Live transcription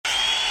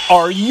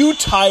Are you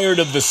tired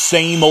of the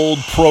same old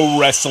pro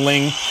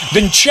wrestling?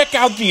 Then check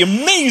out the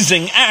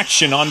amazing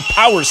action on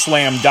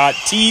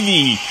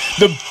Powerslam.tv,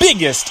 the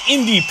biggest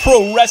indie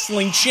pro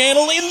wrestling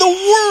channel in the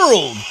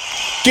world.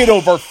 Get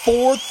over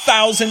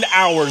 4,000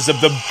 hours of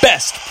the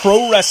best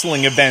pro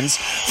wrestling events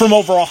from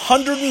over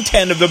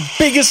 110 of the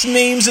biggest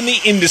names in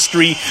the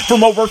industry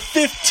from over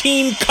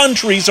 15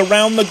 countries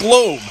around the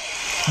globe.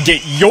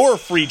 Get your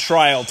free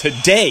trial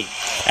today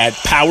at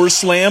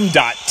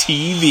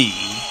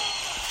Powerslam.tv.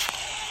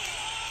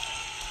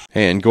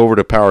 And go over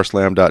to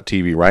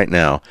Powerslam.tv right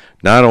now.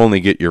 Not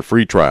only get your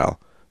free trial,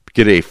 but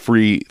get a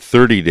free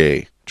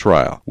 30-day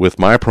trial with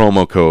my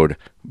promo code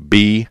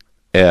BFPWFREE.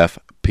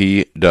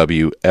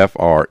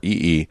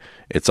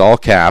 It's all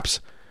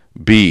caps.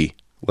 B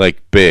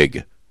like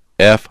big,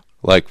 F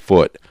like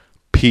foot,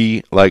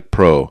 P like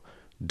pro,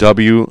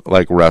 W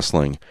like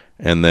wrestling,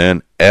 and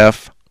then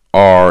FREE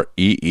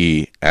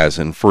as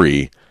in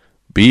free.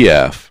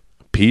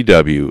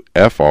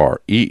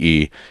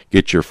 BFPWFREE.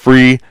 Get your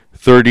free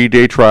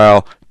 30-day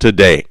trial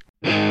today.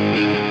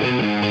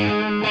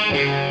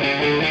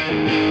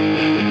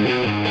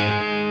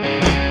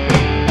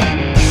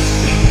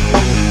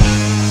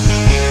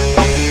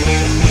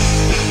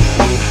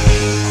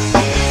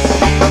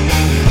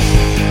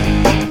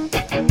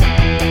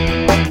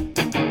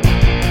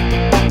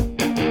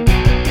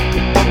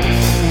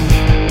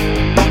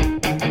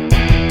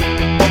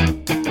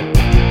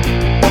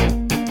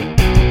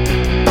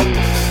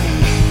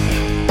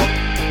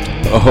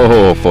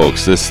 Oh,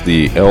 folks, this is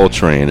the L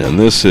Train, and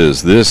this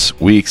is this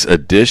week's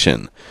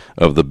edition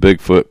of the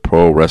Bigfoot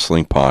Pro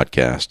Wrestling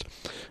Podcast.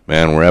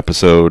 Man, we're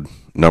episode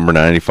number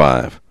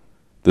 95.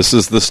 This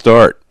is the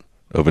start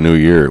of a new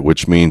year,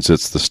 which means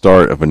it's the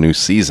start of a new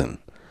season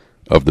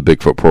of the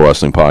Bigfoot Pro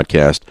Wrestling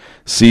Podcast.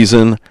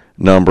 Season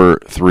number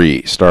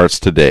 3 starts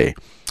today,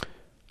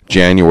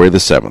 January the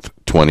 7th,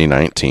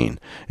 2019.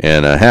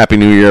 And Happy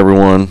New Year,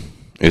 everyone.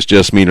 It's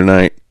just me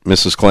tonight.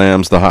 Mrs.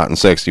 Clams, the hot and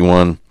sexy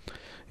one,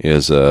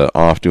 is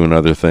off doing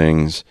other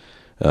things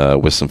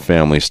with some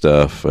family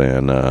stuff,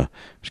 and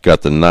she's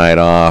got the night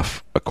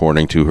off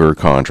according to her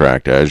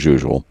contract as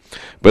usual.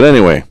 But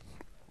anyway,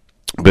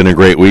 been a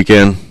great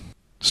weekend.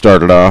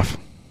 Started off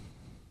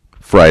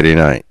Friday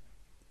night,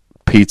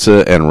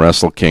 pizza and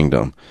Wrestle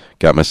Kingdom.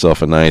 Got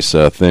myself a nice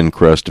thin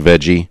crust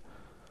veggie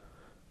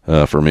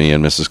for me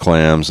and Mrs.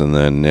 Clams, and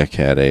then Nick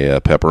had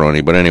a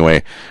pepperoni. But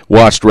anyway,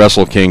 watched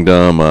Wrestle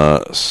Kingdom.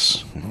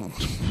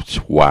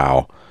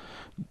 Wow.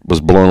 Was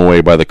blown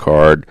away by the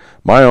card.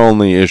 My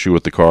only issue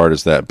with the card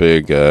is that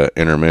big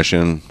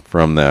intermission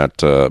from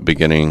that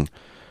beginning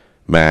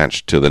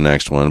match to the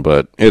next one,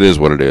 but it is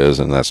what it is,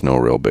 and that's no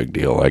real big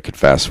deal. I could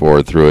fast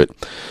forward through it,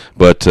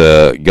 but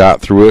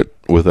got through it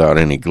without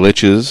any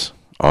glitches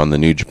on the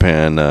New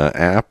Japan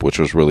app, which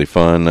was really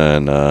fun,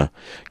 and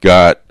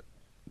got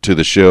to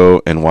the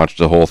show and watched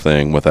the whole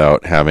thing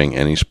without having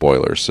any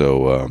spoilers,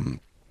 so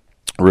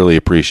really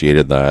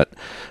appreciated that.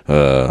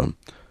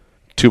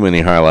 Too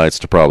many highlights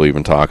to probably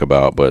even talk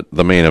about, but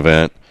the main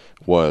event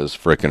was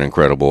freaking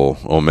incredible.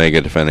 Omega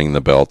defending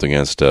the belt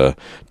against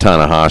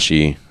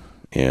Tanahashi,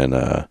 and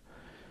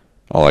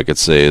all I could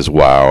say is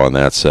wow, and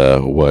that's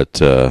what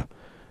the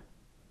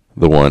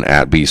one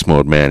at Beast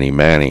Mode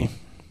Manny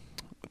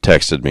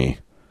texted me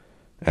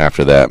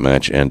after that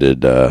match ended,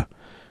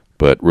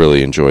 but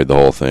really enjoyed the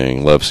whole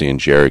thing. Love seeing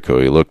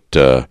Jericho. He looked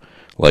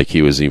like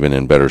he was even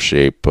in better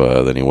shape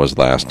than he was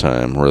last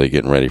time, really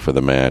getting ready for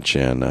the match,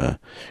 and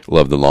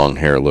love the long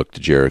hair look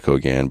to Jericho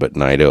again, but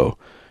Naito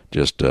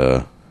just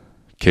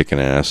kicking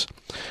ass.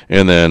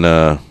 And then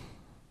the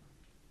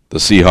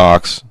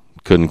Seahawks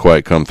couldn't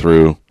quite come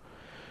through.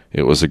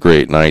 It was a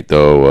great night,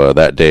 though.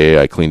 That day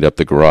I cleaned up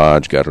the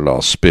garage, got it all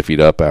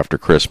spiffied up after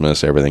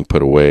Christmas, everything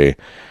put away,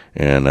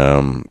 and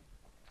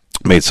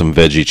made some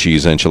veggie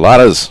cheese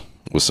enchiladas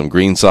with some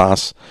green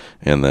sauce,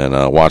 and then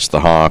watched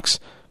the Hawks.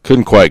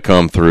 Couldn't quite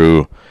come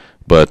through,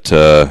 but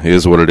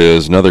is what it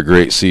is. Another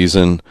great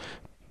season.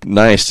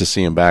 Nice to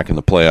see him back in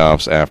the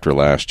playoffs after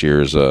last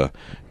year's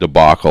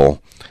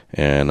debacle.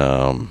 And,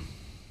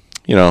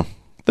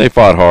 they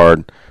fought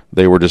hard.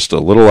 They were just a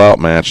little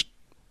outmatched.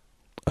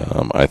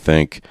 I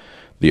think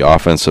the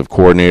offensive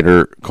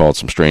coordinator called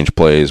some strange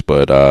plays,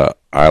 but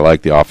I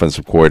like the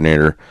offensive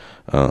coordinator.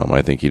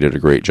 I think he did a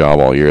great job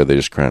all year. They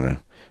just kind of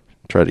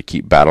tried to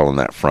keep battling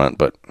that front,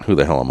 but who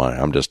the hell am I?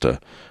 I'm just a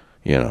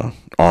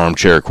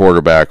armchair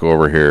quarterback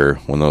over here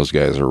when those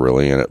guys are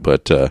really in it.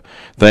 But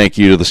thank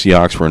you to the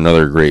Seahawks for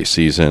another great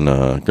season,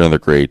 another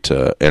great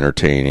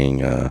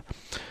entertaining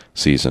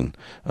season.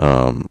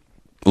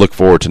 Look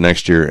forward to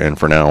next year, and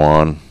for now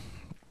on,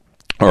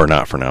 or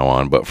not for now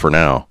on, but for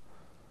now,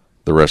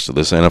 the rest of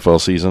this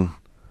NFL season,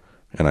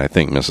 and I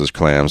think Mrs.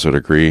 Clams would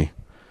agree,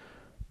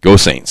 go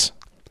Saints.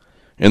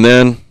 And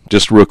then,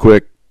 just real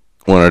quick,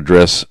 want to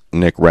address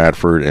Nick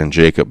Radford and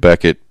Jacob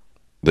Beckett,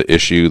 the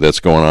issue that's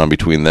going on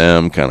between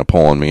them, kind of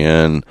pulling me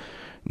in.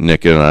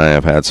 Nick and I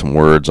have had some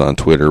words on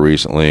Twitter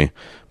recently,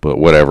 but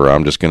whatever.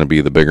 I'm just going to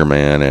be the bigger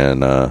man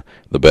and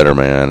the better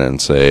man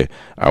and say,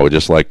 I would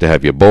just like to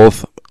have you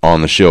both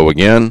on the show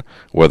again,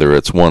 whether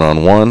it's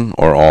one-on-one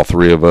or all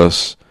three of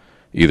us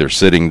either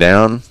sitting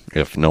down,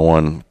 if no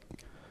one,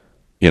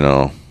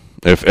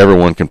 if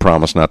everyone can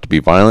promise not to be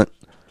violent,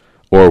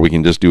 or we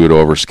can just do it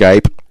over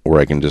Skype, or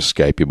I can just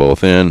Skype you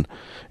both in,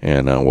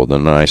 and we'll do a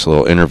nice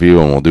little interview,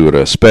 and we'll do it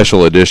a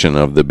special edition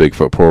of the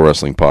Bigfoot Pro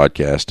Wrestling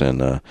Podcast,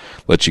 and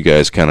let you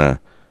guys kind of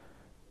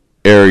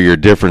air your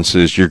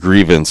differences, your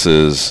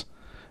grievances,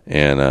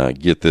 and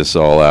get this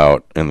all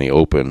out in the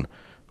open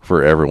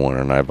for everyone.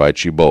 And I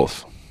invite you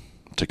both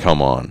to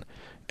come on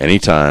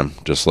anytime.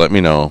 Just let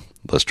me know.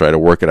 Let's try to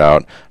work it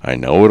out. I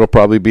know it'll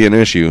probably be an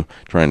issue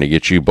trying to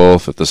get you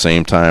both at the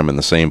same time in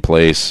the same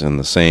place in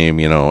the same,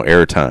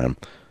 air time.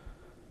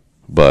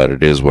 But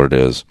it is what it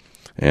is.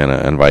 And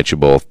I invite you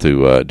both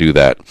to do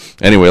that.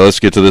 Anyway, let's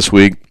get to this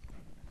week.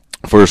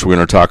 First, we're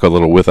going to talk a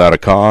little Without a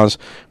Cause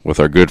with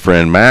our good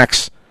friend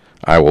Max.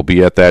 I will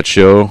be at that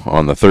show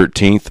on the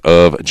 13th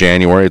of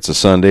January. It's a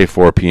Sunday,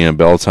 4 p.m.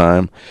 bell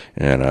time,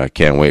 and I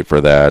can't wait for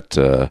that.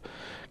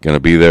 Going to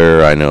be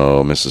there. I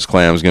know Mrs.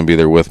 Clam's going to be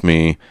there with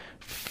me,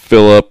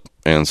 Philip,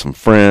 and some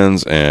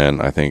friends,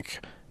 and I think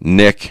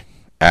Nick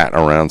at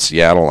Around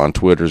Seattle on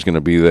Twitter is going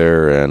to be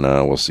there, and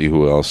we'll see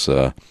who else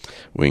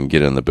we can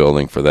get in the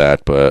building for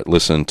that. But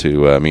listen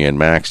to me and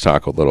Max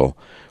talk a little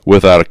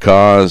Without a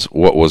Cause,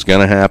 what was going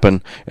to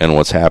happen, and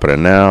what's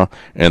happening now.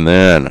 And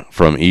then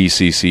from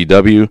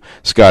ECCW,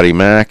 Scotty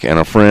Mack and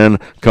a friend,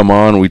 come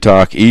on, we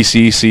talk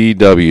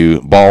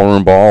ECCW,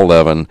 Ballroom Ball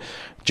 11,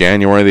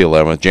 January the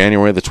 11th,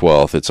 January the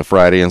 12th. It's a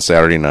Friday and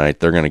Saturday night.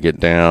 They're going to get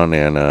down,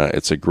 and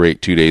it's a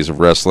great 2 days of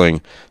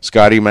wrestling.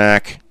 Scotty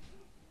Mack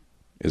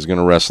is going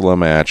to wrestle a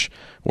match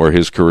where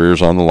his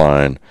career's on the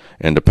line,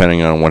 and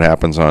depending on what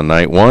happens on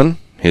night one,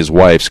 his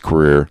wife's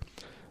career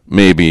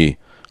may be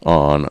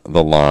on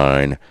the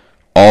line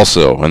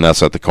also, and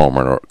that's at the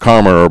Commodore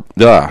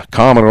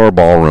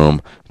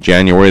Ballroom,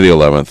 January the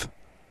 11th,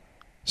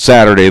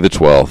 Saturday the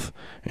 12th,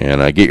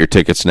 and get your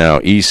tickets now,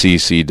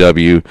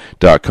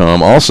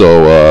 ECCW.com.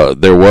 Also,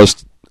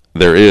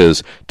 there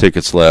is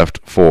tickets left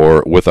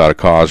for Without a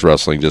Cause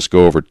Wrestling. Just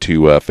go over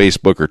to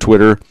Facebook or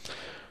Twitter,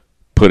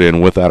 put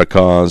in Without a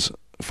Cause,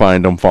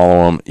 find them,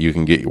 follow them. You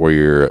can get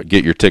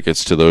your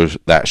tickets to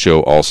that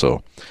show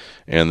also.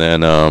 And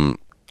then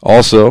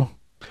also,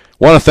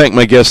 want to thank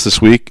my guests this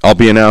week. I'll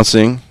be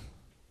announcing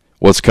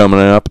what's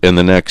coming up in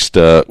the next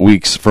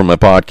weeks for my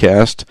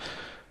podcast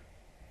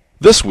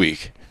this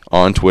week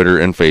on Twitter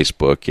and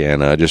Facebook,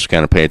 and just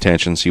kind of pay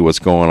attention, see what's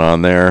going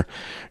on there.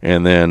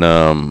 And then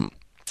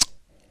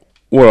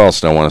what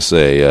else do I want to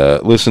say?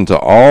 Listen to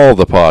all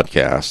the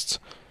podcasts,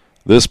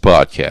 this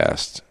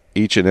podcast,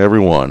 each and every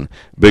one,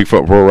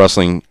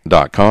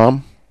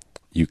 BigfootProWrestling.com.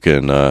 You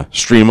can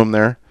stream them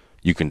there.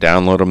 You can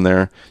download them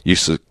there. You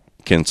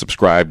can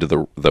subscribe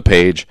to the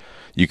page.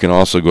 You can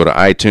also go to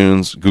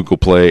iTunes, Google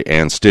Play,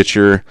 and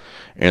Stitcher.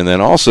 And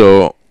then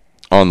also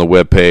on the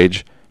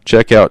webpage,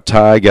 check out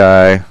Ty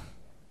Guy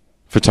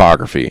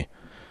Photography.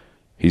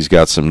 He's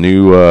got some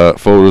new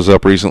photos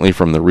up recently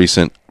from the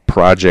recent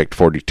Project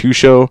 42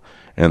 show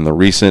and the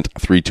recent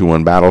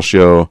 321 Battle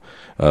show,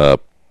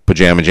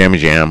 Pajama Jammy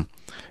Jam.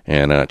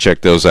 And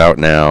check those out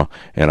now.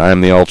 And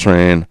I'm the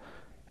L-Train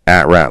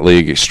at Rat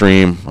League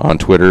Extreme on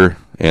Twitter.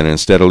 And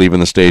instead of leaving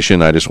the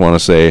station, I just want to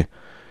say,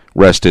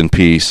 rest in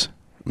peace,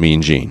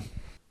 Mean Gene.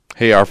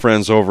 Hey, our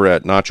friends over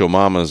at Nacho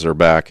Mamas are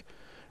back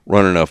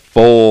running a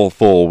full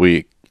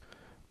week.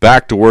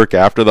 Back to work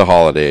after the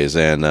holidays.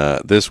 And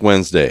this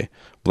Wednesday,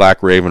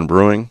 Black Raven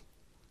Brewing,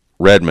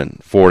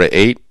 Redmond, 4 to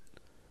 8.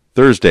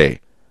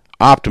 Thursday,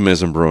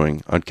 Optimism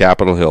Brewing on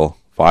Capitol Hill,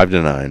 5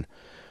 to 9.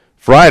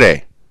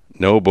 Friday,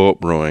 No Boat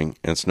Brewing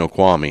in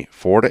Snoqualmie,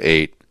 4 to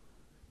 8.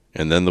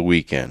 And then the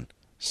weekend,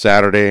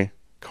 Saturday,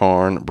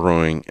 Karn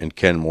Brewing in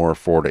Kenmore,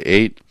 4 to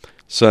 8.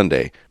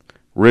 Sunday,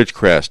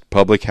 Ridgecrest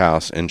Public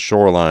House in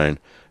Shoreline,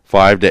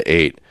 5 to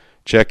 8.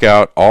 Check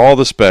out all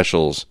the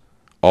specials,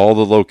 all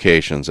the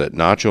locations at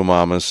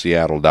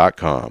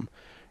NachoMamasSeattle.com.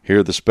 Here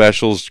are the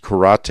specials: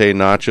 Karate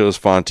Nachos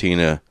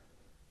Fontina,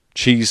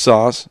 cheese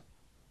sauce,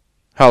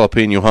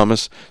 jalapeno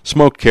hummus,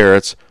 smoked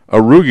carrots,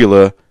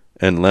 arugula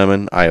and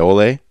lemon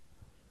aioli,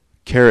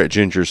 carrot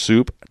ginger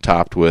soup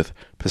topped with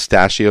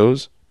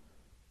pistachios,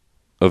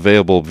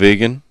 available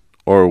vegan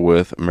or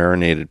with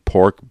marinated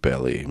pork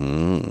belly.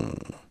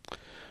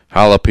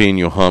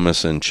 Jalapeno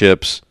hummus and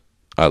chips.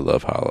 I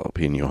love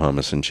jalapeno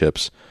hummus and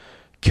chips.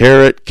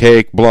 Carrot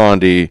cake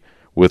blondie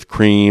with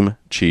cream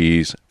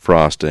cheese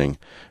frosting.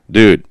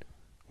 Dude,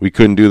 we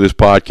couldn't do this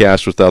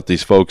podcast without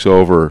these folks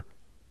over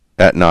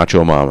at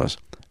Nacho Mamas.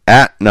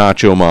 At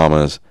Nacho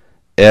Mamas,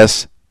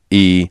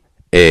 SEA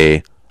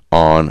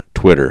on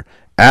Twitter.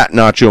 At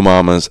Nacho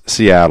Mamas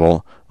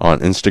Seattle on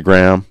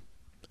Instagram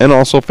and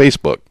also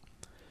Facebook.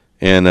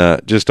 And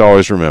just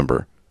always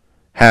remember,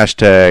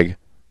 hashtag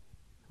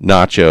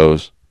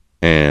nachos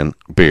and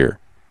beer.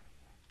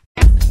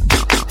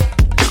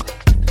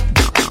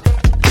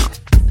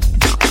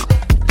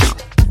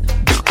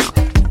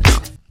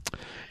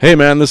 Hey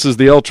man, this is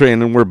the L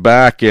Train and we're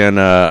back, and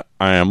I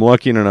am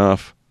lucky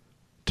enough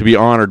to be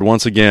honored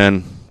once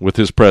again with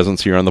his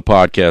presence here on the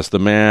podcast. The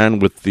man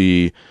with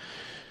the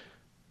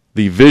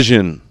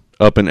vision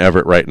up in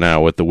Everett right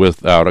now with the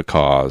Without a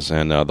Cause.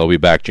 And they'll be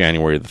back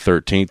January the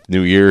 13th.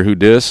 New Year, who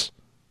dis?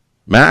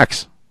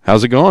 Max,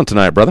 how's it going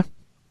tonight, brother?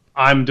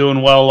 I'm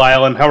doing well,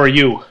 Lyle, and how are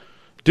you?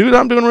 Dude,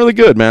 I'm doing really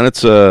good, man.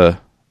 It's a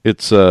day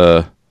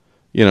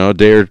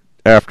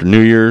after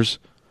New Year's.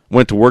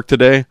 Went to work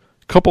today. A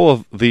couple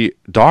of the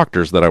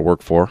doctors that I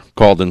work for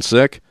called in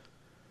sick.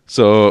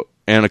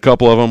 And a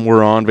couple of them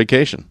were on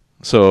vacation.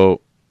 So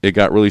it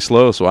got really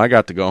slow, so I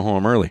got to go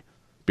home early,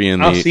 being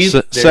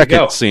the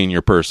second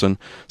senior person.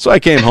 So I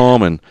came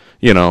home and,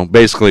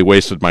 basically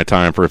wasted my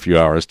time for a few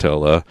hours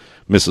till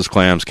Mrs.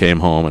 Clams came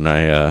home, and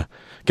I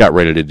got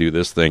ready to do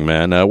this thing,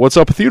 man. What's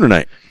up with you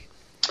tonight?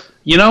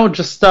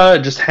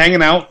 Just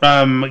hanging out,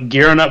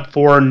 gearing up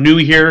for New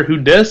Year Who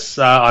Dis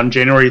on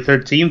January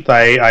 13th.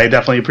 I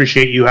definitely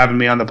appreciate you having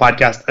me on the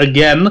podcast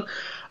again.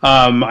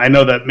 I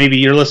know that maybe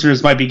your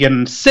listeners might be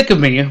getting sick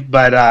of me,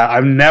 but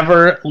I'm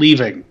never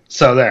leaving.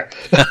 So there.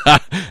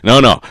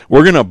 No.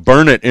 We're going to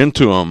burn it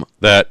into them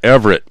that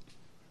Everett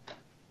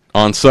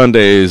on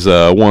Sundays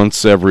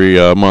once every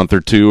month or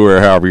two,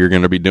 or however you're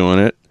going to be doing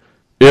it.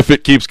 If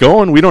it keeps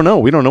going, we don't know.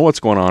 We don't know what's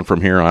going on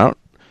from here out.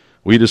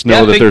 We just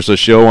know that there's a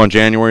show on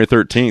January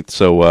 13th.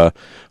 So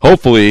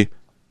hopefully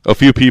a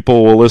few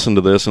people will listen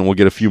to this, and we'll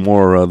get a few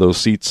more of those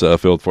seats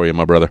filled for you,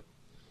 my brother.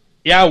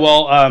 Yeah,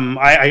 well,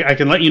 I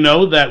can let you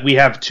know that we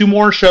have 2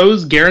 more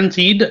shows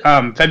guaranteed,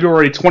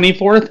 February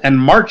 24th and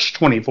March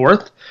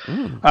 24th.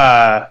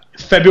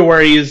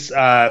 February's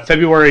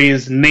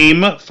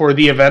name for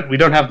the event, we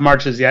don't have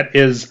March's yet,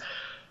 is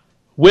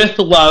With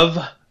Love,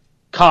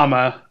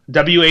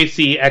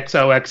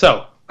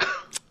 WACXOXO.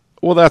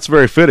 Well, that's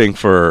very fitting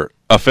for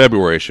a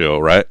February show,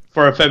 right?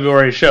 For a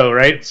February show,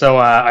 right? So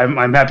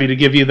I'm happy to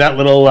give you that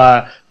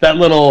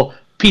little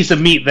piece of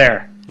meat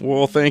there.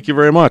 Well, thank you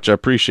very much. I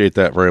appreciate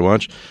that very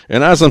much.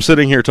 And as I'm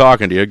sitting here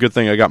talking to you, good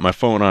thing I got my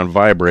phone on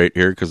vibrate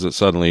here because it's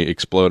suddenly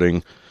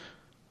exploding.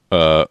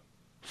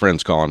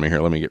 Friends calling me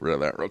here. Let me get rid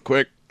of that real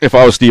quick. If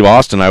I was Steve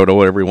Austin, I would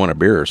owe everyone a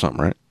beer or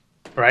something, right?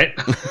 Right.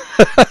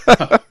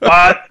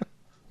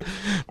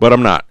 But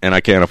I'm not, and I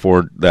can't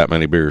afford that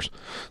many beers.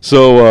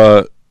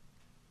 So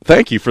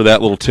thank you for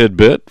that little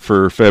tidbit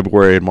for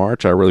February and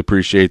March. I really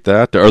appreciate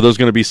that. Are those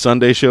going to be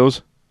Sunday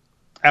shows?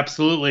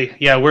 Absolutely.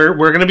 Yeah, we're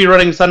going to be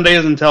running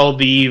Sundays until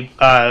the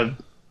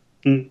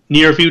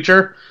near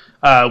future.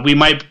 We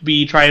might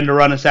be trying to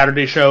run a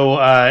Saturday show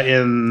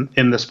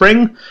in the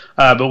spring,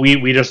 but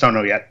we just don't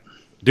know yet.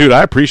 Dude,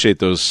 I appreciate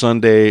those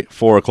Sunday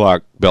 4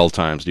 o'clock bell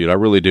times, dude. I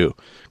really do.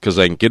 Because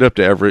I can get up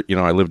to Everett.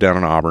 I live down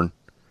in Auburn.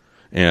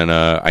 And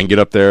I can get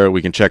up there.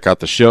 We can check out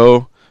the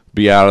show.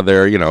 Be out of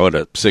there, at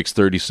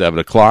 6:30, 7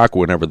 o'clock,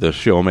 whenever the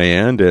show may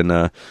end.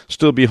 And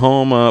still be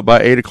home by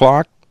 8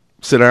 o'clock.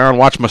 Sit down,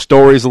 watch my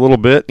stories a little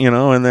bit,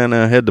 and then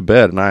head to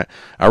bed. And I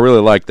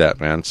really like that,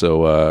 man.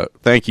 So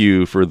thank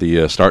you for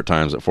the start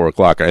times at 4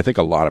 o'clock. I think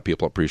a lot of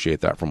people appreciate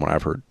that from what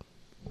I've heard.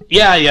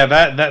 Yeah,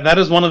 that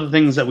is one of the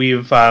things that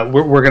we're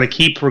going to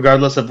keep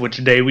regardless of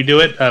which day we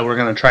do it. We're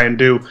going to try and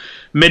do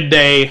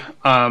midday.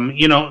 A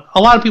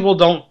lot of people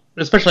don't,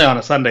 especially on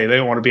a Sunday, they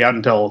don't want to be out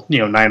until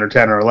 9 or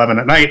 10 or 11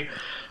 at night.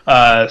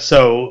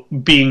 So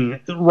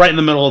being right in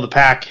the middle of the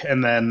pack,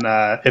 and then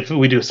if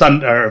we do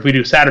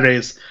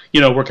Saturdays,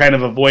 we're kind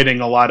of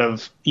avoiding a lot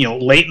of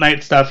late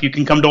night stuff. You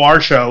can come to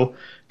our show,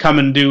 come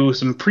and do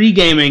some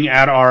pre-gaming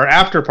at our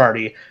after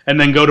party, and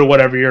then go to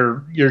whatever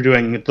you're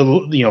doing at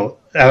the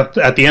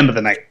at the end of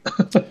the night.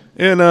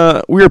 And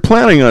we were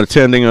planning on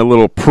attending a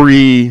little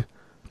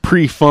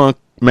pre-funk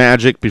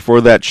magic before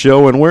that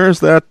show. And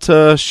where's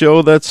that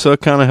show that's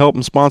kind of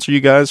helping sponsor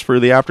you guys for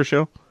the after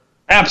show?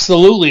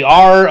 Absolutely.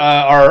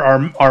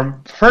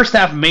 Our first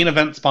half main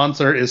event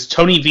sponsor is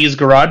Tony V's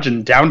Garage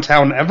in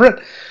downtown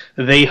Everett.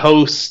 They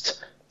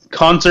host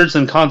concerts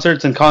and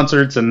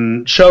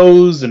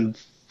shows, and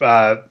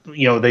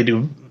they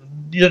do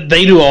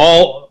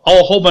a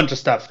whole bunch of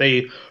stuff.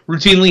 They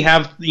routinely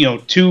have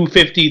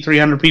 250,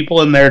 300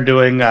 people in there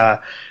doing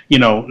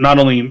not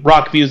only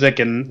rock music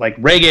and like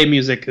reggae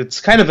music.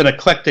 It's kind of an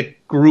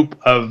eclectic group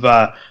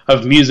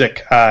of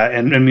music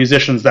and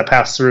musicians that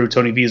pass through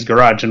Tony V's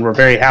Garage, and we're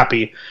very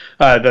happy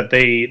that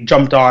they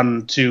jumped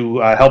on to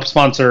help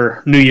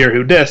sponsor New Year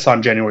Who Dis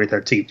on January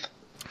 13th.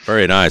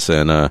 Very nice,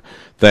 and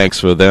thanks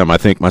for them. I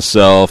think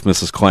myself,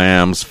 Mrs.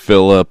 Clams,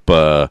 Philip,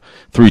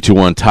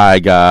 321 Tie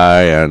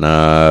Guy,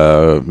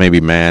 and maybe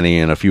Manny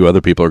and a few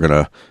other people are going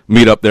to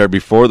meet up there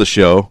before the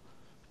show,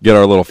 get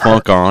our little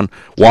funk on,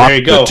 walk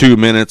the 2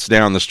 minutes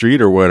down the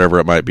street or whatever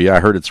it might be. I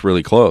heard it's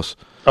really close.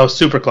 Oh,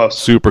 super close.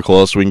 Super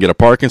close. We can get a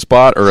parking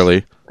spot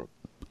early,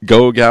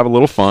 go have a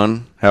little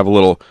fun, have a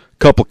little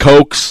couple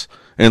Cokes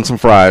and some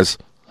fries,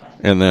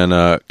 and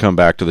then come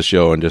back to the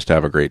show and just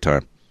have a great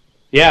time.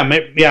 Yeah,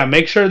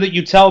 make sure that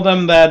you tell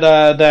them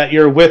that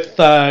you're with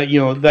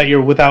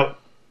you're with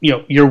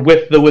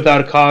the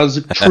Without a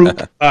Cause troop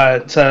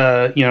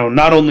to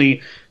not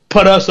only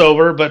put us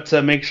over, but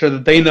to make sure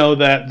that they know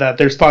that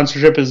their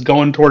sponsorship is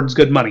going towards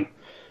good money.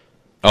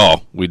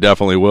 Oh, we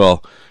definitely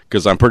will.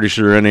 because I'm pretty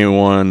sure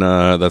anyone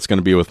that's going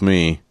to be with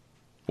me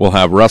will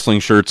have wrestling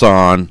shirts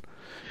on,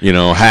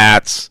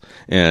 hats,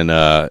 and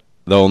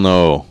they'll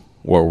know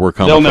where we're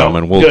coming from,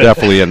 and we'll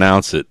definitely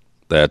announce it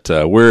that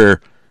we're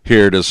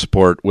here to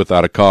support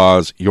Without a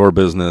Cause, your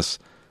business,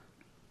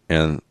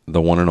 and the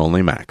one and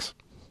only Max.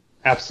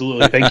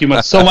 Absolutely. Thank you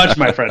so much,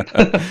 my friend.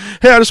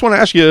 Hey, I just want to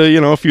ask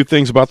you, a few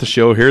things about the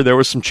show here. There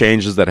was some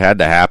changes that had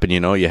to happen.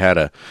 You had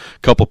a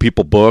couple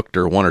people booked,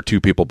 or one or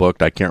two people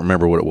booked. I can't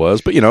remember what it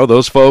was. But,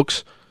 those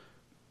folks,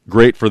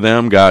 great for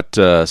them, got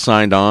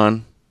signed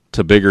on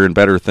to bigger and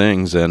better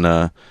things. And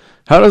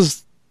how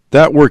does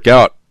that work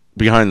out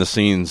behind the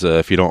scenes,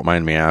 if you don't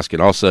mind me asking?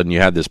 All of a sudden,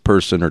 you had this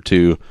person or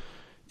two.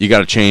 You got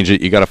to change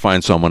it. You got to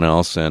find someone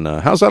else. And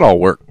how's that all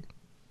work?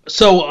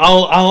 So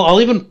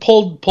I'll even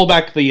pull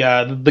back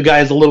the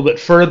guys a little bit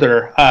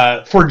further.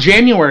 For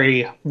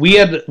January, we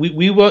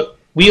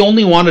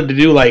only wanted to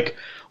do like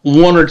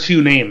one or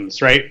two names,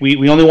 right?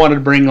 We only wanted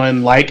to bring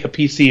in like a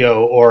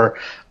PCO or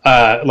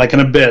like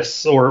an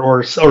Abyss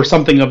or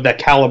something of that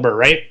caliber,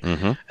 right?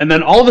 Mm-hmm. And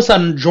then all of a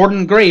sudden,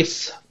 Jordan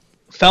Grace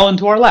fell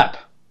into our lap,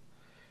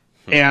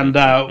 and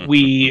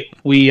we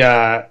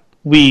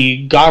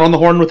got on the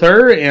horn with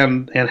her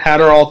and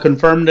had her all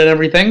confirmed and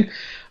everything.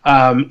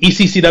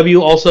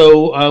 ECCW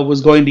also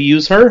was going to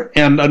use her,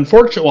 and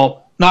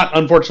not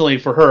unfortunately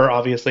for her,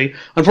 obviously.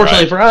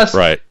 Unfortunately for us,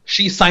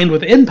 she signed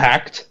with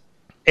Impact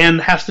and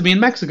has to be in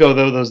Mexico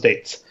those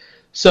dates.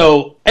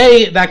 So,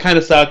 that kind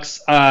of sucks.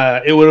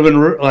 It would have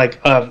been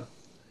like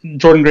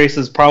Jordan Grace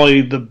is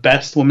probably the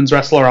best women's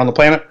wrestler on the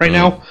planet right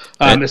now,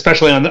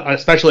 especially on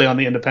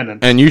the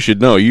independent. And you should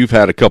know you've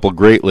had a couple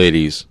great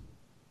ladies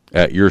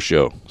at your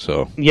show.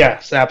 So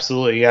yes,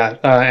 absolutely, yeah.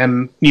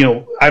 And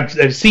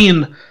I've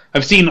seen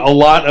a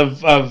lot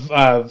of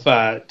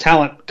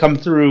talent come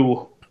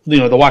through,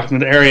 the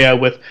Washington area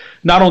with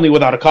not only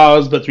Without a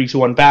Cause, but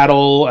 3-2-1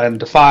 Battle and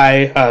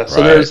Defy.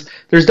 So there's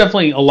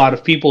definitely a lot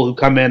of people who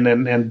come in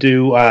and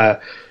do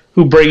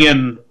who bring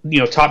in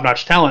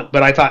top-notch talent.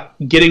 But I thought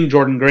getting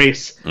Jordan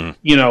Grace,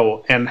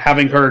 and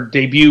having her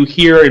debut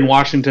here in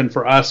Washington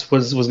for us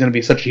was going to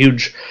be such a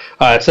huge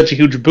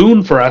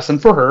boon for us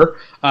and for her.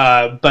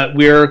 But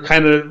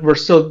we're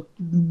still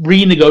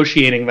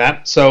renegotiating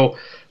that. So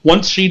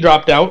once she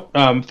dropped out,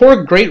 for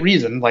a great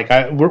reason,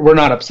 we're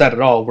not upset at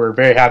all. We're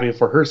very happy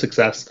for her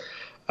success.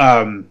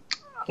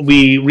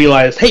 We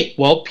realized, hey,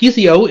 well,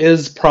 PCO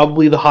is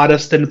probably the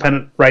hottest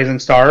independent rising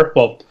star.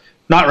 Well,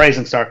 not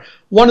rising star.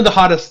 One of the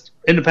hottest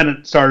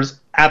independent stars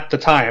at the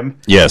time.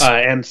 Yes.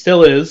 And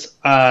still is.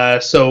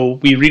 So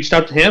we reached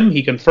out to him.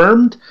 He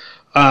confirmed.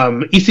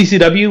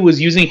 ECCW was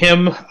using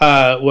him,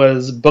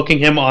 was booking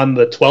him on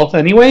the 12th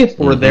anyway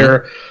for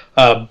their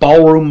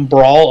Ballroom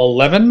Brawl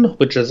 11,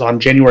 which is on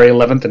January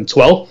 11th and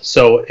 12th.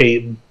 So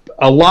a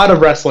lot of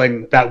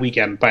wrestling that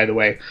weekend, by the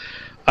way.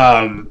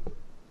 So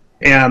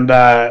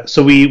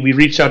we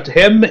reached out to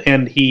him,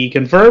 and he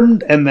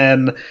confirmed, and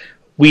then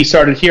we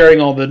started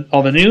hearing all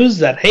the news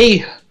that,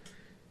 hey,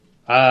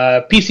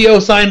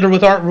 PCO signed her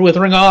with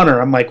Ring of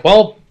Honor. I'm like,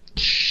 well,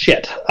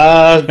 shit.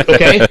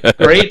 Okay,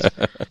 great.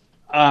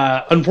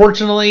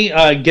 Unfortunately,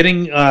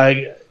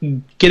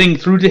 getting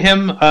through to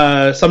him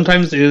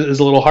sometimes is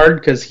a little hard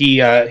because he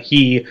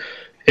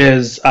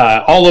is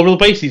all over the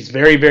place. He's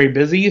very, very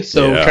busy.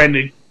 So trying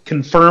to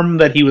confirm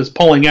that he was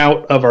pulling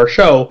out of our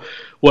show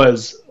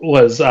was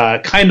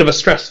kind of a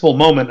stressful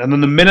moment. And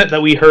then the minute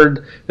that we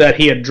heard that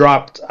he had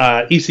dropped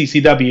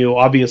ECCW,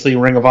 obviously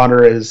Ring of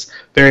Honor is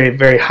very,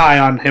 very high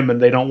on him,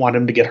 and they don't want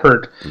him to get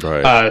hurt.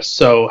 Right.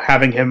 So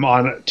having him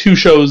on two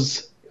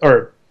shows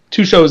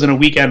in a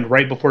weekend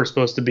right before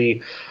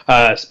supposing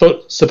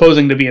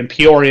to be in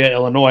Peoria,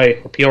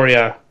 Illinois,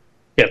 Peoria,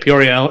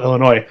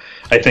 Illinois,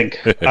 I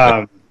think.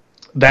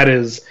 That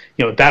is,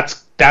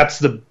 that's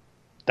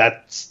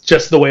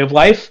just the way of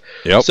life.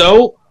 Yep.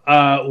 So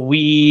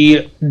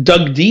we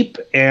dug deep,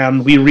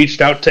 and we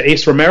reached out to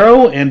Ace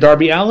Romero and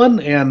Darby Allin,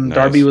 and nice.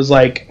 Darby was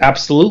like,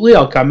 absolutely,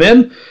 I'll come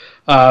in.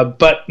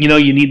 But,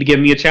 you need to give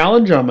me a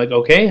challenge. And I'm like,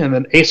 okay. And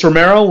then Ace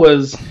Romero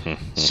was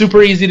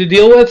super easy to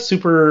deal with,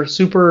 super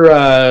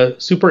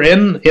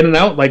in and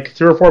out, like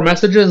 3 or 4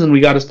 messages, and we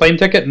got his plane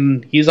ticket,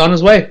 and he's on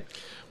his way.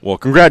 Well,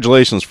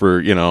 congratulations for,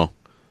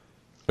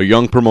 a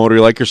young promoter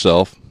like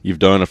yourself. You've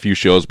done a few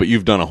shows, but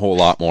you've done a whole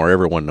lot more.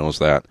 Everyone knows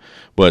that.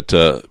 But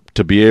to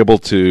be able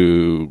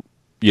to,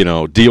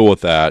 deal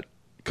with that,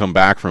 come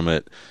back from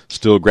it,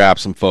 still grab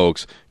some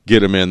folks, get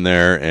them in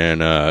there,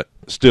 and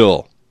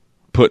still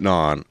putting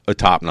on a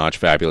top-notch,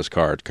 fabulous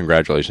card.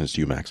 Congratulations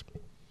to you, Max.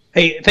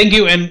 Hey, thank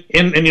you, and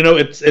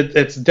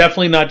it's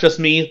definitely not just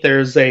me.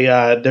 There's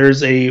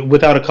a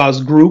Without a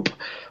Cause group.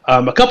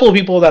 A couple of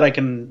people that I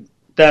can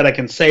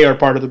say are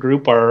part of the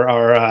group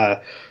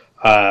are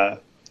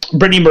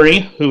Brittany Marie,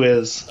 who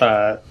is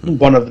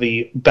one of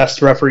the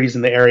best referees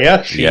in the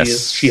area.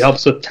 She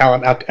helps with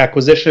talent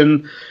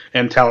acquisition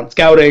and talent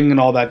scouting and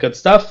all that good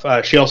stuff.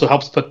 She also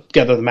helps put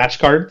together the match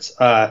cards.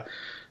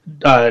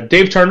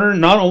 Dave Turner,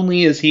 not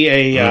only is he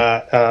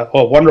a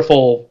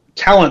wonderful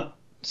talent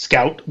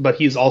scout, but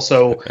he's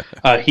also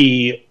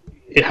he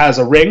it has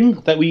a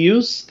ring that we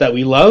use, that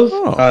we love,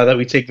 that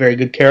we take very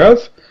good care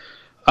of.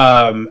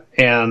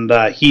 And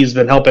he's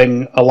been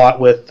helping a lot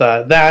with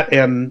that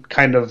and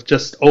kind of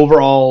just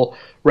overall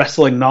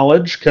wrestling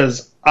knowledge,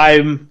 because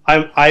I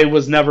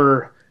was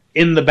never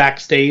in the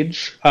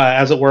backstage,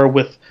 as it were,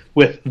 with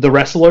the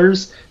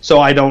wrestlers, so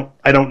I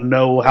don't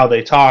know how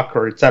they talk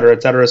or et cetera,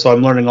 et cetera. So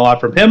I'm learning a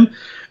lot from him.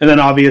 And then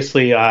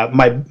obviously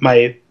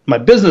my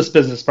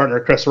business partner,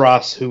 Chris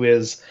Ross, who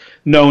is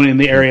known in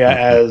the area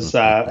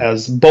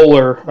as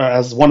bowler,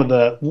 as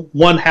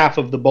one half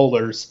of the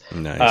bowlers.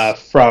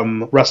 Nice.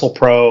 From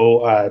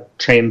WrestlePro,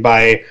 trained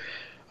by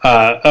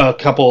a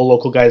couple of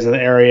local guys in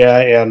the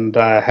area, and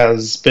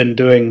has been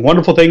doing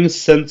wonderful things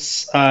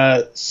since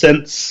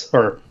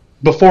or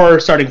before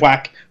starting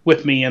Whack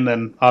with me, and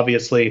then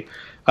obviously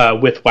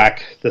with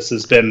Whack. This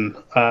has been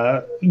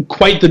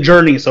quite the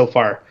journey so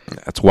far.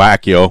 That's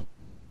Whack, yo.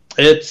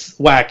 It's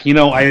Whack.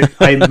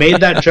 I made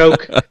that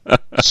joke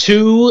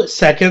 2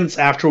 seconds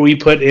after we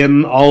put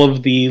in all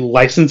of the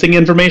licensing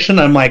information.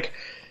 I'm like,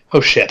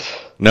 oh shit.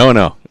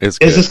 No, it's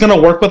good. Is this going to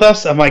work with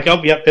us? I'm like,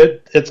 oh, yep,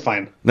 it's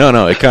fine.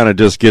 No, it kind of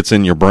just gets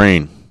in your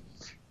brain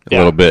a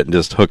little bit and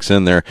just hooks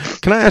in there.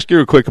 Can I ask you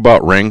real quick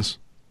about rings?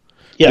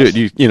 Yes.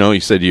 Dude, you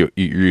said you're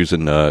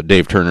using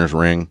Dave Turner's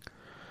ring.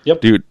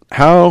 Yep. Dude,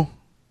 how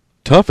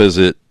tough is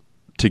it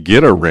to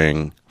get a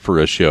ring for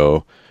a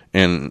show,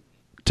 and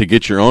to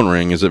get your own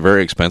ring? Is it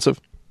very expensive?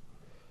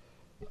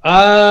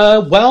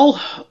 Well,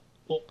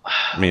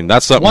 I mean,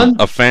 that's something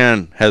a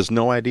fan has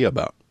no idea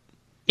about.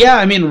 Yeah,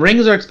 I mean,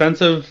 rings are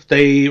expensive.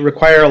 They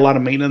require a lot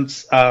of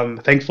maintenance.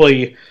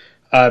 Thankfully,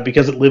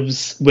 because it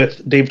lives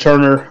with Dave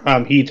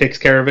Turner, he takes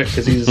care of it,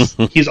 because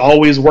he's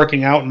always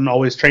working out and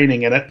always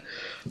training in it.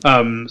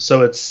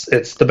 So it's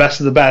the best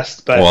of the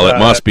best. But well, it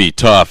must be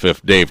tough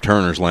if Dave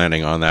Turner's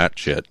landing on that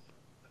shit.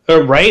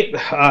 Right?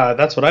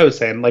 That's what I was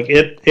saying. Like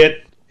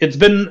it's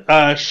been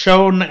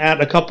shown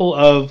at a couple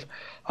of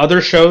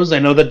other shows. I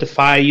know that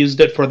Defy used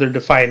it for their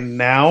Defy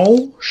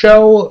Now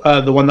show,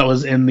 the one that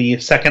was in the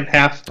second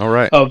half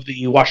of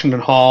the Washington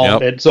Hall.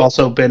 Yep. It's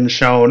also been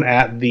shown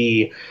at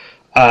the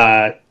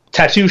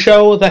tattoo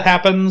show that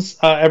happens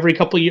every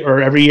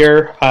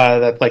year.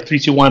 That like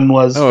 321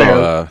 was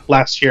there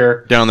last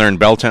year down there in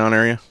Belltown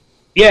area.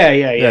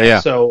 Yeah.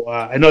 So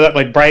I know that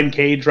like Brian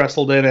Cage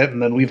wrestled in it, and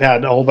then we've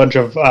had a whole bunch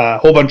of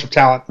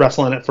talent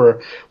wrestle in it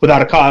for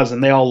Without a Cause,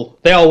 and they all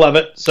love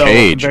it. So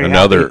Cage,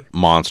 another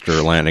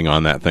monster, landing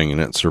on that thing, and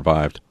it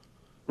survived.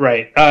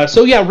 Right.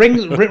 So yeah,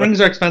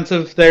 rings are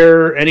expensive.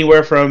 They're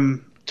anywhere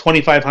from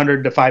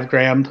 $2,500 to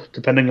 $5,000,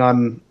 depending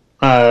on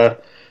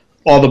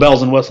all the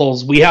bells and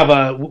whistles. We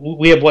have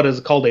what is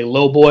called a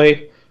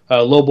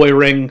lowboy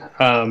ring.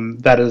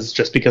 That is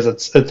just because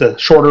it's a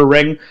shorter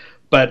ring.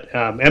 But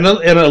and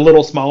a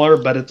little smaller,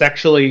 but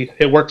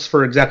it works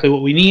for exactly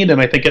what we need,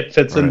 and I think it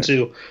fits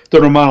into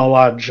the Romano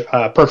Lodge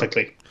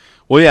perfectly.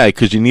 Well, yeah,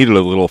 because you need it a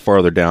little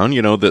farther down.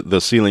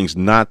 The ceiling's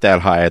not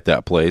that high at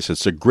that place.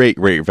 It's a great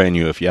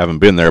venue if you haven't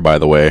been there, by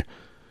the way.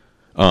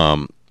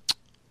 I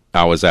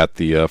was at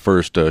the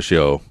first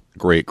show.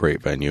 Great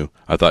venue.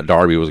 I thought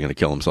Darby was going to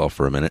kill himself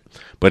for a minute,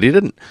 but he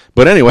didn't.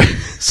 But anyway,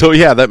 so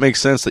yeah, that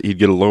makes sense that you'd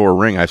get a lower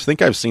ring. I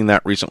think I've seen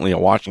that recently at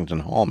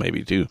Washington Hall,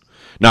 maybe too.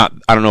 I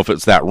don't know if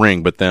it's that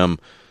ring, but them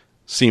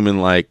seeming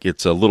like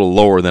it's a little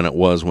lower than it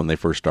was when they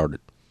first started.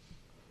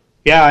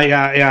 Yeah.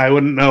 I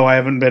wouldn't know. I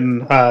haven't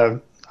been.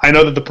 I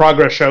know that the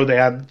Progress show they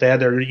had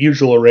their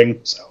usual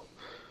ring. So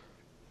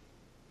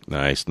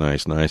nice.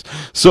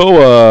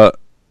 So,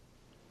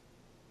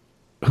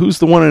 who's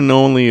the one and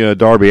only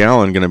Darby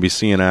Allin going to be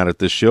seeing at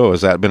this show?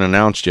 Has that been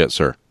announced yet,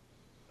 sir?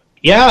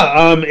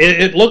 Yeah.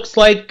 It looks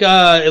like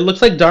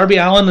Darby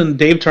Allin and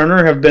Dave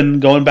Turner have been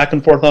going back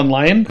and forth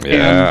online.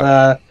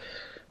 Yeah. And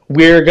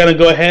we're going to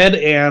go ahead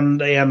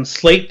and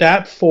slate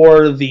that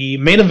for the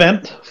main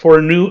event for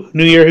New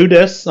Year Who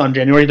Dis on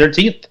January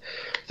 13th.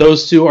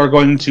 Those two are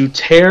going to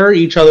tear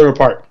each other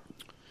apart.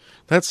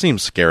 That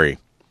seems scary.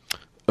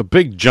 A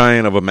big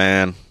giant of a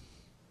man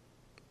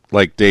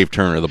like Dave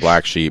Turner, the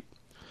Black Sheep,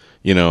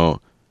 and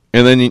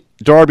then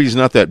Darby's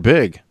not that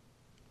big,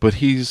 but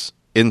he's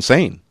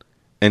insane.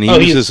 And he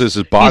uses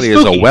his body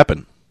as a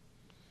weapon.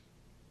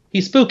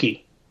 He's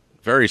spooky.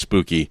 Very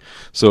spooky.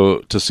 So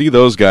to see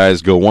those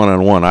guys go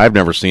one-on-one, I've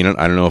never seen it.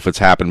 I don't know if it's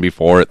happened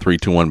before at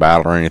 3-2-1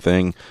 Battle or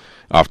anything.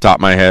 Off the top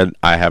of my head,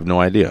 I have no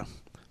idea.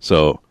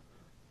 So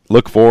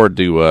look forward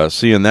to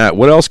seeing that.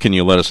 What else can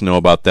you let us know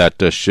about that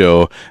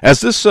show? As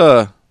this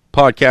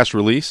podcast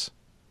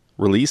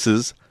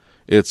releases,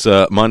 it's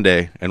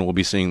Monday, and we'll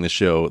be seeing the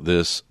show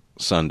this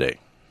Sunday.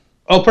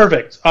 Oh,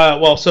 perfect.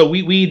 Well, so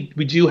we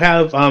do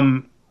have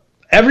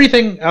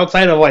everything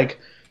outside of like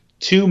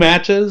 2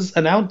 matches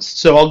announced,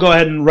 so I'll go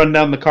ahead and run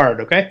down the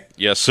card, okay?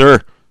 Yes,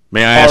 sir.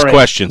 May I ask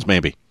questions,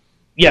 maybe?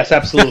 Yes,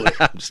 absolutely.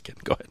 I'm just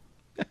kidding. Go ahead.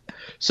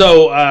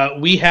 So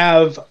we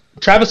have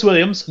Travis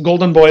Williams,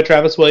 Golden Boy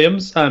Travis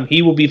Williams.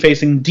 He will be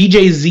facing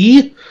DJ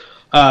Z,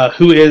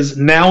 who is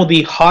now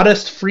the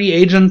hottest free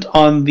agent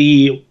on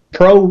the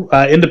pro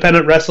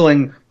independent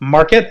wrestling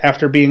market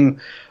after being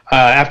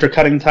after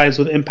cutting ties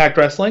with Impact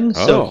Wrestling.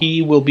 So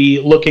he will be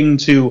looking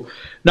to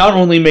not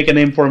only make a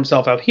name for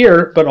himself out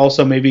here, but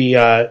also maybe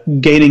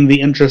gaining the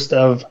interest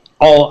of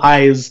all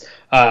eyes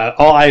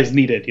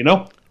needed.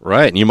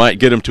 Right, and you might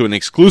get him to an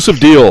exclusive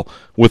deal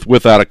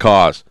Without a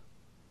Cause.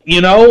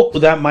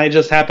 That might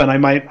just happen. I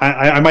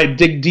might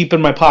dig deep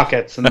in my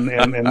pockets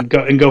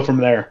and go from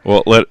there.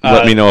 Well,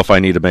 let me know if I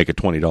need to make a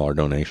 $20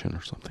 donation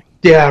or something.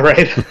 Yeah,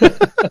 right.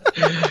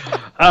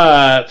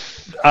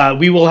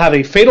 We will have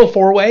a fatal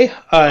 4-way.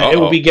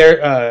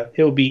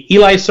 It will be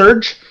Eli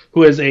Surge,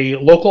 who is a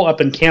local up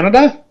in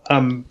Canada.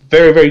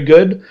 Very, very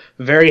good.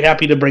 Very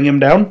happy to bring him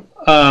down.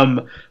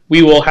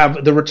 We will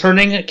have the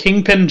returning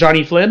Kingpin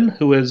Johnny Flynn,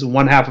 who is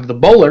one half of the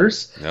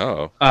Bowlers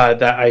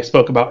that I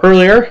spoke about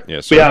earlier.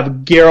 Yes, sir. We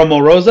have Guillermo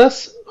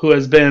Rosas, who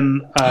has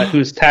been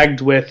who's tagged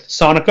with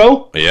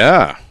Sonico.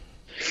 Yeah.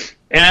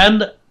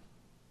 And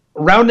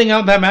rounding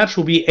out that match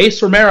will be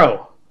Ace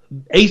Romero,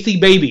 AC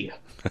Baby.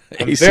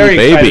 I'm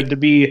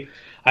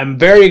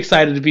very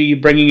excited to be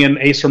bringing in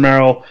Ace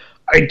Romero.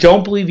 I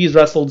don't believe he's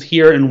wrestled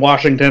here in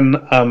Washington.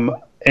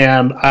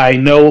 And I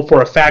know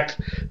for a fact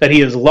that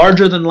he is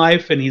larger than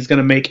life, and he's going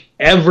to make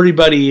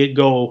everybody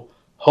go,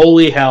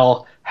 holy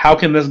hell, how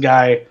can this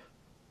guy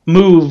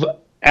move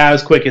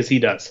as quick as he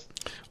does?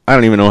 I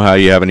don't even know how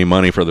you have any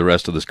money for the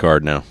rest of this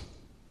card now.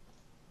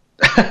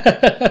 Go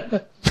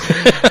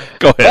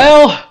ahead.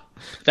 Well,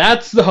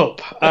 that's the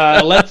hope.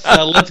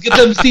 Let's get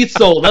them seats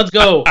sold. Let's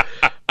go.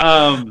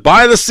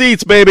 Buy the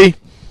seats, baby.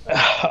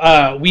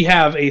 We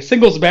have a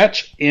singles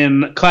match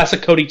in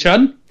Classic Cody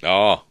Chun.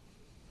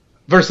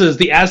 Versus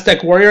the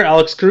Aztec Warrior,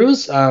 Alex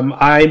Cruz.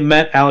 I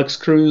met Alex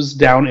Cruz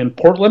down in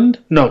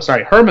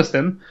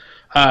Hermiston,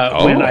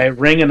 when I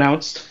ring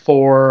announced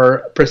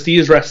for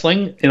Prestige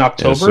Wrestling in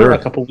October, a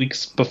couple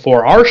weeks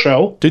before our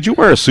show. Did you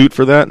wear a suit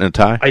for that and a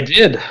tie? I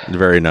did.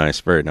 Very nice,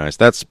 very nice.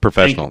 That's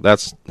professional.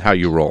 That's how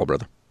you roll,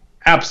 brother.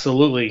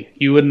 Absolutely.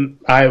 You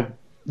wouldn't. That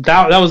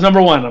was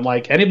number one. I'm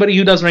like, anybody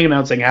who does ring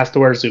announcing has to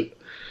wear a suit.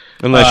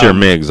 Unless you're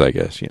Miggs, I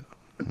guess.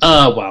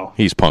 Well.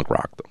 He's punk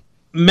rock, though.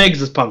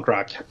 Miggs is punk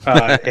rock.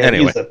 And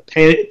anyway. He's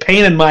a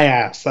pain in my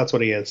ass. That's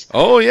what he is.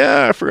 Oh,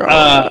 yeah, I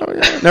forgot.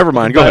 Never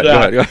mind. Go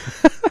ahead.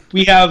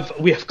 We have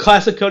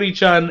Classic Cody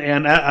Chun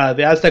and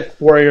the Aztec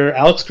Warrior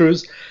Alex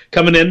Cruz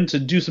coming in to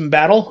do some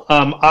battle.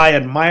 I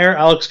admire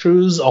Alex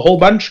Cruz a whole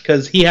bunch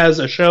because he has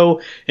a show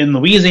in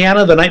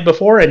Louisiana the night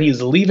before, and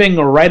he's leaving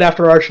right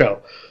after our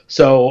show.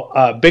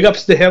 So big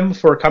ups to him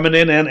for coming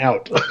in and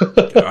out.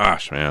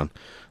 Gosh, man.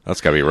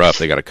 That's got to be rough.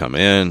 They got to come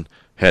in,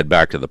 head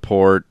back to the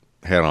port,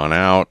 head on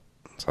out.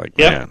 It's like,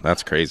 man,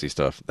 that's crazy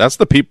stuff. That's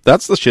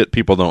the shit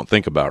people don't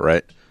think about,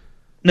 right?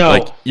 No.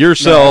 Like,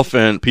 yourself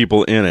and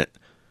people in it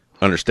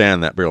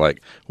understand that. But you're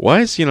like, why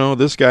is,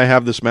 this guy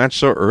have this match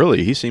so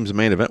early? He seems the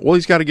main event. Well,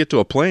 he's got to get to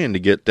a plane to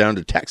get down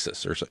to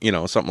Texas or,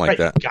 something like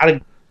that.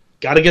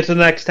 Got to get to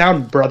the next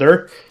town,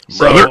 brother.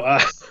 So,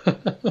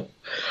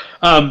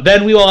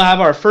 then we will have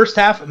our first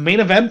half main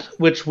event,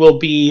 which will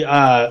be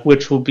brought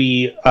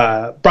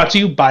to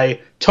you by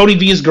Tony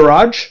V's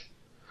Garage.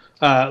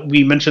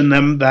 We mentioned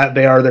them that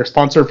they are their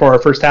sponsor for our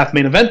first half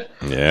main event.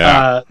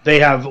 Yeah. They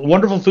have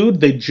wonderful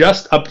food. They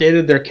just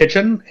updated their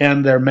kitchen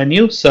and their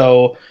menu,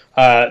 so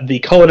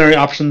the culinary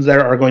options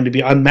there are going to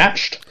be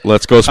unmatched.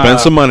 Let's go spend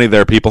some money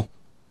there, people.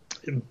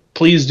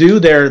 Please do.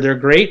 They're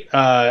great.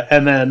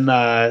 And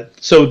then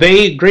so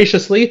they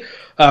graciously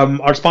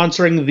are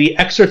sponsoring the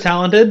Extra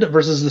Talented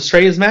versus the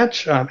Strays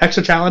match.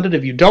 Extra Talented,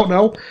 if you don't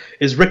know,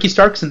 is Ricky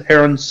Starks and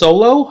Aaron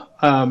Solo.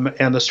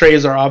 And the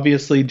Strays are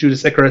obviously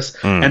Judas Icarus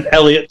and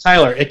Elliot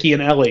Tyler, Icky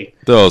and Ellie.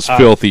 Those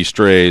filthy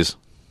strays.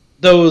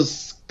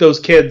 Those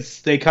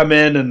kids, they come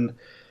in and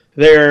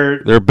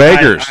they're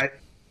beggars.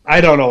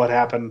 I don't know what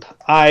happened.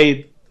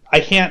 I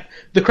can't.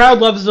 The crowd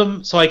loves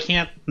them, so I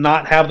can't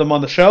not have them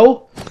on the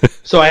show.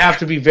 So I have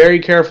to be very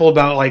careful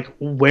about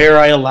where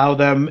I allow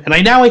them. And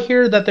I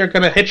hear that they're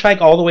going to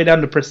hitchhike all the way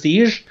down to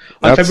Prestige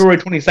on February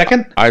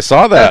 22nd. I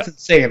saw that. That's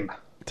insane.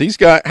 These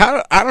guys,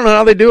 I don't know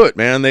how they do it,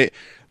 man.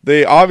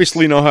 They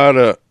obviously know how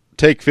to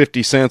take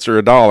 50 cents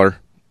or $1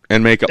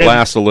 and make it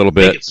last a little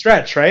bit. Make it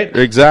stretch, right?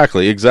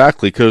 Exactly.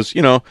 Because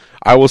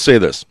I will say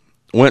this: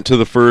 went to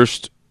the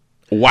first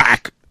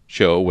whack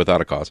show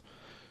Without a Cause.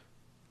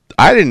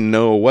 I didn't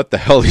know what the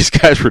hell these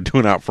guys were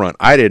doing out front.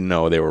 I didn't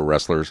know they were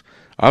wrestlers.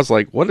 I was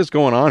like, what is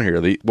going on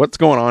here? What's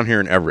going on here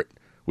in Everett?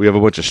 We have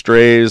a bunch of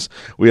strays.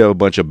 We have a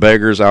bunch of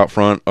beggars out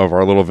front of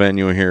our little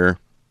venue here.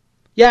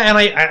 Yeah, and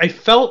I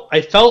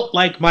felt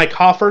like my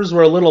coffers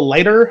were a little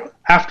lighter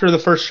after the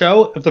first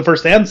show, the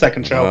first and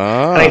second show,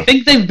 and I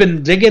think they've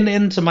been digging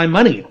into my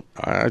money.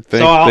 I think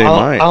they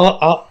might.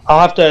 I'll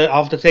have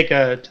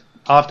to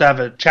have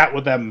a chat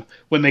with them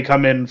when they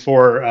come in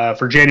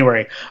for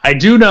January. I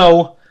do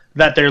know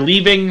that they're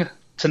leaving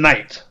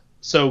tonight,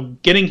 so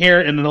getting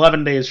here in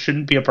 11 days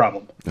shouldn't be a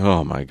problem.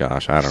 Oh my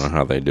gosh, I don't know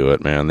how they do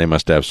it, man. They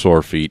must have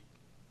sore feet.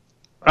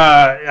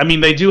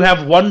 They do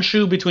have one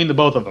shoe between the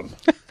both of them.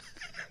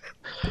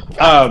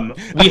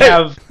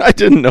 I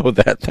didn't know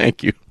that.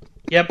 Thank you.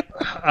 Yep.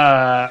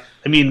 I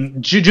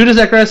mean, Judas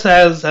Icarus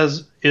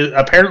has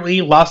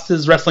apparently lost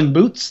his wrestling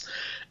boots,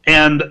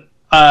 and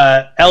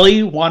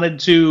Ellie wanted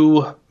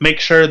to make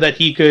sure that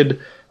he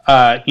could,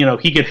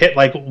 he could hit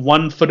like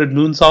one-footed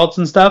moonsaults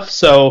and stuff.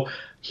 So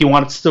he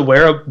wants to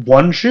wear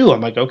one shoe.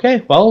 I'm like,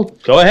 okay, well,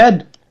 go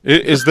ahead.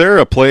 Is there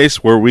a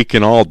place where we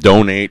can all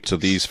donate to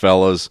these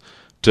fellas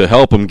to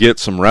help them get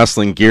some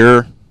wrestling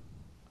gear?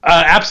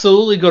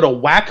 Absolutely. Go to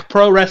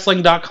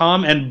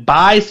whackprowrestling.com and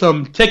buy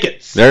some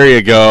tickets. There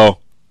you go.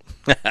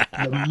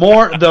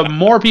 The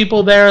more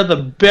people there, the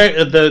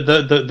bigger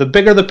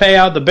the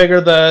payout, the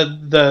bigger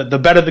the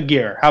better the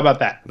gear. How about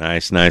that?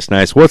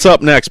 Nice. What's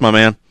up next, my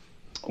man?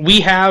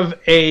 We have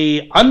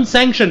a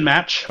unsanctioned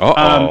match.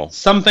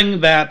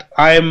 Something that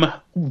I'm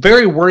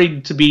very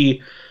worried to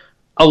be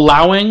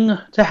allowing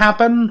to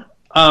happen.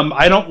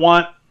 I don't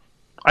want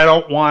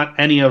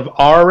any of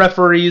our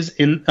referees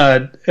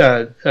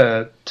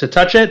to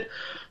touch it.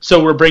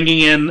 So we're bringing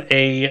in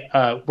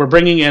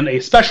a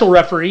special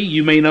referee.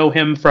 You may know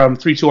him from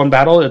 3-2-1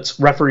 Battle. It's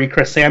referee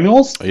Chris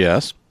Samuels.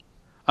 Yes.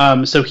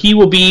 So he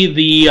will be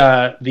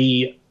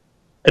the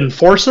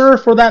enforcer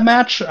for that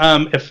match.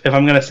 If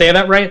I'm going to say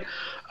that right.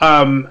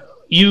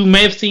 You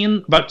may have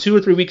seen about 2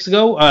 or 3 weeks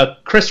ago,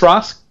 Chris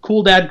Ross,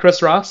 Cool Dad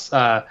Chris Ross.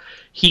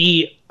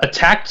 He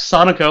attacked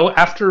Sonico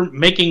after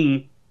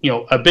making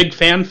a big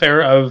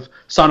fanfare of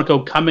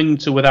Sonico coming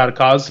to Without a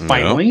Cause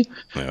finally.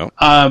 Yep.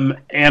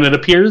 And it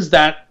appears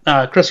that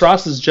Chris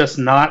Ross is just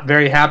not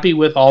very happy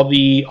with all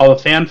the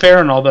fanfare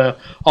and all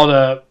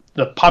the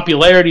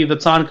popularity that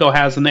Sonico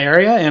has in the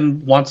area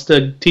and wants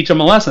to teach him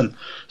a lesson.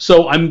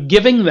 So I'm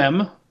giving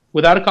them,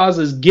 Without a Cause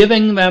is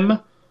giving them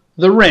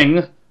the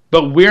ring,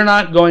 but we're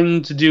not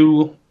going to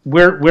do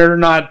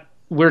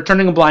we're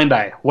turning a blind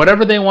eye.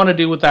 Whatever they want to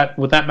do with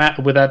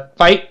that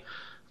fight,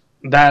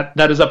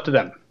 that is up to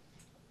them.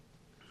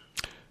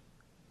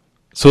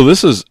 So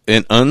this is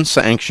an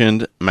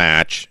unsanctioned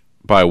match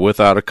by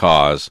Without a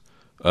Cause.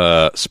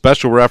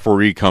 Special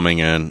referee coming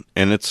in,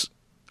 and it's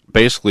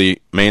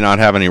basically may not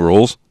have any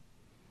rules.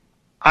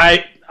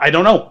 I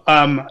don't know.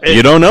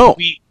 You don't know.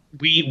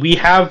 We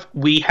have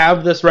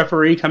this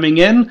referee coming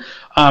in.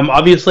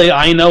 Obviously,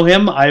 I know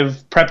him.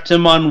 I've prepped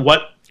him on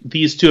what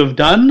these two have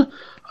done.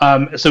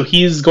 So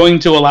he's going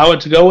to allow it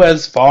to go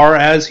as far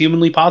as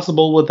humanly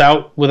possible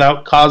without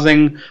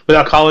calling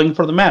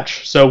for the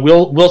match. So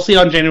we'll see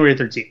on January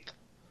 13th.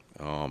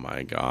 Oh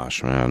my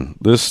gosh, man!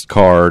 This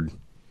card,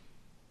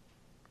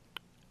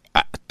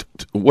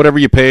 whatever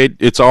you paid,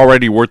 it's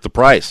already worth the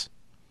price.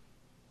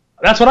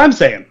 That's what I'm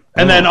saying.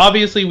 And then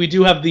obviously we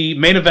do have the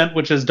main event,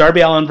 which is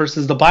Darby Allin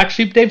versus the Black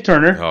Sheep, Dave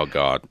Turner. Oh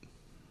God!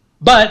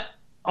 But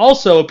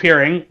also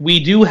appearing,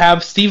 we do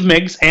have Steve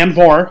Miggs and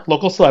more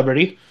local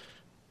celebrity.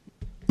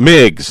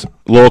 Miggs,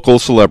 local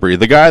celebrity,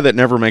 the guy that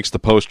never makes the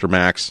poster,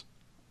 Max.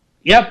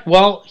 Yep.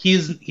 Well,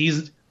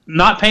 he's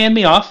not paying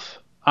me off.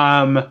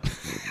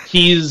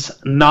 He's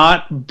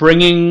not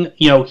bringing.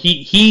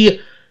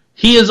 He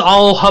is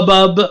all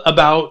hubbub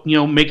about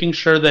making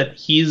sure that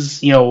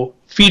he's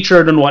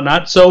featured and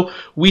whatnot. So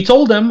we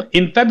told him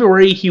in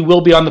February he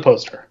will be on the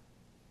poster.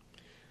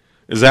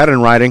 Is that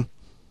in writing?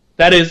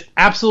 That is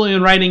absolutely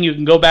in writing. You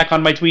can go back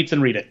on my tweets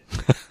and read it.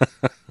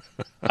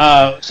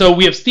 So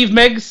we have Steve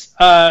Miggs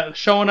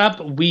showing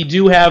up. We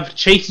do have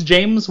Chase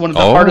James, one of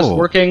the hardest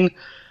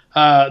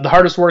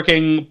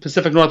working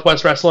Pacific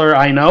Northwest wrestler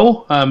I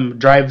know.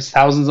 Drives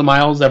thousands of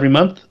miles every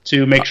month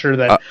to make sure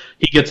that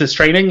he gets his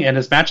training and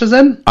his matches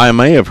in. I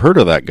may have heard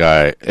of that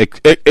guy.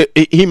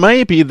 He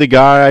may be the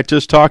guy I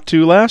just talked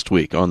to last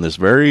week on this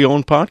very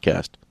own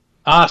podcast.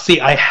 See,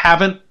 I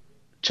haven't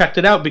checked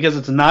it out because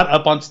it's not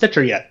up on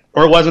Stitcher yet.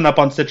 Or it wasn't up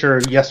on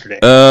Stitcher yesterday.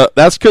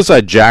 That's because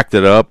I jacked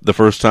it up the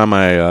first time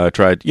I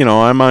tried.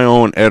 I'm my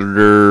own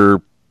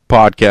editor,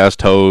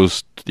 podcast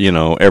host,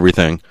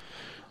 everything.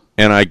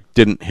 And I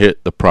didn't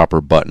hit the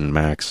proper button,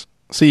 Max.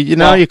 See,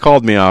 you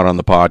called me out on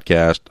the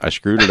podcast. I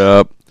screwed it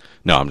up.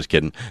 No, I'm just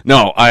kidding.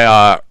 No,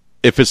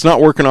 if it's not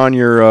working on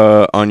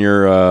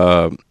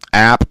your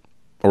app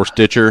or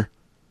Stitcher,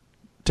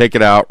 take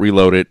it out,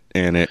 reload it,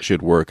 and it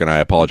should work. And I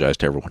apologize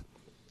to everyone.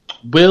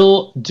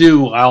 Will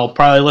do. I'll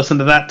probably listen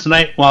to that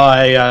tonight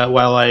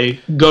while I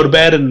go to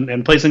bed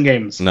and play some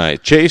games. Nice.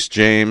 Chase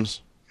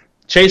James.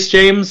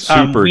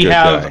 Super we good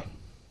have guy.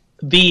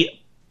 The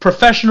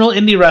professional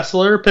indie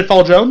wrestler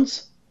Pitfall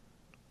Jones.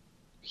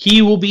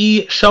 He will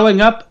be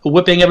showing up,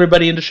 whipping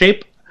everybody into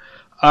shape.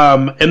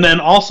 And then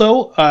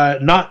also,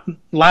 not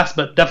last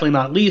but definitely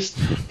not least,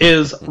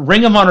 is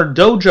Ring of Honor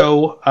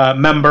Dojo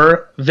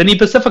member Vinny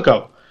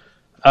Pacifico.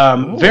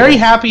 Very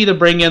happy to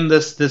bring in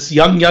this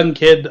young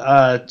kid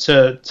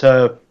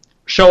to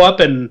show up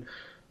and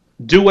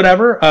do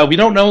whatever. We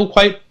don't know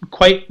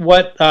quite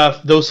what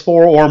those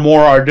 4 or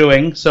more are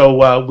doing,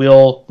 so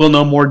we'll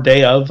know more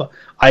day of,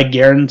 I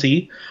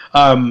guarantee.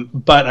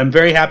 But I'm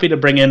very happy to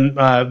bring in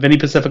Vinny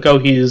Pacifico.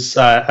 He's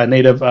a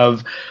native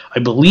of, I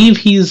believe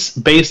he's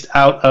based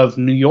out of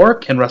New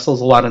York and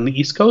wrestles a lot on the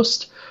East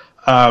Coast.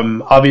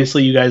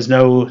 Obviously, you guys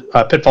know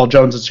Pitfall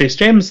Jones and Chase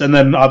James, and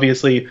then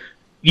obviously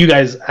you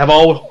guys have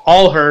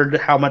all heard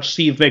how much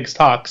Steve Biggs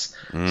talks.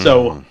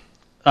 So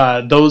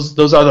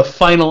those are the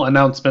final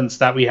announcements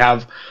that we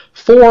have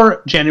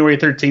for January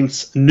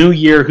 13th's New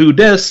Year Who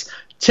Dis.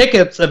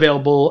 Tickets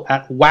available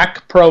at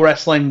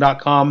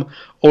whackprowrestling.com,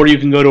 or you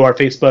can go to our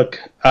Facebook,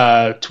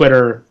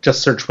 Twitter,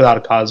 just search Without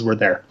a Cause. We're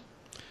there.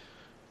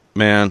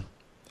 Man,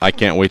 I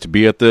can't wait to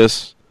be at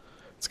this.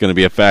 It's going to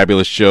be a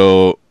fabulous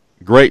show.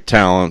 Great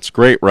talents,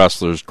 great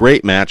wrestlers,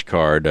 great match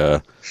card.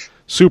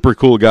 Super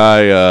cool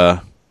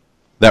guy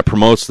that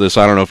promotes this.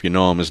 I don't know if you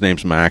know him. His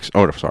name's Max.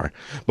 Oh, sorry,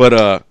 but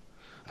dude,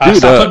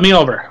 stop putting me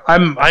over. I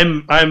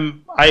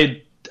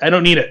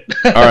don't need it.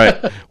 All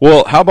right.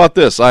 Well, how about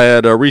this? I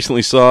had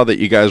recently saw that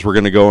you guys were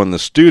going to go in the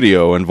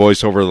studio and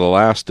voice over the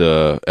last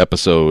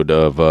episode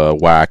of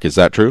Whack. Is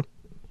that true?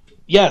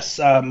 Yes.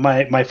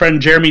 My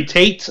friend Jeremy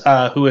Tate,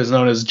 who is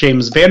known as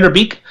James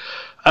Vanderbeek,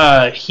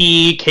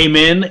 he came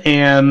in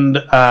and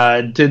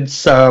did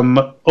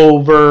some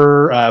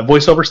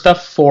voiceover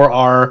stuff for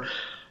our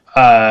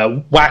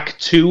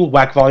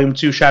Whack Volume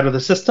 2 Shadow the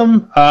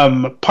System.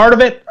 Part of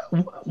it,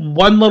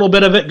 one little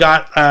bit of it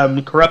got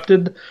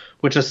corrupted,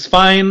 which is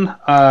fine,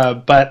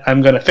 but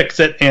I'm going to fix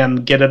it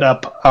and get it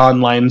up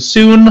online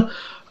soon.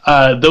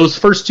 Those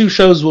first 2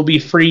 shows will be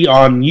free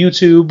on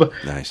YouTube.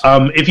 Nice.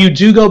 If you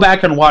do go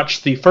back and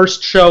watch the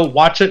first show,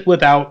 watch it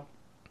without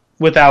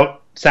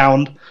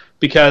sound,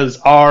 because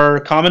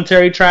our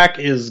commentary track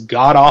is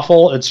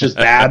god-awful. It's just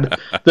bad.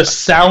 The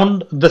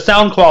sound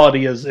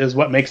quality is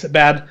what makes it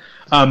bad.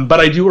 But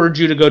I do urge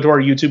you to go to our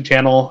YouTube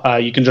channel.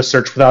 You can just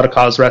search Without a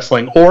Cause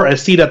Wrestling or A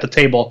Seat at the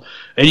Table,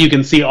 and you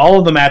can see all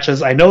of the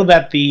matches. I know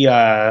that the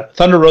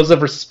Thunder Rosa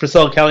versus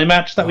Priscilla Kelly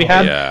match that we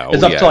had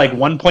is up to like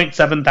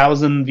 1.7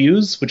 thousand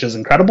views, which is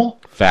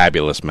incredible.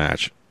 Fabulous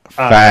match.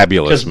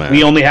 Fabulous match.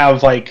 We only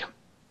have I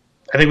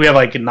think we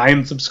have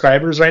 9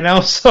 subscribers right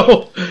now.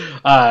 So,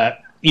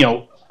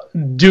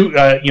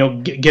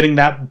 getting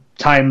that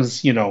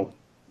times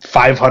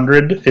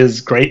 500 is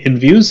great in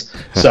views.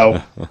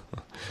 So,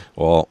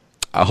 well.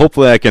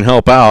 Hopefully I can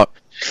help out,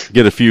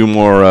 get a few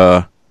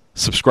more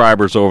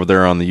subscribers over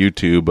there on the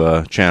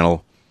YouTube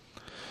channel.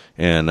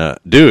 And,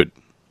 dude,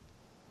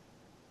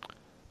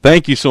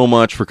 thank you so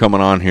much for coming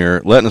on here,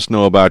 letting us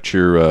know about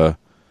your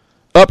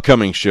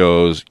upcoming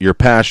shows, your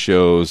past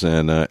shows,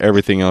 and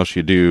everything else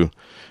you do.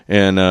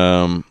 And,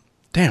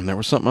 damn, there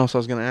was something else I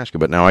was going to ask you,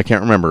 but now I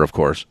can't remember, of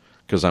course,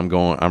 because I'm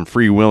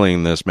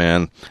freewheeling this,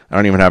 man. I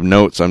don't even have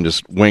notes. I'm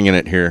just winging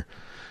it here.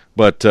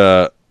 But,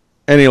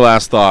 any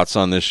last thoughts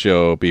on this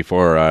show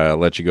before I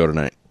let you go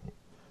tonight?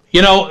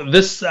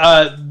 This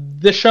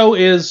show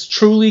is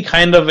truly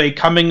kind of a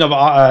coming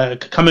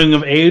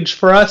of age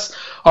for us.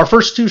 Our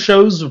first 2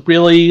 shows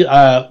really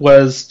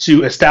was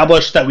to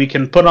establish that we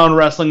can put on a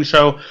wrestling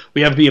show.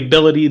 We have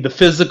the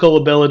physical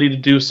ability to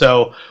do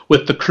so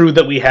with the crew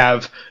that we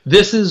have.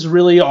 This is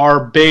really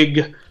our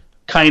big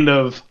kind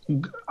of,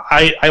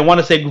 I want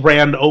to say,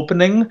 grand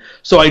opening.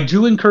 So I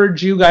do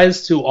encourage you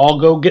guys to all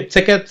go get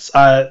tickets.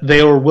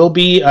 There will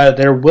be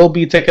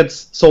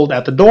tickets sold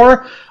at the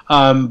door.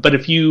 But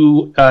if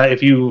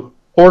you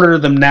order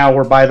them now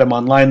or buy them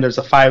online, there's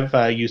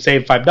you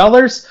save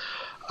 $5.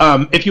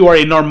 If you are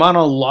a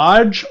Normanna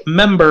Lodge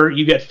member,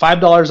 you get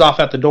 $5 off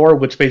at the door,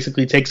 which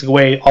basically takes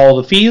away all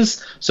the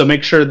fees. So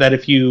make sure that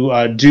if you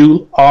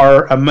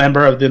are a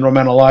member of the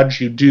Normanna Lodge,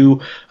 you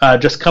do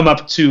just come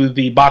up to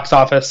the box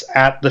office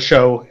at the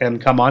show and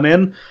come on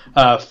in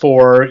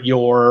for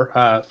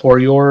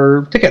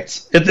your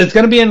tickets. It's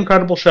going to be an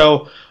incredible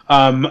show.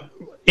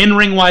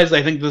 In-ring wise,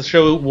 I think the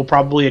show will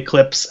probably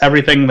eclipse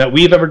everything that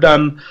we've ever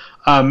done,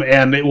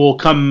 and it will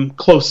come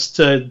close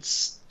to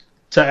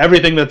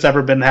everything that's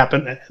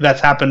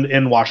happened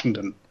in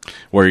Washington.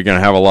 Where you're going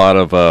to have a lot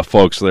of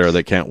folks there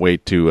that can't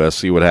wait to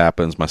see what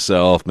happens.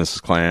 Myself,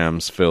 Mrs.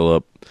 Clams,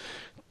 Philip,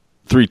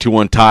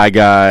 321 Tie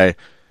Guy,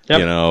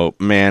 yep.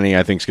 Manny,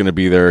 I think is going to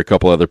be there. A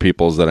couple other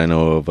peoples that I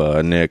know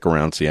of, Nick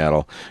around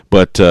Seattle.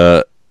 But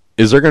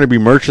is there going to be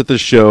merch at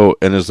this show,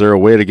 and is there a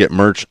way to get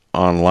merch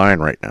online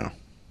right now?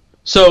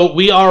 So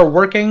we are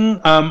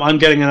working on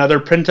getting another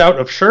printout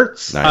of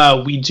shirts.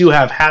 Nice. We do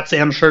have hats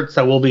and shirts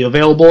that will be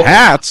available.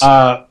 Hats?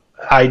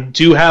 I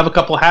do have a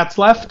couple hats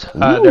left.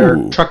 They're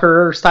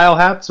trucker-style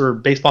hats or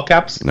baseball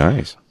caps.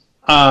 Nice.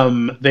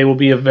 They will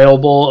be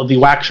available. The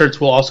wax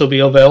shirts will also be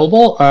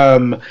available.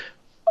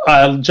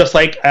 Just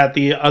like at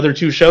the other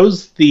 2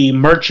 shows, the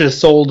merch is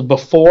sold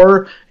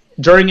before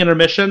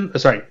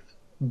the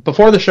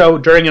show,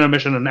 during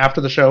intermission, and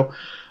after the show.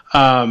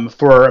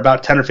 For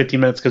about 10 or 15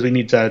 minutes because we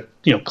need to,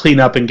 clean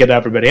up and get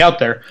everybody out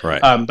there.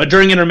 Right. But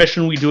during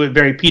intermission, we do it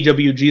very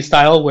PWG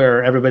style,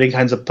 where everybody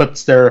kind of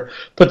puts their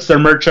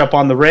merch up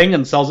on the ring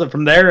and sells it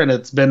from there, and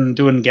it's been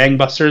doing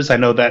gangbusters. I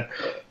know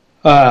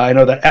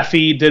that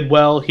Effie did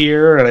well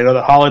here, and I know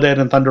that Holiday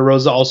and Thunder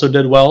Rosa also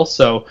did well.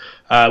 So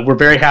we're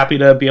very happy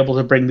to be able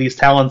to bring these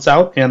talents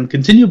out and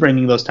continue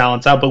bringing those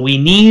talents out. But we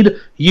need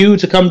you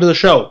to come to the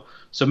show.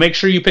 So make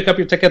sure you pick up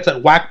your tickets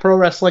at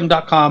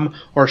whackprowrestling.com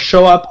or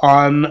show up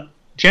on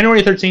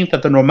January 13th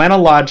at the Normanna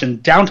Lodge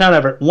in downtown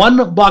Everett,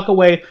 1 block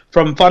away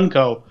from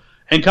Funko,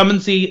 and come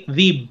and see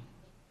the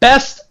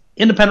Best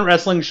independent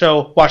wrestling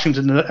show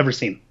Washington has ever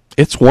seen.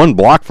 It's 1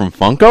 block from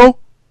Funko?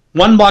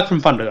 1 block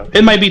from Funko.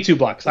 It might be 2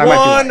 blocks. I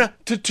might be 1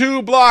 to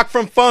 2 block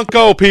from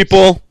Funko,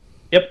 people.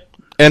 Yep.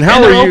 And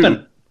how are you?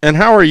 Open. And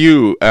how are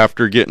you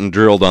after getting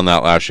drilled on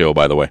that last show,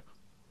 by the way?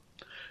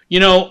 You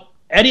know,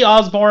 Eddie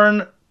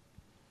Osborne,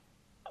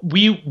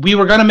 we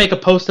were going to make a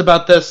post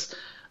about this.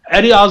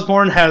 Eddie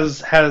Osborne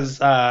has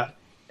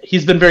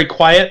he's been very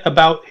quiet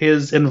about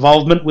his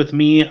involvement with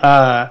me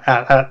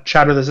at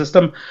Shatter the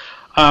System.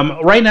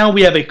 Right now,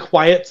 we have a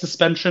quiet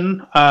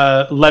suspension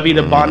levied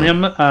upon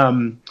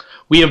him.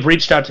 We have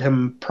reached out to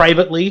him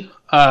privately,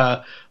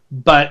 but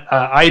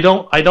I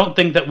don't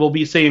think that we'll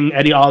be seeing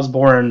Eddie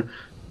Osborne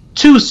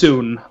too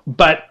soon.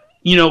 But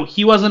you know,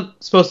 he wasn't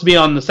supposed to be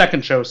on the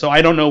second show, so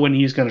I don't know when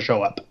he's going to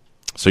show up.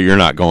 So you're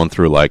not going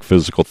through like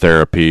physical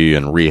therapy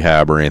and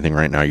rehab or anything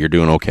right now. You're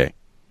doing okay.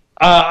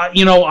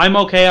 You know, I'm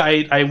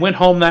okay. I went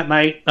home that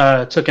night,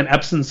 took an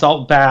Epsom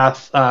salt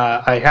bath.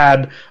 I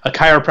had a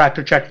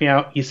chiropractor check me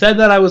out. He said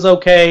that I was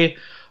okay,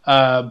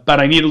 but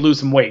I need to lose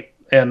some weight.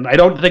 And I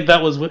don't think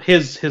that was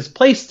his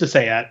place to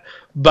say it,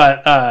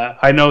 but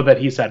I know that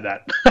he said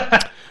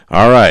that.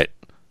 All right.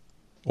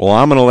 Well,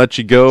 I'm going to let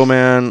you go,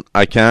 man.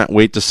 I can't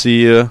wait to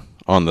see you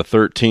on the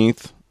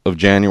 13th of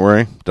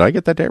January. Did I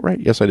get that date right?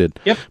 Yes, I did.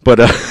 Yep. But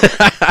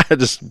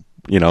just,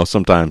 you know,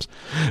 sometimes.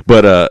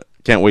 But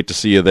can't wait to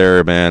see you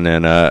there, man.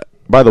 And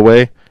by the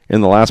way,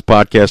 in the last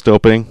podcast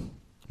opening,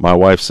 my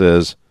wife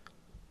says,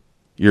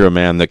 you're a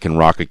man that can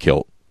rock a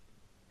kilt.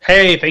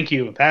 Hey, thank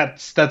you.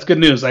 That's good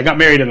news. I got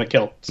married in a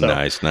kilt. So.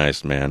 Nice,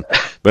 man.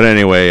 But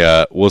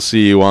anyway, we'll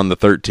see you on the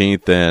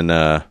 13th.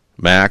 And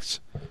Max,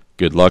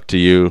 good luck to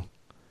you.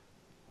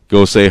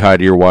 Go say hi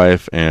to your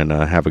wife and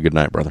have a good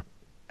night, brother.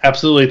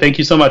 Absolutely. Thank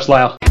you so much,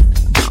 Lyle.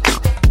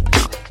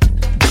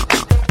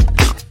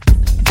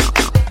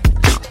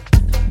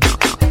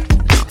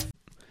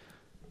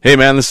 Hey,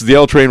 man, this is the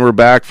L Train. We're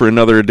back for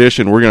another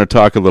edition. We're going to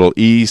talk a little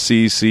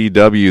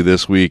ECCW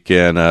this week,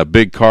 and a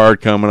big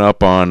card coming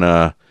up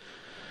on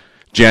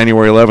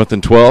January 11th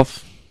and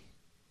 12th.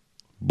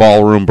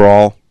 Ballroom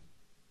Brawl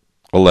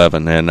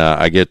 11. And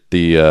I get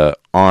the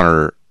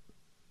honor,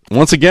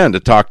 once again, to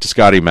talk to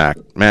Scotty Mack.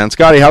 Man,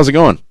 Scotty, how's it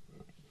going?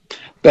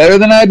 Better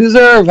than I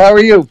deserve. How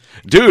are you?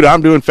 Dude,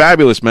 I'm doing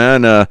fabulous,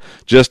 man.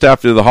 Just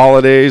after the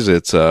holidays,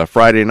 it's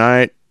Friday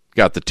night.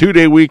 Got the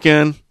 2-day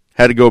weekend.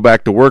 Had to go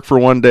back to work for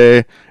 1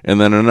 day,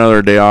 and then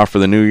another day off for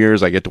the New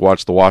Year's. I get to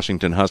watch the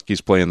Washington Huskies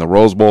play in the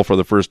Rose Bowl for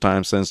the first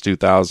time since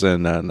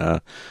 2000,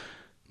 and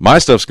my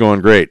stuff's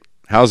going great.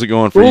 How's it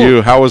going for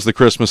you? How was the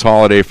Christmas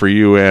holiday for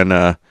you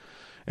and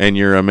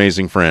your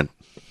amazing friend?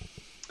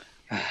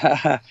 We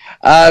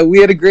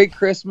had a great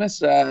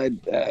Christmas.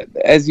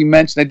 As you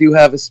mentioned, I do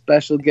have a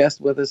special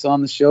guest with us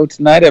on the show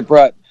tonight. I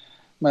brought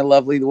my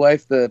lovely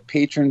wife, the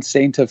patron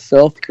saint of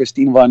filth,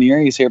 Christina Von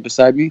Erie, is here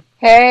beside me.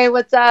 Hey,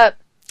 what's up?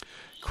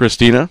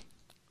 Christina,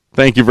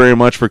 thank you very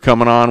much for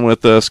coming on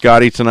with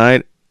Scotty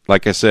tonight.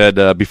 Like I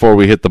said before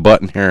we hit the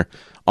button here,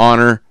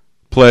 honor,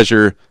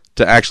 pleasure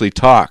to actually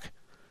talk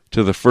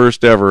to the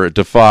first ever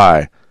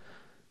Defy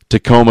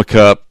Tacoma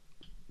Cup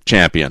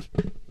champion.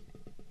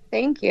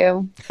 Thank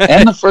you.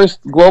 And the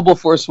first Global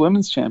Force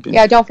Women's champion.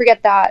 Yeah, don't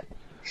forget that.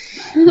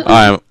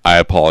 I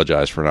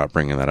apologize for not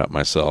bringing that up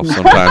myself.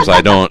 Sometimes I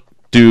don't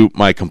do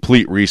my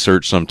complete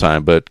research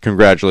sometime, but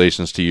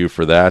congratulations to you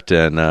for that.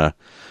 And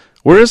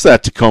where is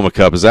that Tacoma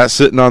Cup? Is that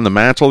sitting on the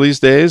mantle these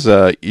days?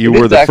 You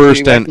were the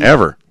first and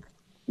ever.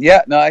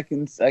 Yeah, no, I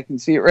can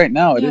see it right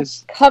now. It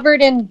is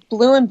covered in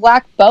blue and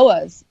black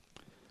boas.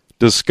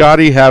 Does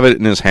Scotty have it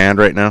in his hand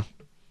right now?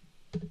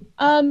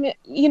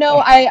 You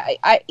know,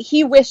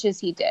 he wishes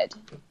he did.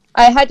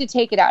 I had to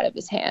take it out of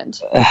his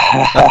hand.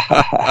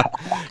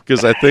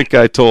 Because I think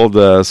I told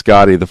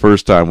Scotty the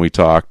first time we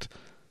talked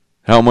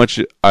how much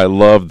I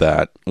loved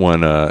that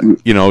when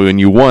when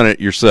you won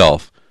it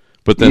yourself.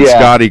 But then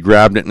Scotty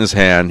grabbed it in his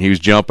hand. He was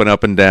jumping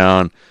up and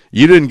down.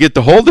 You didn't get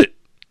to hold it.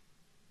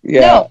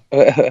 Yeah,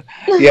 no.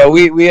 Yeah.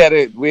 We had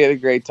a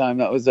great time.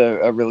 That was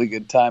a really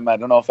good time. I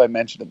don't know if I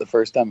mentioned it the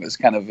first time. It was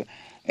kind of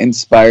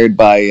inspired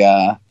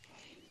by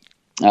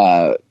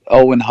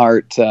Owen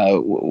Hart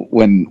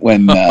when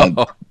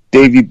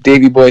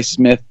Davey Boy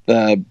Smith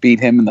beat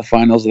him in the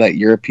finals of that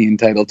European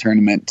title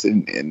tournament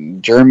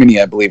in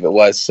Germany, I believe it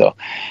was. So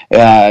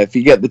if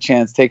you get the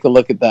chance, take a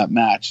look at that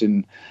match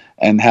and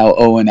how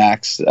Owen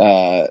acts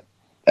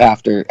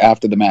after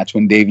the match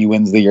when Davey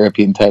wins the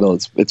European title.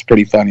 It's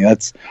pretty funny.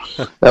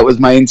 That was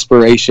my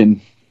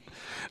inspiration.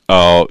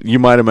 Oh, you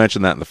might have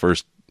mentioned that in the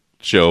first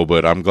show,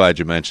 but I'm glad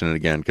you mentioned it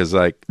again because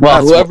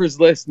whoever's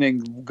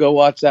listening, go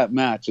watch that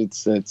match.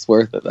 It's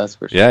worth it. That's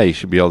for sure. Yeah, you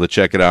should be able to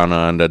check it out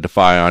on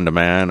Defy On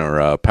Demand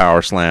or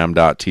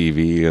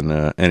Powerslam.tv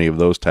and any of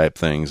those type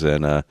things.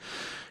 And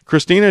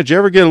Christina, did you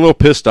ever get a little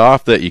pissed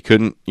off that you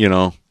couldn't,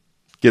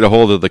 get a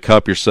hold of the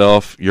cup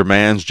yourself? Your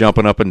man's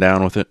jumping up and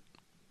down with it.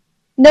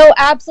 No,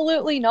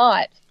 absolutely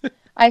not.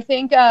 I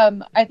think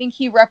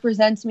he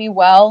represents me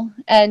well,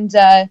 and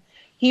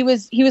he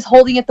was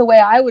holding it the way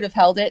I would have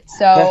held it.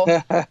 So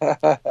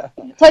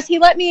plus he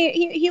let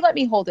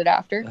me hold it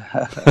after.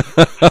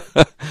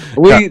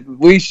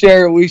 we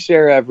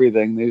share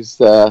everything.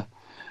 There's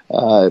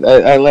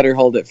I let her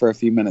hold it for a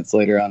few minutes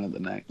later on in the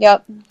night.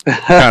 Yep.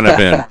 Kind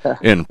of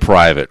in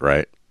private,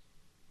 right?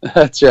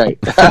 That's right.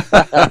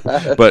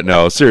 But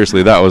no,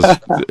 seriously, that was,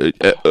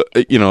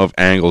 of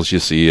angles you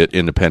see at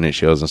independent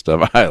shows and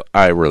stuff.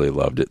 I really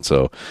loved it.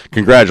 So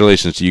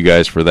congratulations to you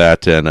guys for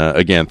that. And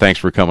again, thanks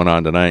for coming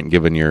on tonight and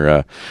giving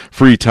your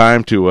free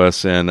time to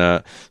us.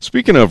 And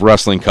speaking of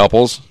wrestling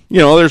couples,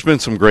 there's been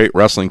some great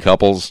wrestling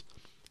couples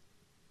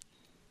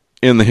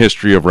in the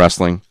history of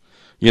wrestling.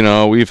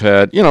 We've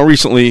had,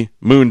 recently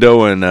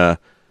Mundo and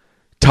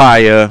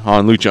Taya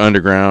on Lucha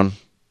Underground,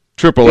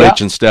 Triple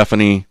H and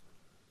Stephanie,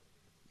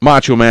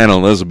 Macho Man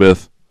and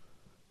Elizabeth.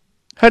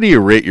 How do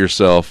you rate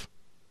yourself,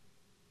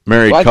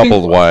 married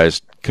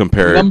couple-wise,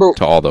 compared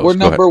to all those? We're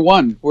number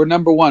one. We're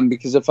number one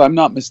because if I'm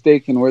not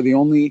mistaken, we're the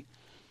only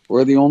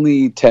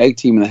tag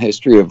team in the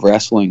history of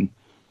wrestling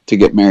to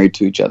get married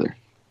to each other.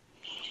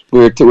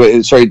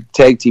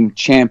 Tag team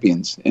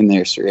champions in the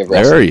history of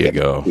wrestling. There you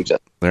go.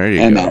 There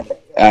you go.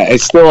 I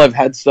still have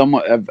had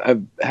I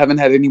haven't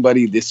had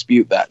anybody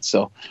dispute that.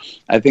 So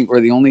I think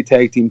we're the only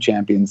tag team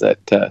champions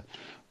that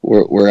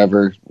were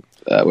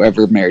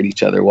ever married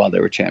each other while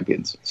they were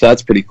champions. So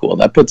that's pretty cool.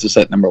 That puts us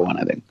at number one,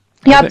 I think.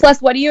 Yeah. Plus,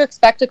 what do you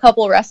expect a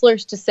couple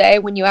wrestlers to say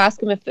when you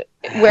ask them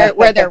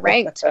where they're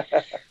ranked?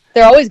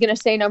 They're always going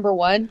to say number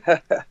one.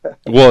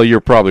 Well, you're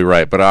probably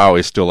right, but I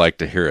always still like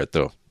to hear it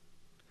though.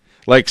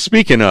 Like,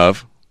 speaking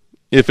of,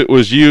 if it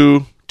was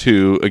you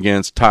two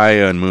against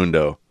Taya and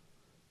Mundo,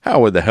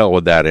 how the hell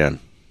would that end?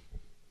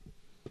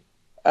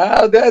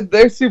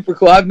 They're super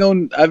cool. I've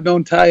known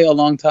Taya a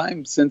long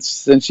time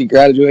since she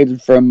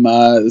graduated from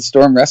the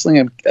Storm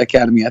Wrestling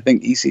Academy. I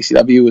think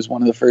ECCW was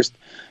one of the first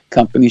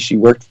companies she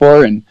worked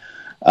for, and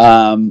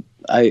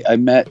I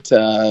met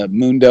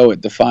Mundo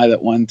at Defy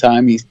that one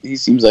time. He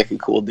seems like a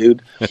cool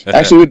dude.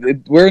 Actually,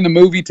 we're in a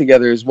movie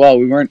together as well.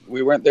 We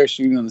weren't there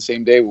shooting on the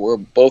same day. We're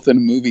both in a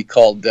movie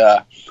called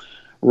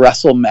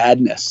Wrestle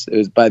Madness. It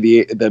was by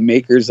the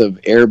makers of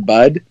Air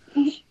Bud.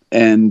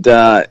 And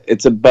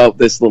it's about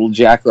this little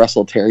Jack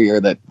Russell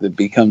Terrier that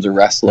becomes a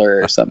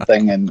wrestler or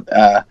something. And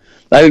I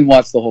didn't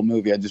watch the whole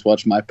movie. I just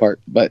watched my part.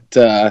 But,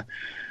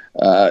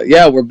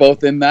 we're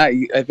both in that.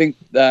 I think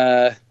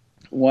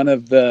one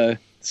of the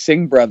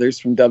Singh brothers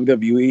from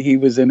WWE, he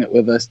was in it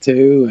with us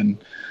too.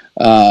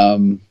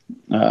 And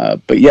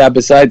but yeah,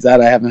 besides that,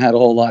 I haven't had a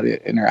whole lot of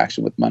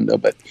interaction with Mundo.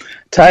 But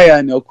Taya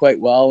I know quite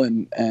well,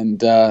 and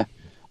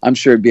I'm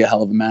sure it'd be a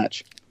hell of a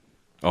match.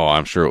 Oh,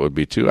 I'm sure it would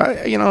be too.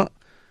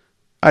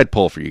 I'd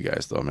pull for you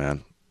guys though,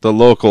 man. The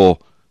local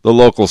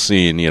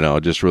scene,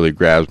 just really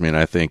grabs me, and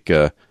I think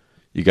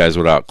you guys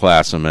would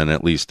outclass them and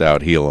at least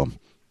out-heel them.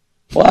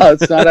 Well,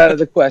 it's not out of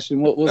the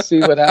question. We'll see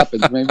what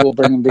happens. Maybe we'll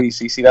bring them to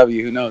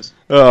ECCW. Who knows?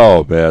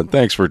 Oh man,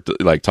 thanks for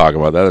talking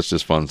about that. It's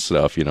just fun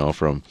stuff,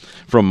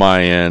 from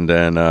my end.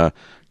 And I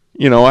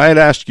had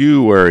asked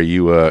you where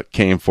you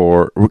came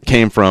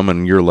from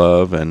and your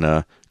love,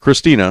 and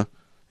Christina,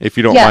 if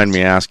you don't mind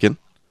me asking.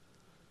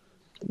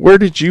 Where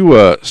did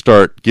you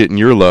start getting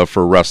your love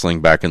for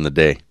wrestling back in the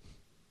day?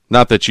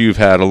 Not that you've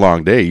had a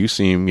long day. You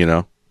seem,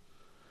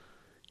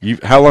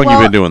 how long you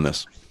been doing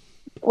this?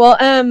 Well,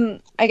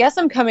 I guess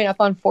I'm coming up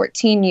on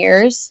 14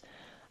 years.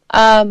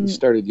 You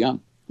started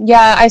young.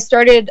 Yeah, I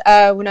started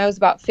when I was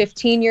about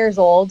 15 years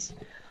old.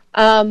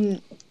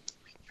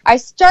 I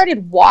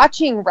started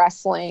watching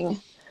wrestling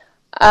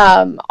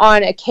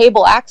on a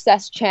cable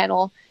access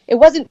channel. It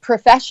wasn't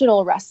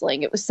professional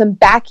wrestling. It was some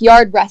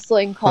backyard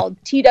wrestling called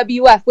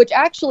TWF, which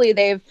actually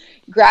they've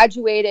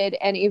graduated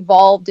and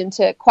evolved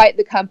into quite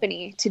the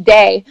company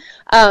today.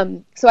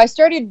 So I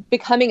started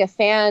becoming a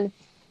fan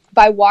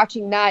by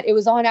watching that. It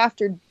was on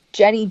after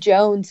Jenny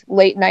Jones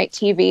late night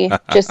TV.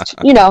 Just,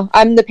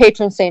 I'm the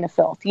patron saint of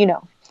filth,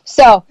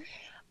 So,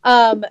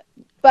 but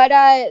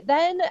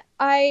then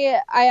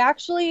I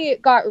actually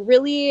got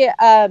really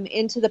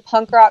into the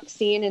punk rock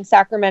scene in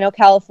Sacramento,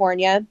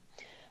 California.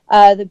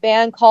 The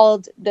band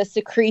called The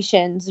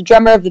Secretions, the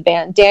drummer of the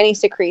band, Danny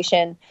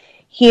Secretion,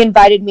 he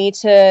invited me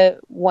to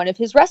one of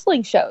his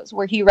wrestling shows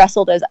where he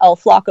wrestled as El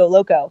Flaco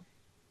Loco.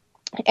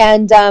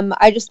 And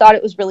I just thought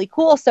it was really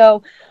cool.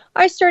 So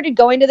I started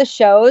going to the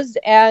shows,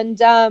 and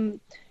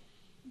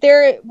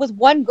there was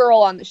one girl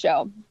on the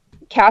show,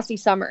 Cassie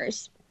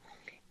Summers.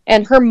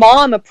 And her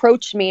mom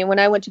approached me when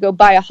I went to go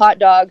buy a hot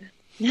dog.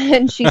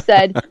 And she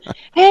said,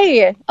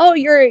 "Hey,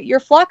 you're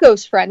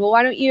Flaco's friend. Well,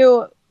 why don't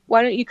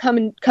you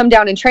come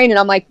down and train?" And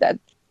I'm like,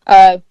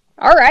 all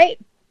right,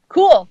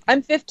 cool.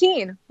 I'm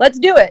 15. Let's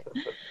do it.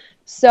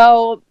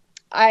 So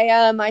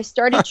I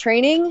started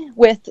training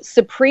with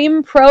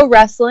Supreme Pro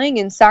Wrestling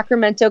in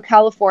Sacramento,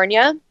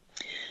 California,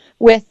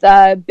 with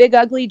Big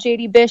Ugly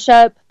JD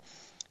Bishop,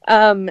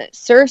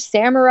 Sir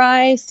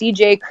Samurai,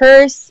 CJ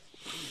Curse,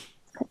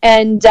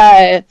 and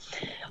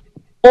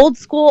Old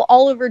School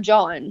Oliver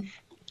John.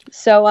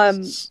 So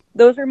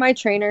those are my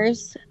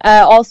trainers.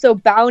 Also,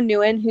 Bao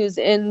Nguyen, who's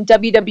in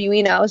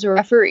WWE now, is a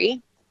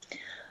referee.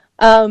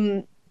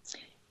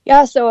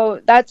 Yeah,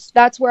 so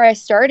that's where I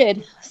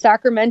started.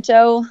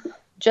 Sacramento,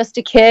 just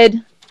a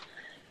kid.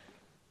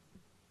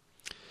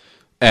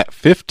 At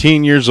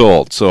 15 years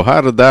old. So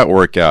how did that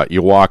work out?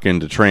 You walk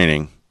into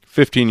training,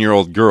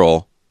 15-year-old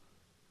girl.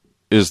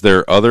 Is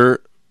there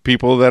other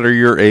people that are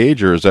your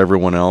age, or is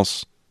everyone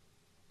else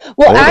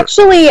Well, older?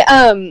 actually,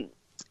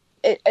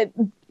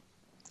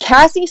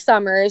 Cassie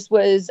Summers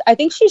I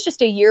think she's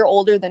just a year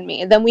older than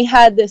me. Then we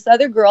had this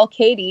other girl,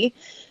 Katie.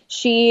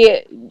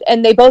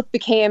 And they both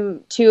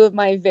became two of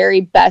my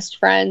very best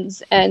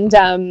friends.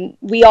 And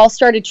we all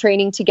started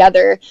training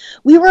together.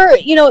 We were,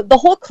 the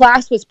whole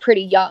class was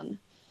pretty young.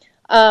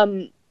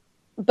 But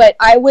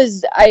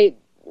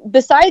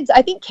besides,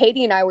 I think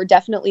Katie and I were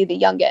definitely the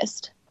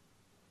youngest.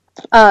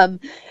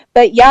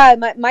 But yeah,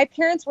 my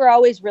parents were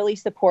always really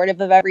supportive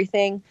of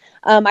everything.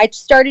 I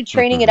started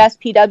training at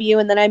SPW,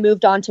 and then I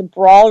moved on to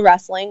Brawl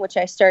Wrestling, which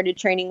I started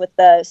training with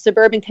the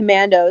Suburban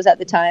Commandos at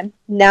the time,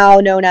 now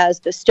known as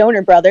the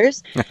Stoner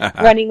Brothers,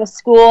 running a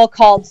school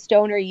called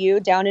Stoner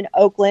U down in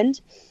Oakland,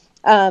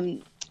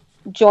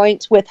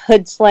 joint with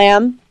Hood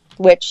Slam,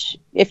 which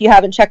if you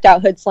haven't checked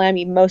out Hood Slam,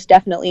 you most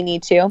definitely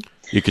need to.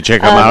 You can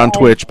check them out on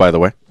Twitch, by the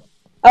way.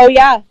 Oh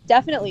yeah,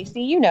 definitely.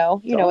 See, you know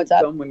what's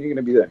up. When you're going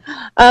to be there.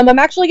 I'm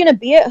actually going to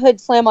be at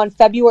Hood Slam on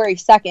February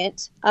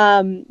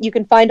 2nd. You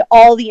can find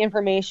all the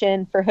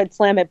information for Hood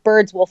Slam at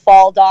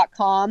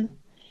birdswillfall.com.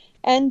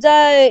 And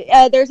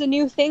there's a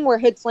new thing where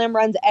Hood Slam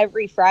runs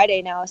every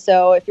Friday now.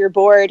 So if you're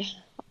bored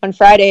on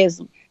Fridays,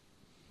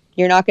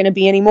 you're not going to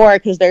be anymore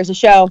because there's a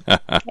show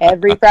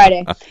every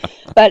Friday.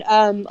 But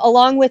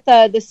along with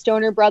the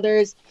Stoner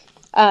Brothers,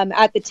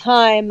 at the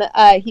time,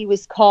 he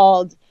was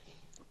called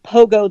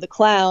Pogo the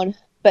Clown.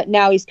 But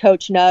now he's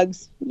Coach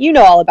Nugs. You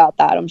know all about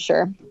that, I'm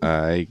sure.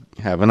 I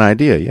have an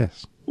idea,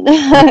 yes.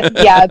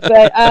 Yeah,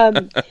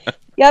 but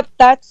yep,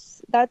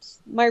 that's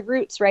my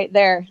roots right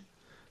there.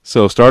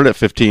 So started at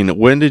 15.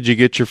 When did you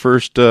get your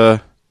first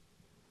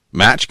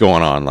match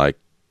going on? Like,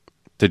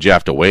 did you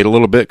have to wait a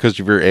little bit because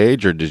of your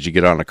age, or did you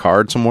get on a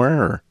card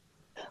somewhere? Or?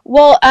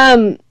 Well,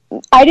 I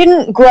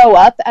didn't grow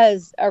up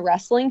as a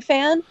wrestling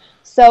fan,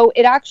 so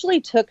it actually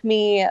took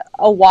me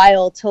a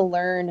while to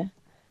learn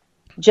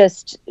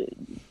just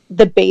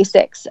the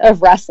basics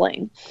of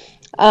wrestling.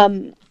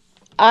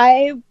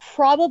 I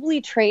probably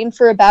trained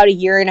for about a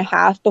year and a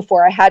half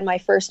before I had my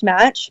first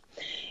match.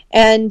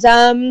 And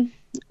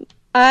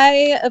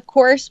I, of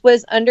course,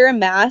 was under a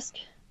mask.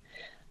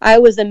 I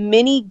was a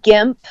mini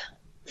gimp.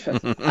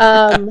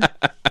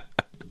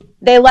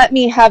 They let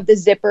me have the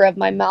zipper of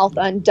my mouth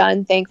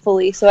undone,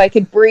 thankfully, so I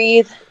could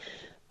breathe.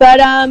 But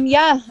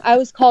yeah, I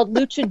was called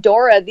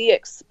Luchadora the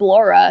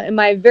Explorer. And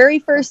my very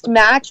first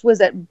match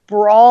was at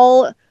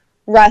Brawl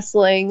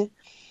Wrestling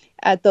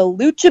at the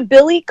Lucha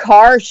Billy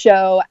Car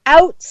Show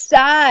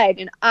outside,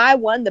 and I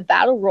won the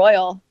Battle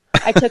Royal.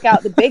 I took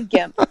out the big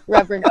gimp,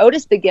 Reverend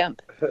Otis the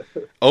Gimp.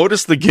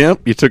 Otis the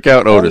Gimp? You took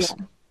out Otis.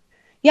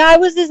 Yeah, I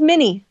was his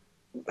mini.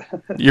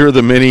 You're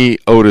the mini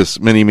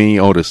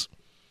Otis.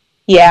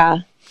 Yeah.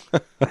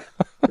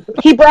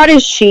 He brought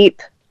his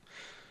sheep.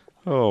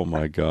 Oh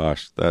my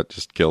gosh, that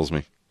just kills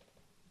me.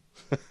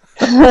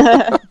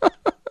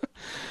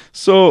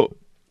 So,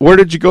 where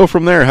did you go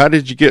from there? How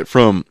did you get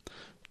from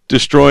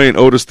destroying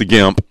Otis the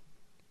Gimp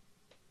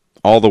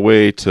all the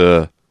way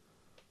to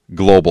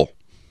global?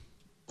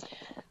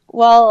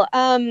 Well,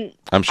 I'm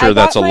sure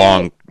that's a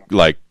long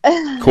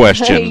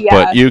question, Yeah.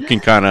 but you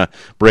can kind of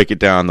break it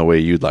down the way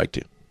you'd like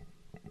to.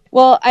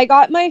 Well, I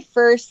got my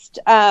first,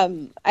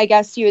 I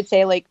guess you would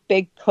say,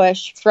 big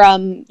push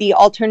from the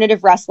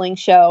alternative wrestling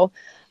show.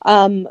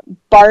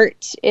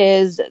 Bart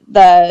is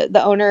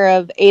the owner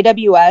of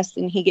AWS,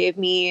 and he gave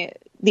me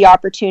the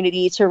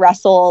opportunity to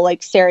wrestle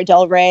Sarah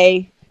Del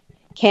Rey,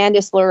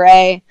 Candice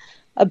LeRae,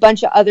 a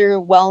bunch of other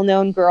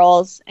well-known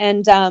girls.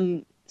 And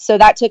so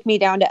that took me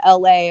down to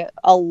LA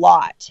a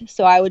lot.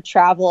 So I would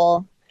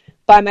travel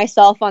by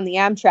myself on the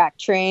Amtrak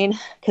train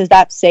because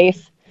that's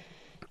safe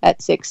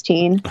at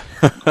 16.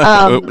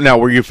 Now,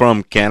 were you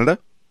from Canada?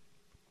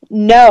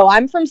 No,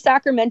 I'm from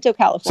Sacramento,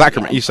 California.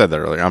 Sacramento. You said that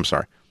earlier. I'm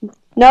sorry.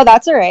 No,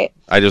 that's all right.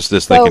 I just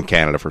thinking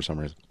Canada for some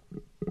reason.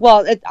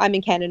 Well, I'm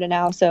in Canada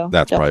now, so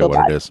that's probably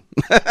what it is.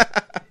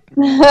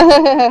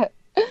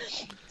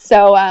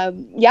 So,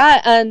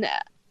 yeah,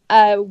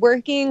 and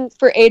working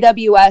for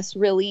AWS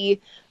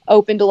really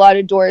opened a lot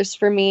of doors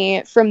for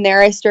me. From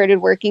there, I started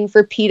working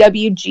for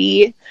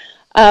PWG,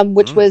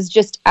 which was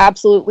just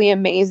absolutely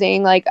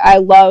amazing. I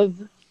love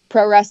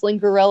Pro Wrestling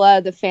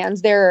Guerrilla. The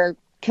fans there are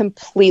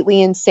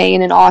completely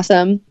insane and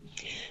awesome.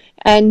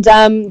 And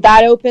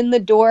that opened the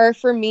door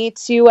for me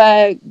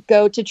to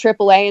go to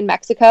AAA in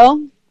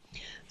Mexico.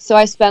 So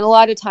I spent a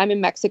lot of time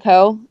in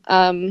Mexico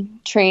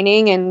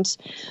training and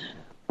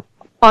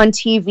on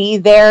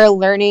TV there,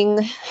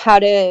 learning how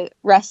to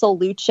wrestle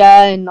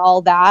lucha and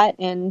all that.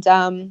 And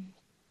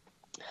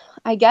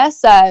I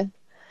guess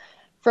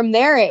from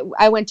there,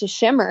 I went to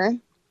Shimmer.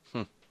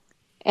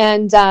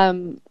 And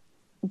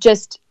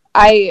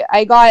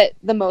I got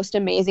the most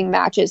amazing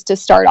matches to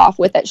start off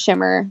with at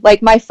Shimmer.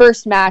 My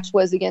first match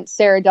was against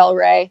Sarah Del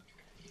Rey.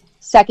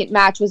 Second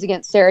match was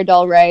against Sarah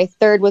Del Rey.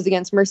 Third was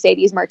against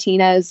Mercedes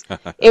Martinez.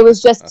 It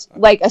was just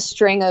like a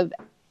string of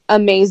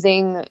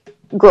amazing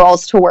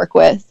girls to work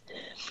with.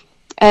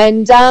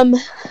 And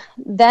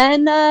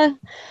then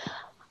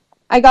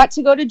I got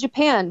to go to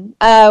Japan,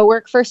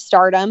 work for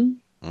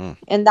Stardom.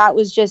 And that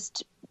was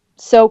just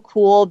so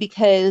cool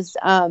because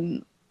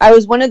I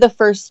was one of the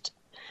first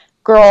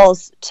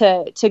girls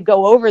to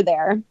go over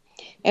there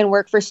and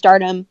work for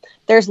Stardom.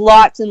 There's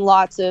lots and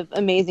lots of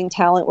amazing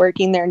talent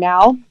working there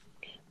now,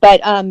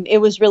 but it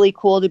was really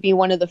cool to be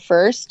one of the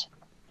first.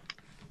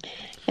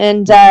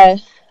 And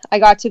I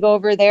got to go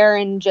over there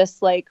and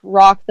just like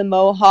rock the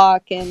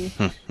mohawk and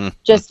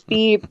just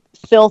be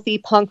filthy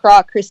punk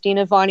rock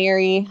Christina Von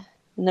Eerie,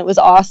 and it was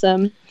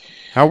awesome.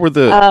 How were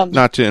the,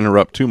 not to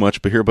interrupt too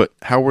much, but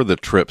how were the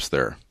trips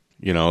there?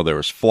 You know, there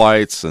was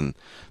flights and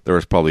there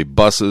was probably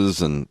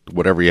buses and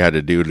whatever you had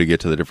to do to get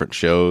to the different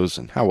shows.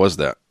 And how was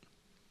that?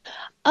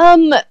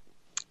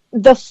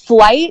 The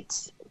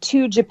flight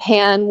to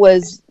Japan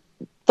was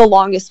the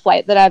longest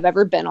flight that I've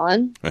ever been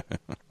on.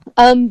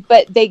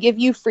 But they give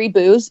you free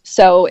booze,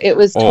 so it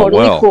was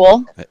totally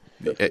cool.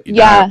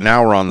 Yeah.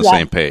 Now we're on the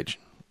same page.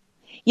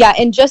 Yeah,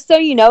 and just so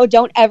you know,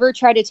 don't ever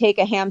try to take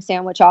a ham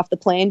sandwich off the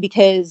plane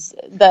because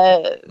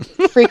the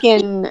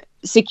freaking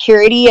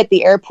security at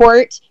the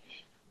airport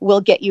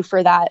will get you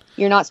for that.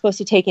 You're not supposed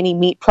to take any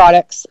meat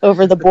products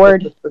over the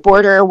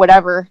border or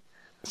whatever.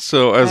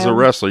 So as a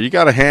wrestler, you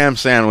got a ham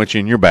sandwich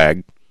in your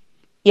bag.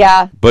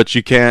 Yeah. But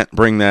you can't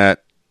bring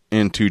that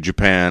into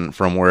Japan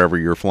from wherever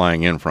you're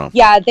flying in from.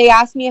 Yeah, they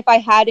asked me if I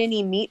had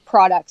any meat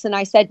products, and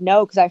I said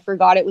no because I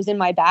forgot it was in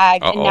my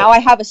bag. Uh-oh. And now I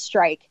have a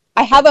strike.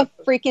 I have a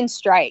freaking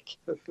strike.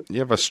 You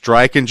have a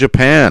strike in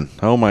Japan.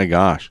 Oh my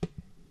gosh.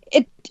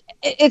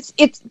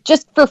 It's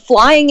just for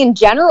flying in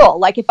general.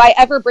 Like if I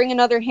ever bring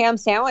another ham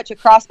sandwich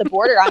across the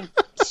border, I'm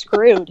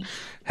screwed.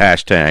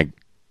 Hashtag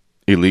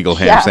illegal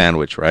ham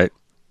sandwich, right?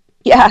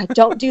 Yeah,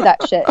 don't do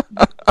that shit.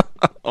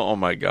 Oh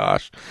my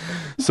gosh.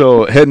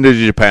 So heading to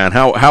Japan,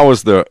 how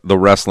was the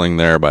wrestling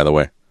there, by the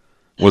way?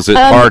 Was it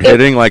hard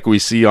hitting like we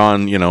see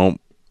on,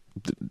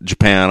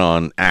 Japan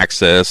on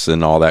Access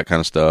and all that kind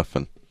of stuff?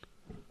 And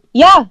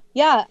yeah,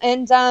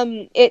 and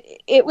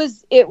it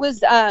was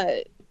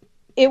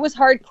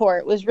hardcore.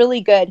 It was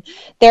really good.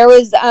 There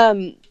was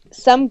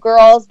some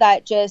girls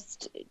that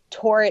just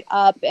tore it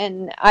up,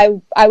 and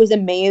I was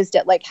amazed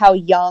at like how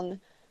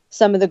young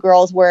some of the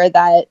girls were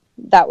that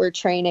were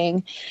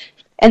training,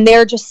 and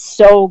they're just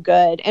so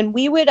good. And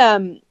we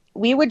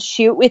would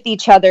shoot with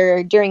each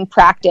other during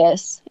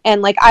practice,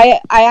 and like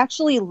I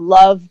actually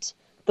loved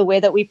the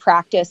way that we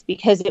practiced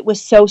because it was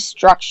so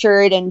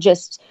structured and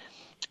just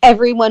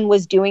everyone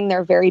was doing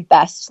their very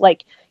best.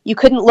 Like you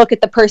couldn't look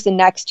at the person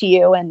next to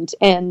you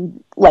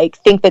and like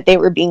think that they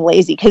were being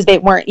lazy because they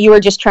weren't. You were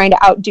just trying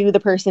to outdo the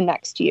person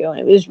next to you, and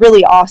it was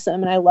really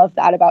awesome. And I love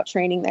that about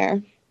training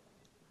there.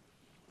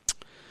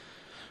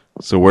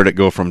 So where'd it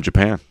go from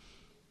Japan?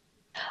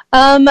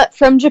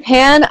 From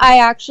Japan, I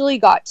actually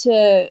got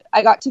to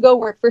go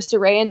work for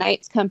Soraya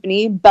Knight's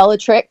company,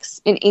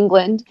 Bellatrix, in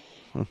England,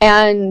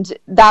 and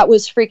that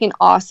was freaking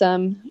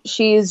awesome.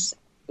 She's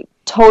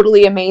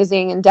totally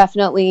amazing and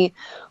definitely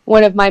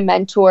one of my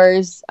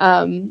mentors.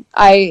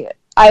 I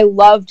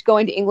loved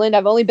going to England.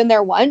 I've only been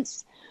there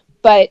once,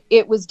 but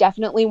it was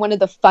definitely one of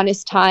the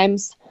funnest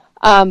times.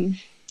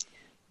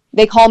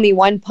 They call me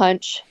One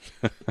Punch.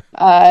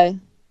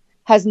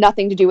 Has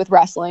nothing to do with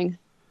wrestling.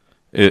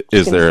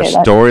 Is there a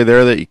story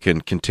there that you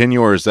can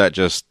continue, or is that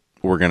just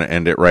we're going to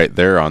end it right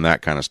there on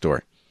that kind of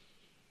story?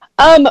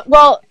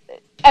 Well,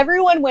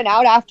 everyone went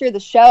out after the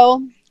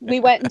show.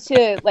 We went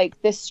into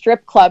like this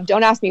strip club.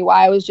 Don't ask me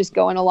why. I was just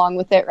going along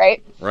with it,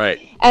 right?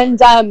 Right. And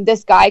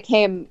this guy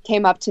came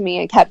up to me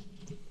and kept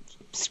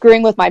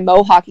screwing with my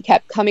mohawk. He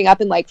kept coming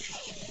up and like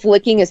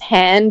flicking his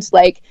hand,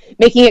 like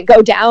making it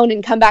go down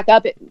and come back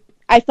up.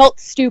 I felt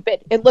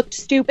stupid. It looked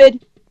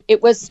stupid.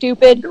 It was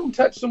stupid. Don't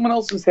touch someone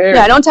else's hair.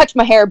 Yeah, don't touch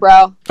my hair,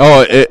 bro.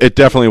 Oh, it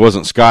definitely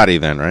wasn't Scotty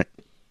then, right?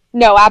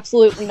 No,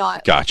 absolutely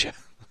not. Gotcha.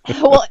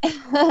 Well,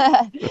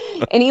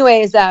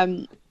 anyways,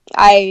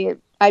 I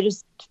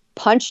just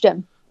punched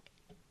him.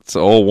 It's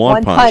an old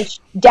one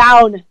punch.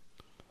 Down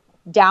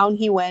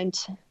he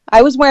went.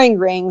 I was wearing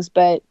rings,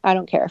 but I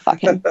don't care. Fuck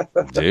him.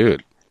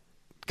 Dude,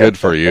 good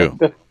for you.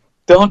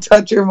 Don't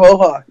touch your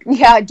mohawk.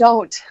 Yeah,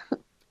 don't.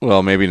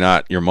 Well, maybe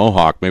not your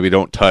mohawk. Maybe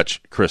don't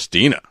touch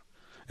Christina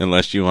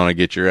unless you want to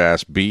get your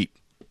ass beat.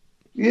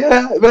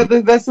 Yeah, but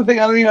that's the thing.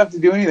 I don't even have to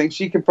do anything.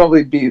 She could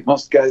probably beat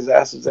most guys'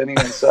 asses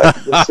anyway, so I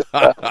can just sit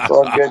back. It's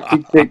all good. She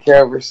can take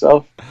care of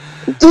herself.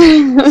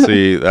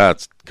 See,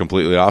 that's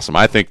completely awesome.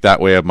 I think that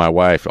way of my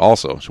wife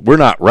also. We're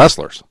not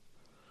wrestlers.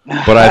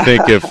 But I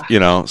think if,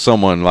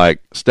 someone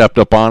like stepped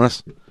up on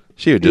us,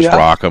 she would just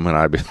rock them, and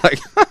I'd be like,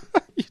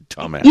 you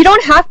dumbass. You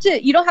don't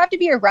have to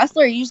be a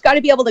wrestler. You just got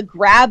to be able to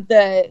grab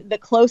the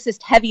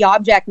closest heavy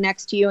object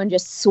next to you and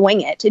just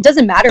swing it. It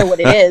doesn't matter what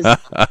it is.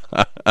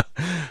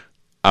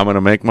 I'm going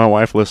to make my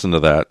wife listen to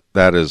that.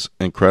 That is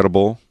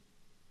incredible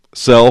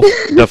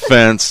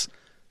self-defense,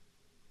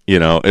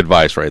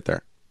 advice right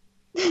there.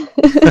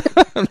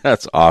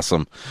 That's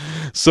awesome.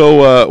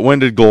 So when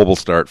did Global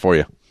start for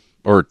you?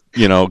 Or,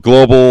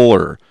 Global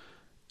or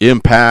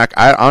Impact?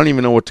 I don't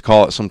even know what to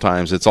call it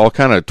sometimes. It's all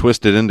kind of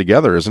twisted in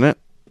together, isn't it?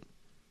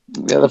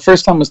 Yeah, the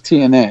first time was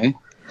TNA.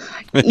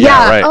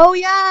 Yeah. Right. Oh,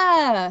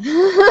 yeah.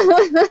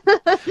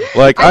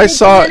 Like I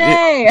saw,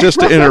 TNA. just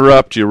to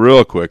interrupt you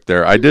real quick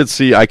there, I did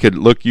see I could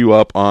look you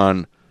up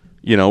on,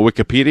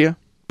 Wikipedia,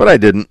 but I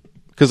didn't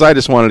because I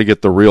just wanted to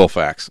get the real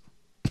facts.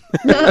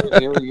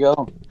 Here we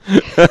go.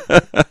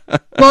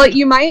 Well,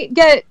 you might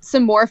get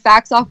some more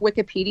facts off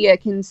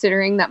Wikipedia,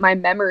 considering that my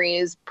memory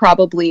is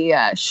probably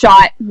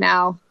shot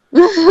now.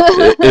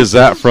 Is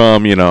that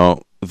from,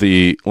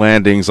 the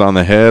landings on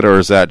the head, or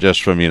is that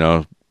just from,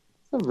 A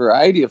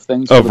variety of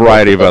things. a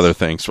variety of other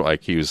things,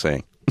 like he was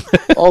saying?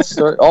 all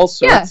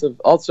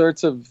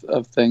sorts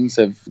of things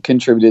have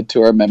contributed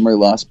to our memory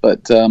loss,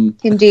 but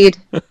Indeed.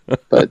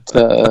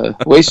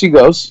 Way she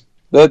goes.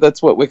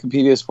 That's what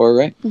Wikipedia is for,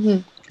 right?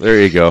 Mm-hmm. There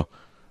you go.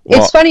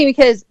 Well, It's funny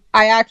because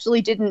I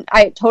actually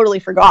I totally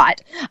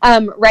forgot.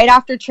 Right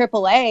after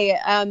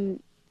AAA,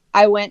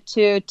 I went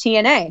to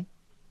TNA.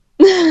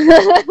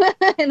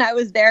 And I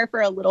was there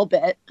for a little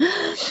bit.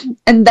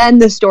 And then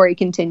the story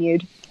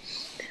continued.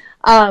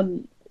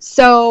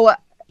 So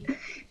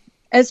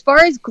as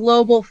far as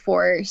Global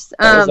Force,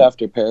 That was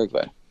after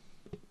Paraguay.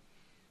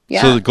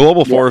 yeah. So the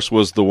Global Force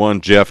was the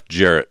one Jeff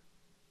Jarrett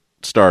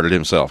started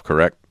himself,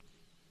 correct?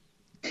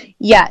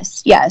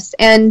 Yes.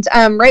 And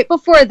right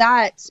before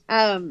that,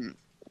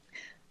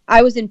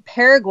 I was in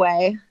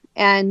Paraguay,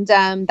 and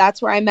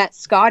that's where I met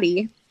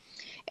Scotty.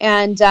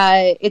 And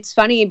it's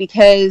funny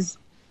because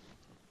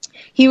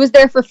he was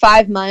there for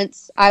 5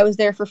 months. I was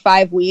there for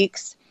 5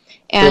 weeks.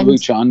 And For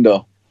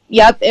Luchando.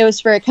 Yep, it was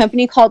for a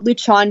company called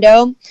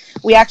Luchando.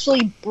 We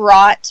actually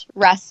brought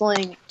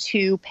wrestling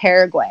to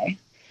Paraguay.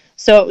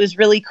 So it was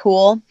really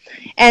cool.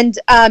 And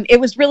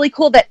it was really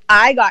cool that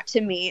I got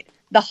to meet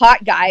the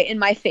hot guy in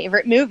my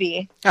favorite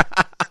movie. I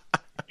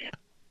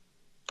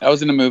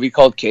was in a movie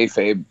called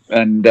Kayfabe,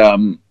 and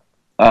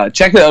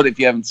check it out if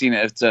you haven't seen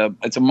it. It's a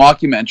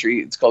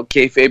mockumentary. It's called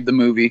Kayfabe the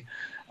movie.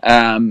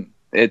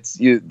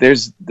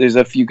 There's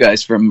a few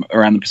guys from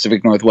around the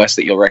Pacific Northwest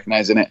that you'll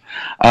recognize in it.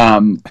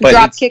 But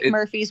Dropkick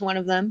Murphy's one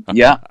of them.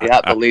 Yeah,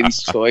 the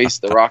Ladies' Choice,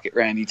 the Rocket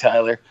Randy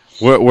Tyler.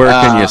 Where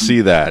can you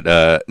see that?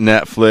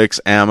 Netflix,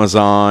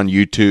 Amazon,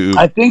 YouTube?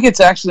 I think it's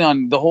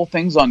actually the whole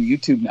thing's on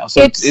YouTube now.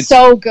 So It's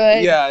so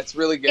good. Yeah, it's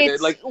really good.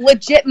 It's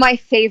legit my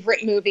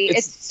favorite movie.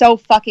 It's so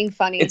fucking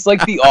funny. It's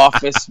like The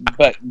Office,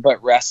 but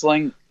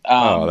wrestling.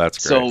 Oh,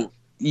 that's great.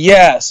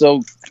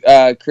 So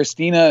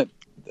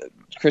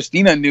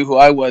Christina knew who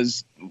I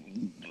was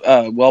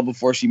well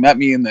before she met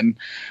me, and then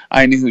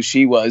I knew who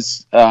she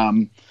was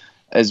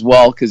as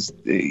well, because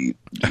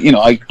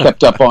I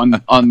kept up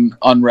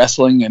on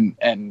wrestling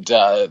and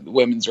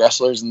women's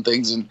wrestlers and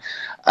things, and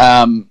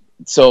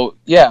so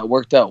yeah, it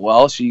worked out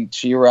well.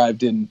 She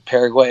arrived in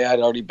Paraguay. I'd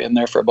already been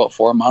there for about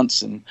 4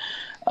 months, and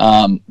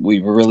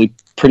we were really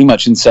pretty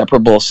much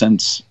inseparable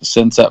since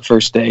that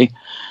first day,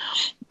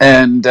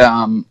 and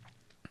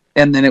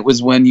then it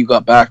was when you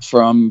got back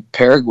from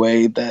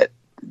Paraguay that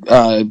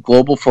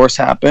Global Force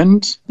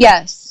happened.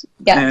 Yes.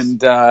 And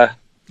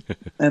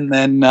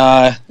then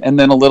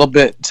a little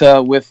bit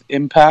with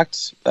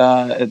Impact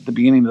at the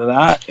beginning of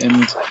that,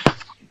 and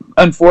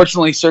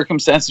unfortunately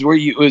circumstances where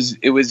it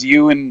was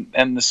you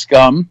and the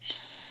Scum,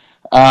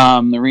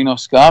 the Reno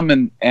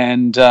Scum,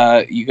 and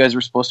you guys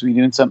were supposed to be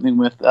doing something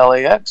with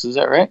LAX. Is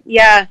that right?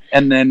 Yeah.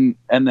 And then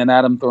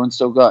Adam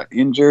Thornstowe got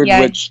injured,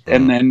 Yeah.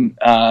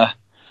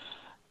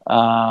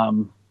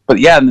 but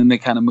yeah, and then they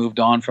kind of moved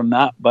on from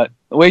that. But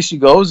the way she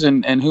goes,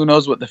 and who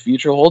knows what the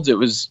future holds. It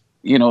was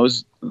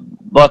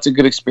lots of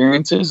good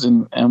experiences,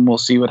 and we'll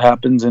see what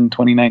happens in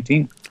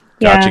 2019.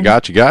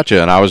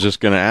 Gotcha. And I was just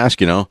going to ask,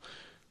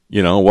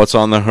 what's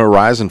on the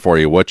horizon for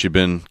you? What you've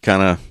been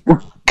kind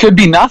of... Could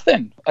be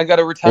nothing. I got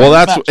to retire. Well,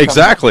 that's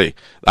exactly.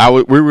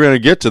 We were going to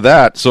get to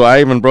that, so I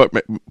even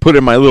put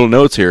in my little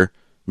notes here.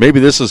 Maybe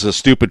this is a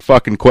stupid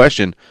fucking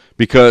question,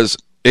 because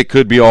it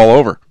could be all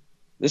over.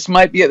 This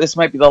might be it. This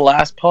might be the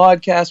last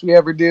podcast we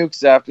ever do,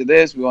 because after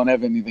this, we won't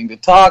have anything to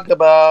talk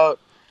about.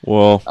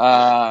 Well,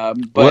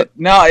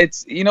 no,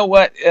 it's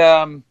what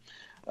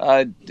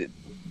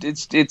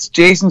it's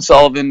Jason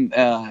Sullivan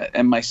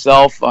and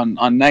myself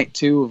on night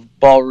 2 of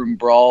Ballroom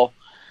Brawl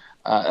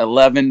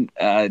 11.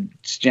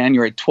 It's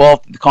January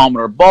 12th at the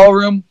Commodore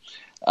Ballroom.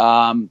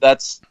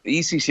 That's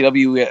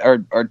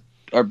ECCW.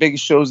 Our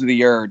biggest shows of the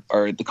year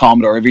are at the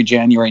Commodore every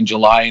January and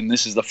July, and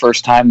this is the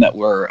first time that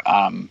we're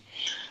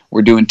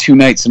doing 2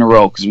 nights in a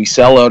row, because we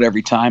sell out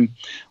every time.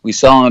 We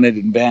sell on it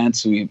in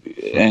advance.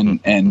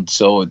 And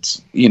so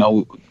it's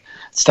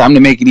it's time to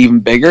make it even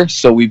bigger.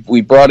 So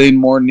we brought in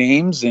more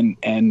names and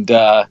from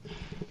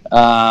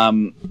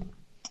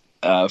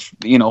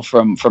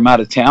out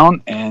of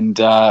town, and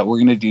we're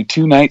gonna do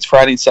 2 nights,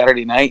 Friday and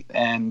Saturday night.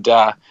 And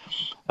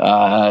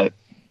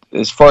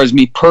as far as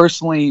me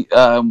personally,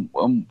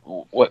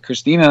 what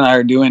Christina and I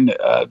are doing,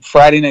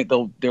 Friday night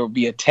there will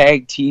be a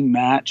tag team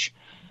match.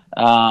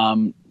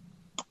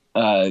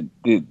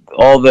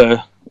 all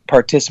the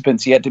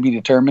participants yet to be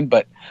determined,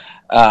 but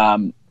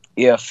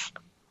if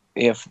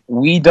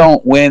we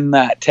don't win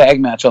that tag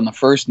match on the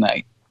first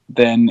night,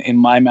 then in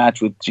my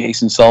match with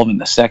Jason Sullivan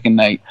the second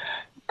night,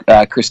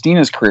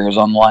 Christina's career is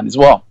on the line as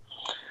well.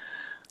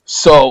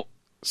 So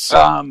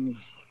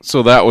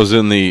that was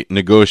in the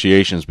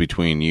negotiations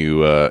between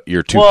you,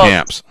 your two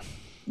camps.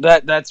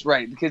 That's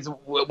right. Because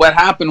what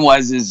happened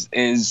was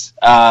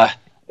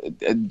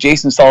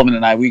Jason Sullivan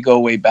and I, we go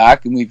way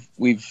back, and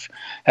we've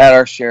had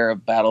our share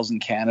of battles in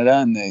Canada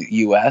and the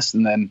U.S.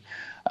 and then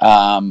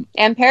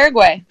and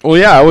Paraguay. Well,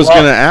 yeah, I was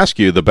going to ask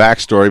you the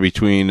backstory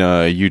between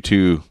you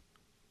two.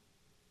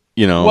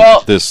 You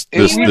know, this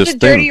the thing.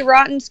 Dirty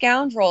Rotten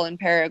Scoundrel in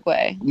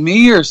Paraguay.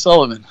 Me or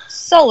Sullivan?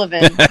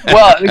 Sullivan.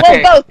 Well,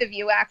 both of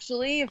you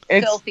actually.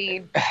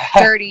 Filthy,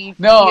 dirty.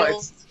 No,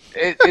 heels.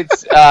 It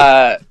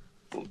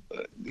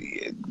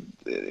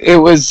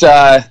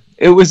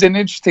was an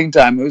interesting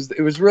time. It was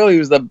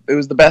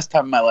the best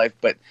time of my life.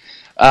 But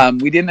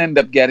we didn't end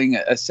up getting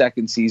a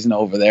second season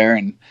over there,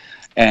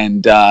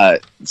 and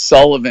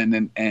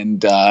Sullivan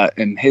and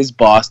his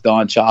boss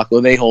Don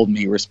Chaco, they hold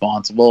me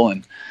responsible,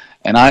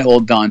 and I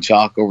hold Don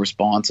Chaco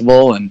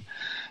responsible, and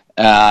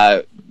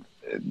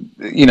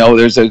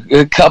there's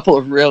a couple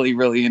of really,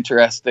 really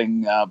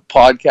interesting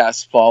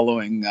podcasts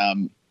following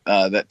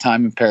that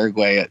time in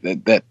Paraguay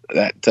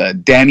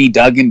that Danny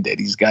Duggan did.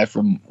 He's a guy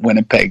from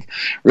Winnipeg,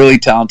 really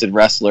talented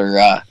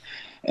wrestler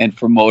and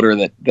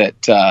promoter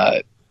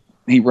that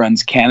he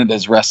runs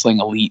Canada's Wrestling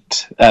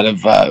Elite out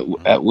of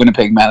at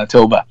Winnipeg,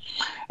 Manitoba,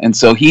 and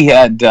so he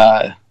had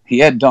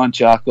Don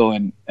Chaco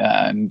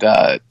and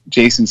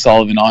Jason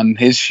Sullivan on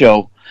his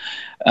show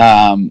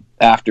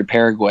after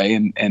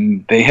Paraguay,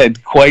 and they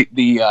had quite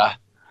the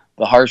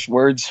harsh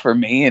words for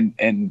me,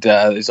 and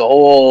there's a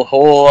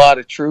whole lot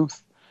of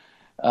truth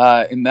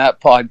in that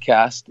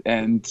podcast,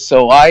 and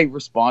so I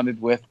responded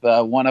with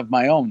one of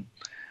my own,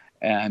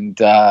 and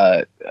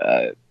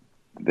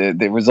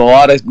there was a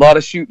lot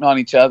of shooting on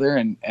each other,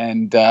 and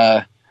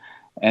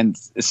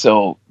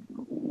so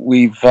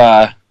we've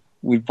brought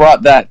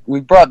that to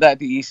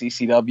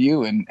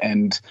ECCW,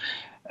 and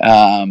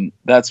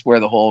that's where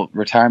the whole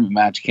retirement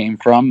match came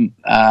from.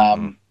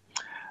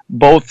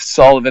 Both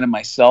Sullivan and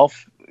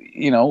myself,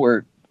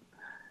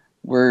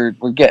 we're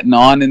getting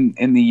on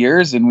in the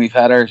years, and we've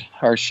had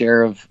our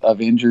share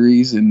of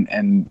injuries and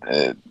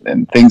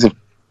things have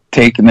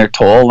taken their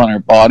toll on our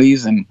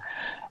bodies, and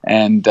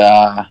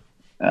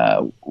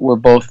we're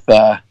both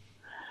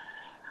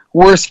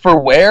worse for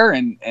wear,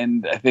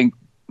 and I think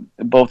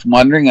both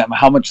wondering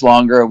how much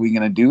longer are we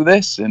going to do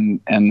this,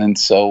 and then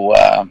so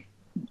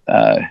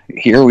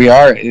here we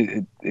are.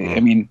 I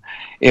mean,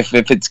 if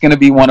it's going to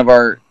be one of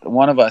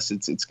us,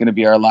 it's going to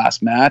be our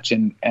last match,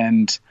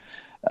 and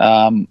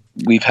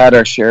we've had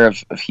our share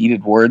of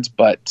heated words,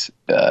 but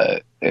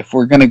if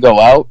we're going to go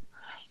out,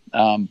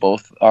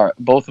 both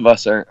of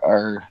us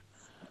are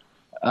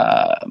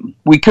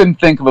we couldn't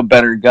think of a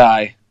better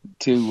guy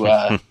to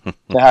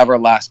have our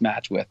last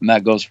match with, and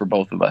that goes for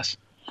both of us.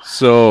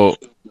 So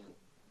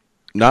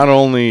not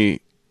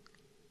only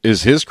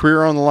is his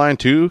career on the line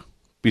too,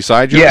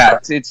 besides yours? Yeah,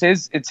 it's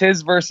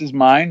his versus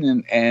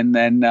mine, and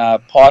then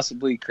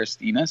possibly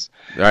Christina's.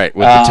 Right,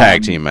 with the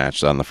tag team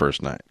match on the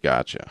first night.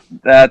 Gotcha.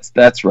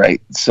 That's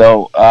right.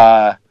 So,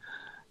 I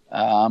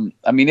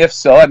mean, if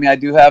so, I mean, I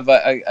do have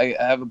I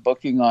have a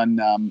booking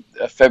on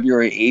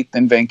February 8th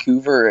in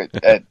Vancouver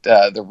at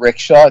the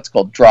Rickshaw. It's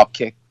called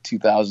Dropkick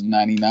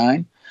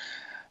 2099,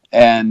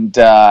 and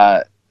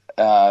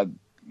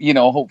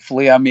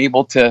hopefully I'm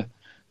able to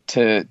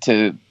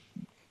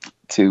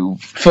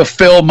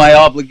fulfill my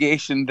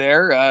obligation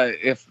there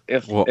if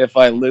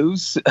I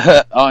lose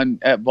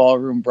at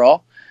Ballroom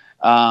Brawl,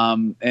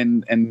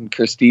 and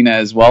Christina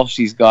as well.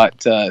 She's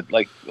got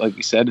like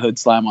you said, Hood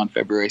Slam on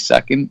February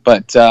 2nd.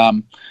 But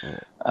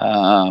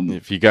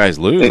if you guys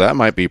lose, that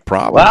might be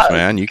problems,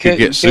 man. You could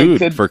get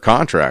sued for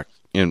contract.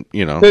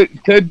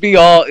 Could be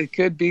all. It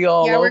could be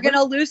all. Yeah, over. we're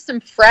gonna lose some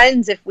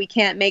friends if we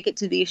can't make it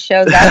to these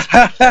shows. That's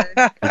for sure.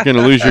 You're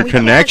gonna lose your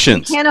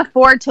connections. We can't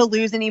afford to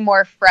lose any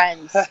more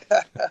friends.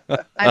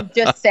 I'm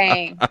just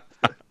saying.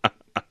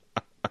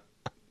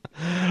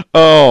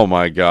 Oh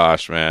my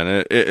gosh,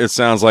 man! It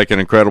sounds like an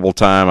incredible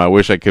time. I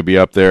wish I could be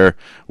up there.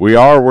 We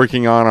are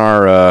working on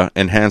our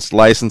enhanced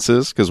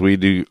licenses because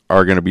we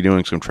are going to be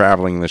doing some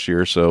traveling this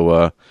year.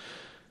 So.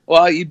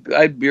 Well,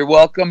 you're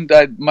welcome.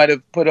 I might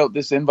have put out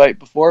this invite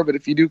before, but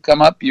if you do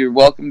come up, you're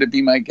welcome to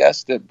be my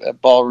guest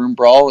at Ballroom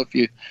Brawl. If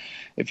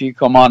you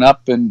come on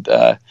up, and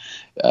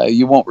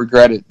you won't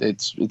regret it.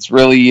 It's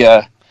really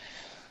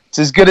it's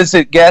as good as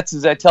it gets.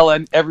 As I tell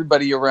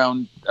everybody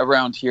around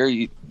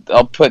here,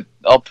 I'll put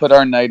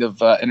our night of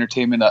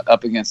entertainment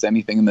up against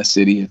anything in the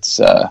city.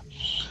 It's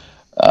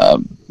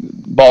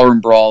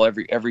Ballroom Brawl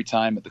every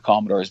time at the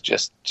Commodore is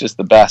just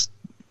the best.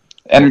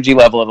 Energy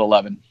level at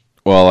 11.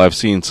 Well, I've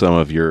seen some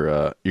of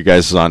your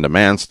guys'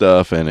 on-demand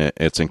stuff, and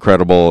it's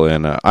incredible,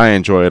 and I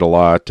enjoy it a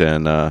lot.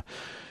 And,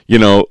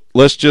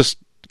 let's just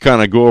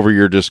kind of go over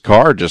your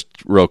card just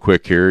real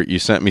quick here. You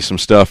sent me some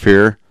stuff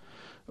here.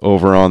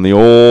 over on the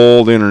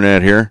old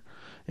internet here.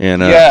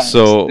 And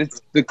so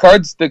it's the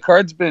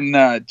card's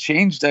been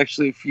changed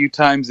actually a few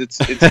times. It's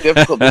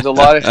difficult. There's a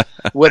lot of,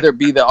 whether it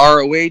be the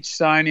ROH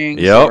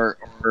signings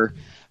or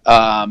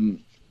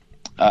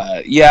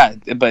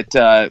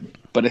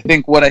but I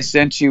think what I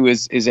sent you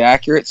is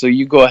accurate. So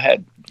you go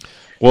ahead.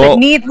 Well, but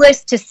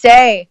needless to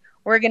say,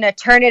 we're gonna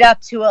turn it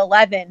up to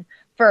 11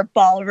 for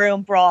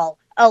Ballroom Brawl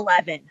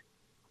 11.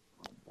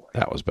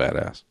 That was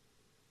badass.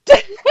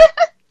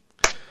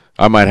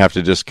 I might have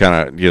to just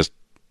kind of just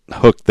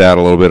hook that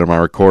a little bit of my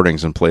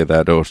recordings and play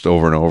that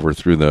over and over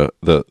through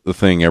the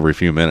thing every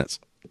few minutes.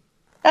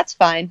 That's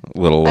fine.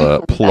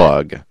 Little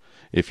plug,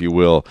 if you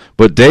will.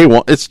 But day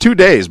one, it's 2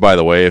 days, by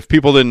the way. If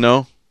people didn't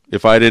know,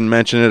 if I didn't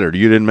mention it or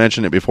you didn't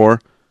mention it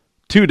before,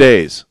 2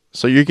 days.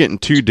 So you're getting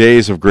 2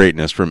 days of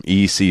greatness from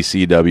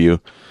ECCW.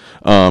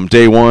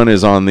 Day one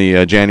is on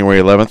the January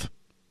 11th,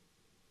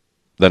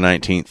 the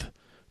 19th,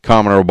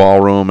 Commodore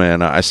Ballroom,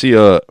 and I see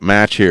a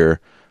match here.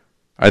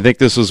 I think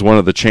this is one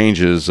of the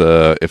changes,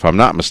 if I'm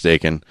not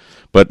mistaken,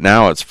 but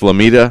now it's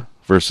Flamita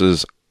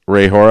versus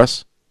Ray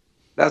Horace.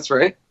 That's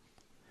right.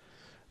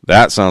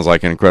 That sounds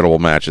like an incredible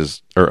match,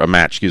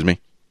 excuse me.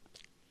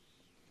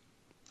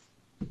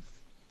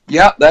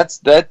 Yeah,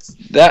 that's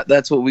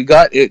what we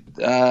got.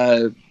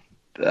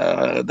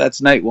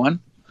 That's night one.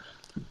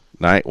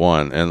 Night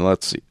one, and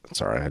let's see.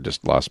 Sorry, I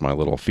just lost my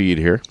little feed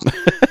here.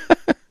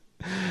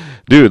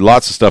 Dude,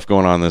 lots of stuff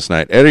going on this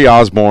night. Eddie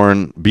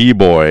Osborne,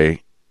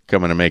 B-Boy,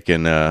 coming and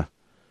making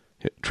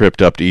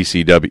tripped up to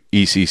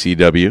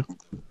ECCW.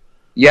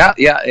 Yeah,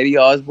 Eddie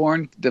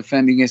Osborne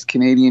defending his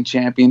Canadian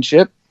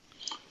championship.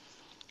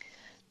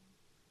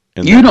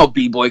 And you know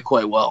B-Boy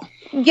quite well.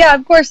 Yeah,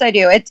 of course I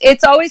do.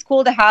 It's always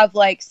cool to have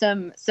like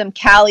some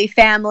Cali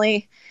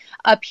family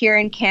up here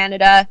in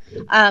Canada.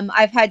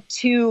 I've had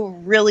 2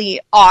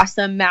 really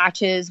awesome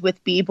matches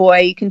with B-Boy.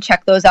 You can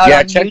check those out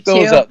on YouTube. Yeah, check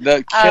those out.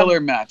 The killer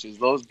matches.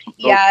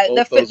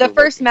 The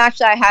first match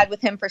that I had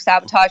with him for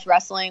Sabotage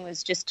Wrestling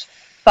was just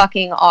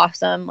fucking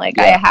awesome. Like,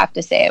 I have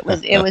to say, it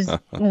was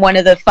one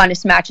of the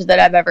funnest matches that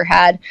I've ever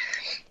had.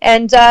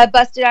 And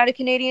busted out a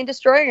Canadian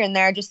Destroyer in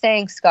there. Just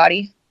saying,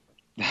 Scotty.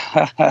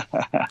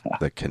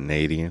 The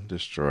Canadian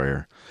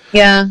Destroyer.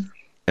 Yeah.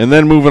 And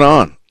then moving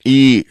on.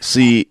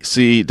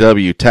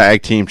 ECCW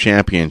Tag Team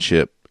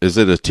Championship. Is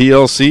it a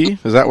TLC?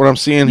 Is that what I'm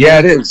seeing here? Yeah,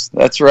 it is.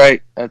 That's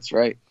right.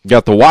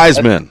 Got the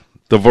Wisemen,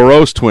 the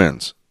Varos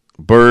twins,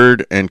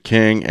 Bird and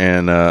King,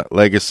 and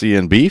Legacy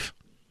and Beef.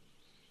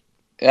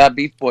 Yeah,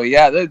 Beef Boy.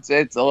 Yeah,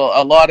 it's a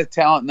lot of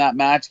talent in that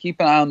match. Keep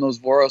an eye on those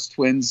Varos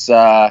twins.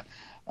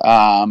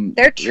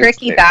 They're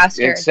tricky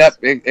bastards.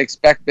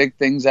 Expect big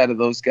things out of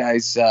those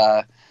guys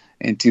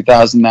in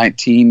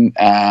 2019.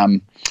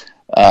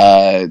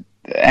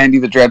 Andy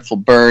the Dreadful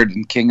Bird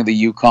and King of the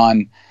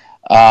Yukon.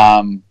 2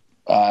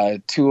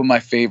 of my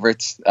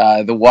favorites.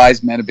 The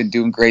Wise Men have been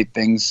doing great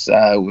things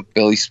with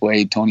Billy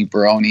Swade, Tony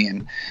Baroni,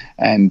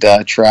 and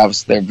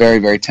Travis. They're very,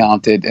 very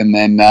talented. And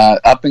then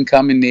up and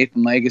coming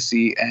Nathan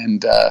Legacy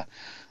and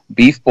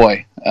Beef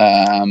Boy.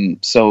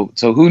 So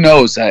who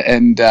knows?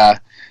 And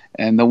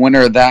the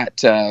winner of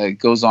that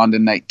goes on to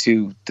night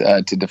 2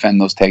 to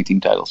defend those tag team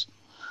titles.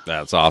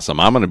 That's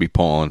awesome. I'm going to be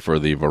pulling for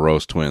the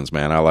Varos twins,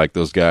 man. I like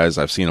those guys.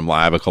 I've seen them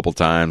live a couple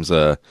times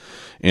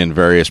in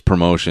various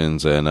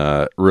promotions,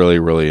 and really,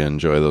 really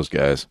enjoy those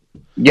guys.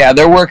 Yeah,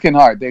 they're working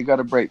hard. They got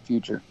a bright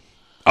future.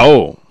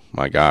 Oh,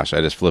 my gosh. I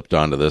just flipped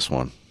onto this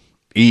one.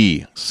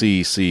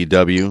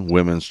 ECCW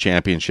Women's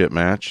Championship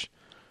match.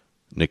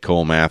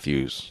 Nicole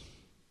Matthews.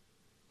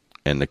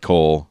 And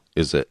Nicole,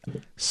 is it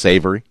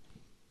Savory?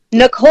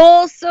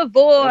 Nicole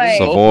Savoy.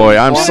 Savoy.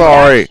 I'm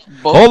sorry.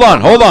 Hold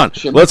on.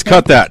 Let's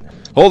cut that.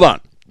 Hold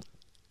on.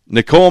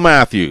 Nicole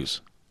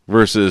Matthews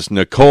versus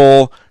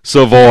Nicole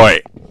Savoy.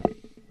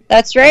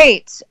 That's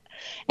right.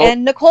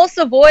 And Nicole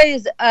Savoy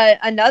is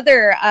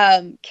another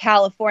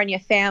California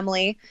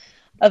family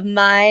of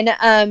mine.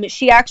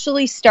 She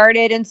actually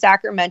started in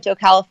Sacramento,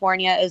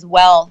 California as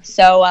well.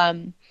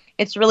 So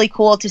it's really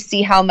cool to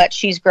see how much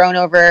she's grown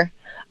over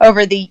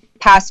the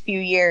past few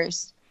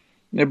years.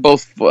 They're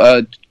both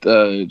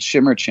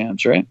Shimmer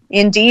champs, right?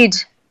 Indeed.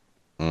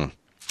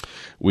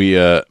 We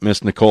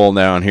miss Nicole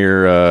down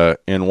here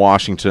in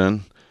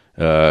Washington.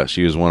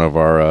 She was one of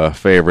our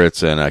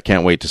favorites, and I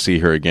can't wait to see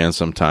her again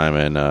sometime.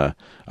 And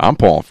I'm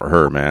pulling for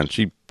her, man.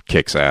 She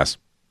kicks ass.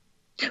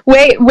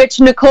 Wait, which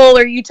Nicole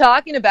are you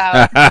talking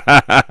about?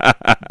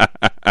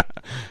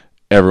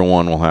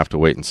 Everyone will have to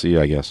wait and see,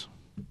 I guess.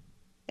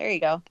 There you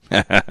go.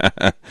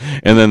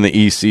 And then the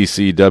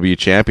ECCW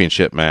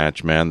championship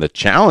match, man. The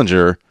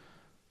challenger,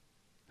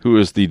 who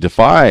is the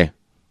Defy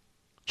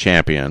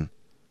champion,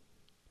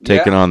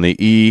 taking on the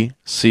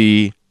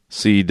ECCW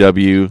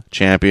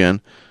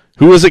champion.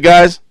 Who is it,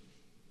 guys?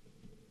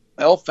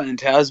 El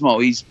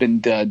Phantasmo. He's been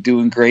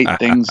doing great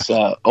things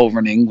over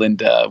in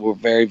England. We're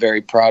very,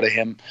 very proud of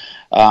him.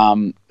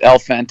 El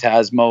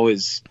Phantasmo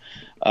is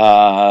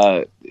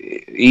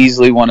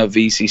easily one of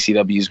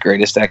ECCW's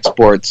greatest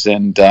exports,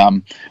 and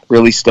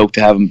really stoked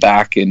to have him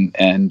back. And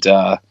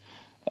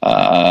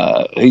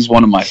he's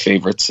one of my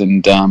favorites.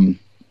 And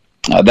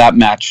that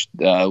match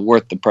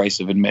worth the price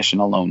of admission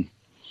alone.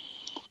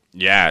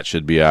 Yeah, it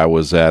should be. I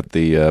was at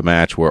the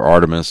match where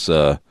Artemis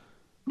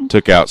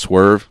took out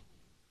Swerve.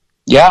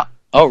 Yeah.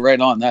 Oh,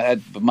 right on. That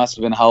must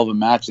have been a hell of a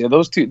match. Yeah,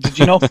 those two. Did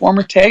you know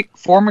former tag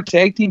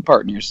team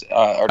partners?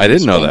 I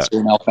didn't know that.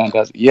 And El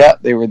Fantastic. Yeah,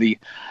 they were the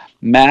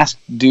masked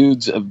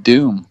dudes of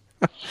doom.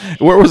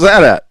 Where was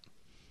that at?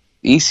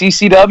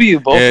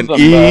 ECCW. Both and of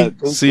them.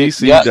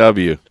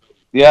 ECCW.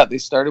 Yeah, they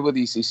started with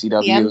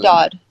ECCW. Yeah,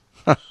 Dodd.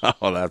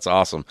 Oh, that's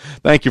awesome.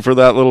 Thank you for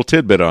that little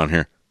tidbit on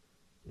here.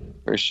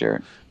 For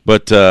sure.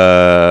 But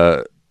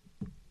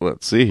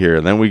let's see here.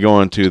 And then we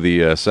go into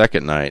the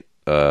second night.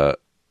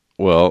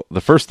 Well, the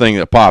first thing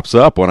that pops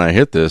up when I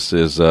hit this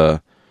is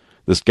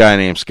this guy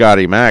named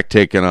Scotty Mack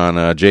taking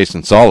on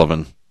Jason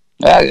Sullivan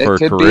for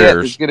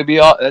careers. It's gonna be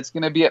all. That's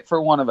gonna be it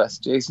for one of us,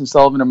 Jason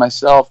Sullivan or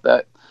myself.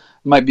 That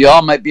might be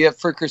all. Might be it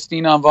for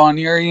Christina Von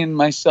Uri and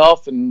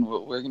myself, and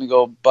we're gonna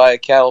go buy a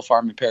cattle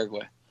farm in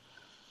Paraguay.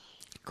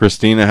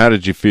 Christina, how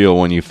did you feel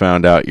when you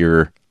found out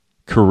your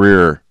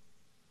career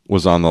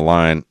was on the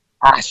line?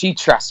 She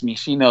trusts me.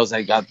 She knows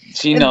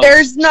She knows.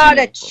 There's not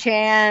a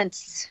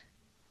chance.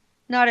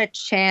 Not a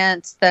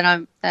chance that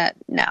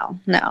no.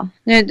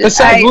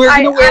 Besides, we're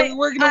gonna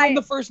win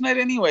the first night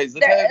anyways.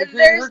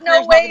 There's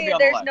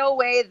no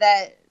way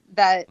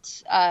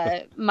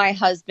that my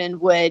husband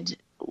would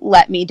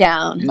let me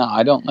down. No,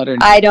 I don't let her.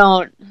 I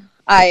don't.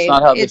 That's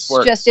not how this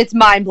works. It's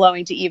mind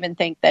blowing to even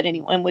think that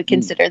anyone would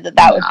consider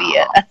that would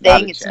be a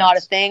thing. It's not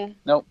a thing.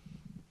 Nope.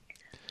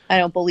 I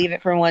don't believe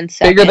it for 1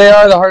 second. The bigger they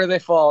are, the harder they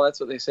fall. That's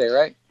what they say,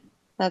 right?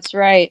 That's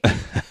right.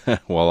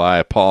 Well, I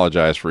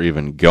apologize for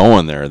even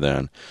going there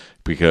then,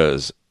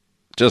 because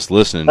just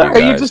listening to you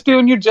guys. You're just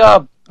doing your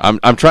job.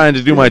 I'm trying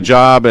to do my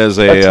job as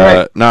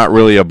a not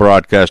really a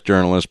broadcast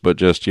journalist, but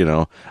just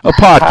a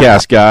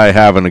podcast guy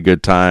having a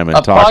good time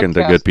and talking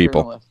to good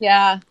people. Journalist.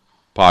 Yeah.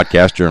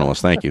 Podcast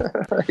journalist. Thank you.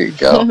 There you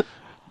go.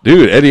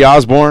 Dude, Eddie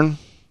Osborne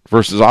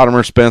versus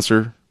Ottomer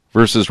Spencer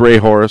versus Ray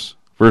Horace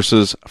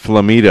versus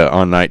Flamita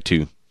on night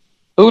 2.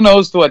 Who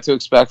knows what to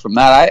expect from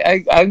that?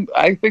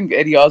 I think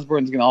Eddie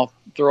Osborne's going to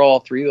throw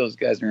all three of those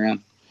guys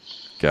around.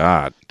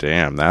 God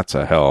damn, that's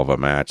a hell of a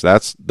match.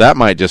 That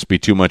might just be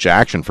too much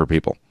action for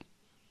people.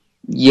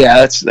 Yeah,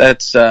 that's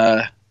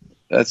going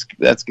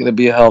to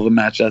be a hell of a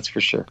match. That's for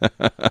sure.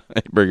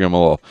 Bring him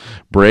a little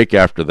break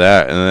after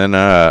that, and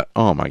then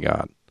oh my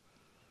God,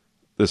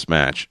 this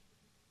match: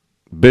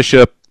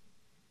 Bishop,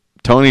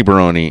 Tony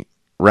Baroni,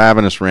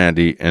 Ravenous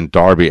Randy, and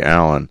Darby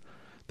Allin.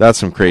 That's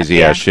some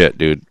crazy ass shit,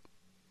 dude.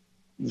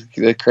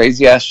 The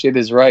crazy ass shit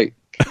is right,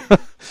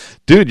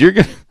 dude. You're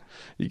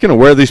gonna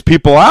wear these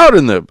people out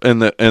in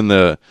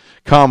the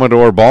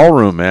Commodore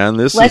ballroom, man.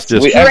 Let's is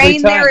just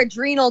drain their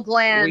adrenal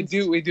glands.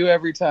 We do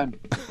every time.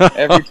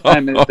 Every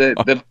time,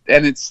 the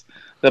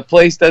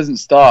place doesn't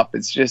stop.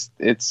 It's just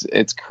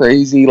it's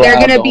crazy. They're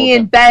gonna be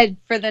in bed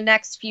for the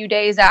next few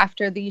days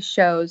after these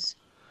shows.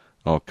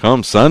 Oh,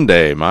 come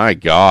Sunday, my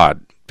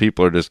God,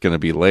 people are just gonna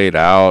be laid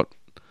out.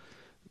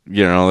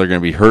 They're going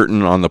to be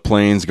hurting on the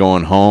planes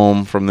going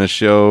home from this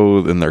show,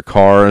 in their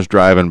cars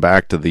driving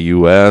back to the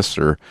U.S.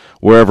 or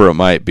wherever it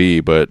might be.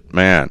 But,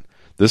 man,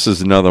 this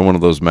is another one of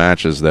those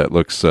matches that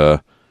looks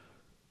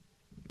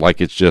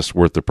like it's just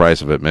worth the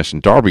price of admission.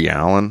 Darby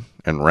Allin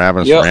and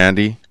Ravenous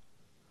Randy.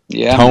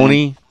 Yeah,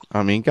 Tony. Man.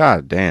 I mean,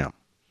 God damn.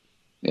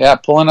 Yeah,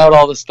 pulling out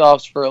all the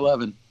stops for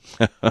 11.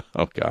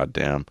 Oh, God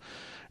damn.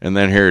 And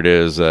then here it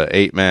is,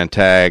 8-man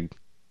tag.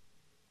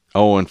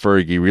 Owen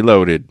Fergie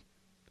reloaded.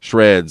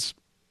 Shreds.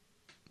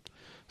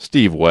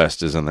 Steve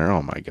West is in there.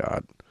 Oh, my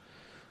God.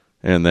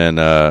 And then,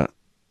 oh,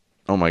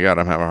 my God,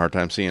 I'm having a hard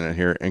time seeing it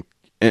here. And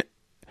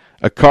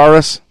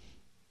Icarus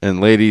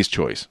and Ladies'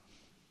 Choice.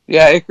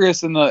 Yeah,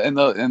 Icarus and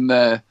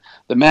the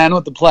man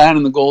with the plan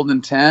and the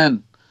golden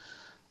 10.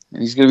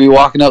 And he's going to be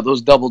walking out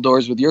those double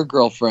doors with your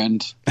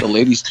girlfriend, the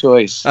Ladies'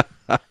 Choice.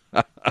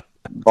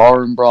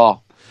 Ballroom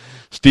Brawl.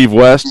 Steve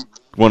West,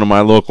 one of my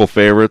local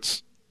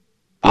favorites.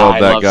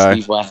 Love that guy.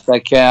 Steve West. I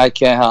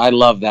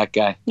love that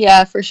guy.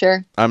 Yeah, for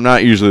sure. I'm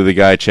not usually the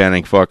guy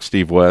chanting "fuck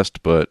Steve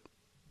West," but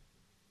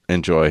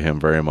enjoy him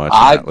very much.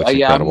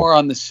 I'm more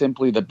on the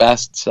simply the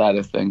best side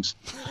of things.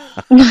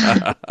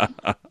 And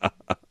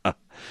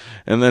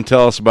then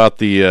tell us about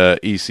the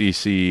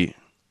ECCW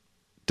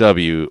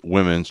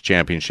Women's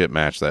Championship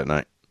match that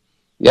night.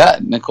 Yeah,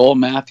 Nicole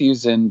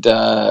Matthews and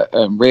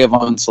Ray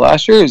Von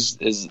Slasher.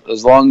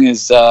 As long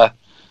as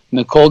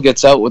Nicole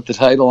gets out with the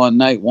title on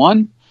night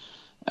 1.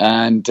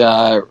 And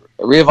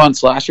Rhea Von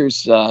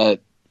Slasher's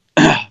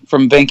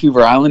from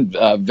Vancouver Island,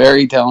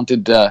 very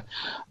talented,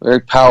 very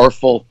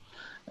powerful,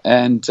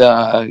 and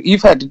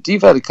you've had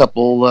a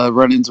couple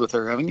run-ins with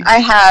her, haven't you? I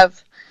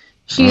have.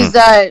 She's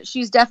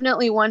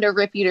definitely one to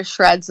rip you to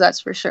shreds. That's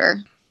for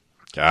sure.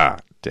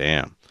 God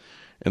damn!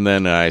 And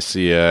then I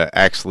see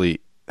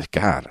Ashley.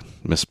 God,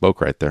 misspoke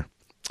right there.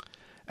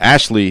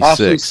 Ashley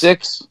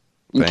Six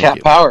and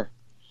Cat Power.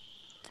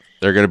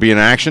 They're going to be in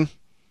action.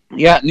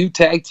 Yeah, new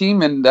tag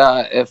team, and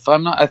if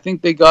I'm not, I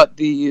think they got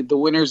the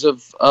winners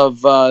of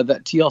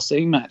that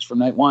TLC match from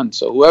night one.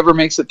 So whoever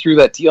makes it through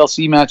that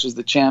TLC match is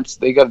the champs.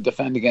 They got to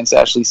defend against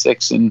Ashley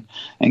Six and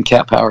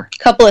Cat Power.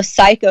 Couple of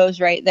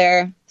psychos right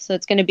there, so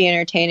it's going to be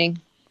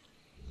entertaining.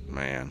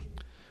 Man,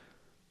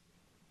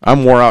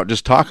 I'm wore out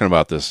just talking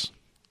about this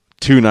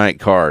 2-night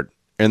card,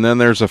 and then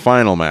there's a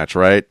final match,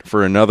 right,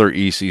 for another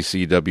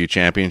ECCW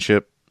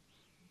championship.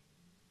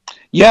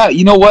 Yeah,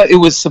 you know what? It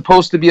was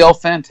supposed to be El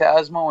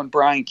Phantasmo and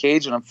Brian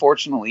Cage, and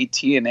unfortunately,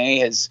 TNA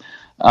has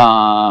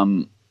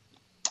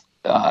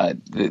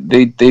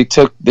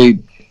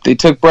they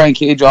took Brian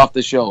Cage off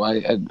the show.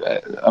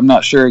 I'm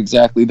not sure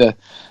exactly the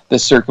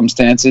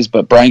circumstances,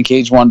 but Brian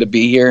Cage wanted to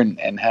be here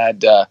and had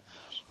to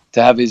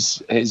have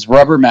his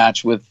rubber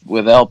match with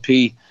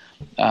LP.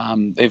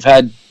 They've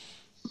had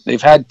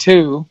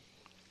two.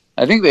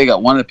 I think they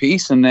got one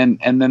apiece, and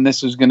then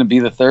this was going to be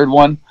the third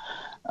one.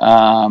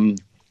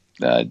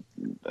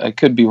 I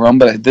could be wrong,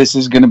 but it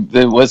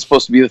was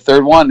supposed to be the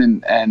third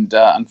one, and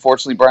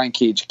unfortunately Brian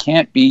Cage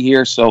can't be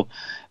here, so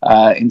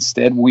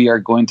instead we are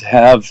going to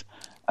have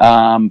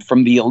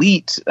from the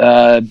Elite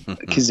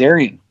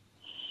Kazarian.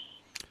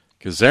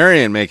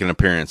 Kazarian making an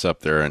appearance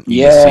up there in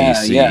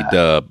ECC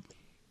dub.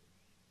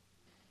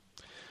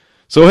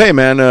 So hey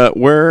man,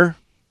 where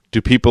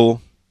do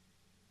people?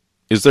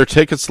 Is there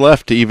tickets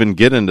left to even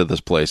get into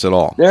this place at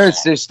all?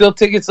 There's still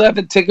tickets left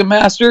at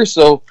Ticketmaster,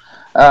 so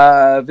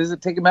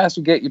visit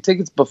Ticketmaster, get your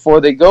tickets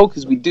before they go,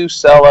 because we do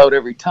sell out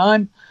every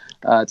time.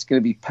 It's going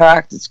to be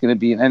packed. It's going to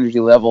be an energy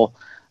level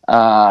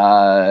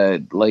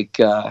like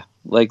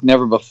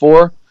never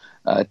before.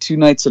 2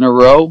 nights in a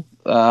row.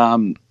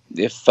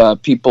 If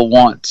people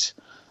want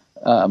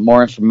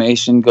more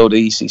information, go to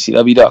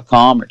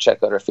ECCW.com or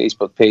check out our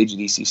Facebook page at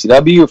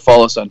ECCW, or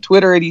follow us on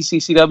Twitter at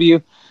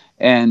ECCW.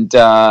 And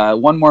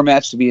one more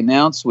match to be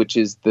announced, which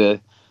is the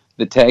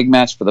tag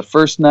match for the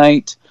first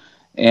night.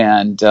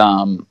 And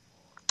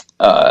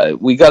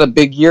we got a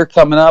big year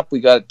coming up.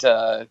 We got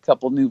a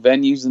couple new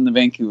venues in the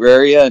Vancouver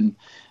area, and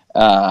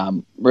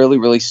really,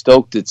 really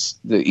stoked. It's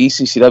the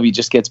ECCW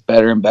just gets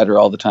better and better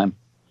all the time.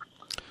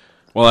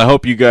 Well, I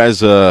hope you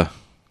guys go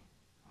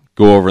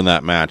over in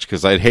that match,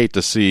 because I'd hate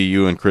to see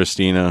you and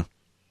Christina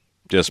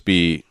just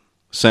be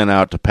sent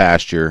out to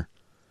pasture.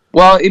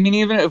 Well, I mean,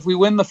 even if we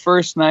win the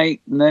first night,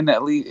 and then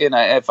at least,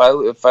 if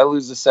I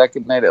lose the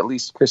second night, at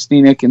least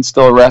Christina can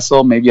still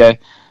wrestle. Maybe I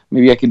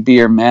can be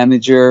her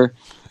manager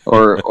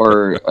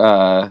or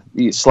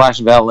slash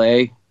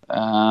valet.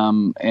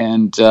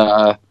 And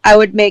I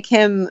would make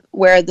him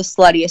wear the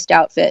sluttiest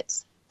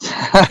outfits.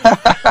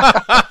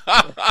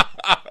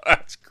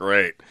 That's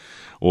great.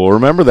 Well,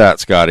 remember that,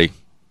 Scotty.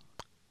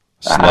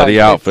 Slutty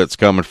outfits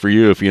coming for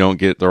you if you don't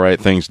get the right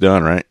things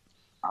done, right?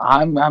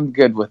 I'm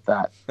good with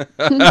that.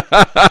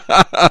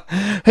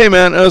 Hey,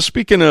 man,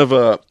 speaking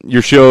of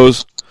your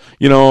shows,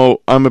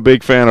 I'm a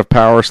big fan of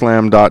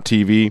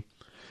Powerslam.tv.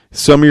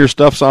 Some of your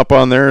stuff's up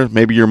on there.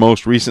 Maybe your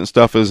most recent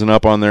stuff isn't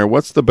up on there.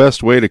 What's the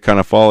best way to kind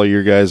of follow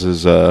your guys'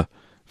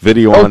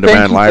 video on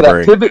demand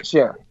library? Pivot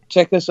Share.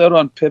 Check us out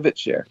on Pivot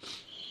Share.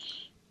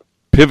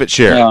 Pivot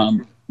Share.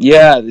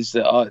 Yeah,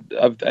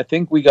 I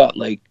think we got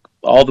like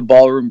all the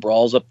ballroom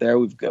brawls up there.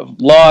 We've got a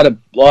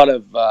lot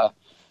of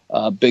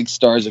big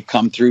stars have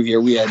come through here.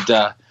 We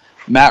had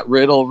Matt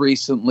Riddle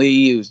recently.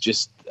 He was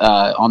just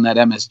on that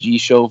MSG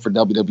show for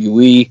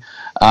WWE.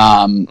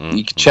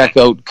 You can check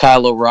out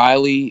Kyle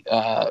O'Reilly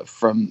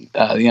from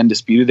the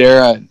Undisputed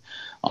Era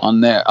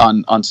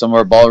on some of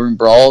our ballroom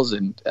brawls,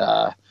 and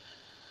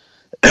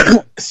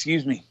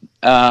excuse me.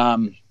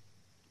 Who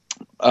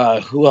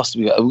else do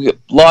we got? We got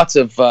lots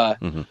of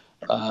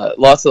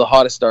the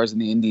hottest stars in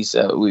the indies.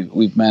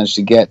 We've managed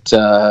to get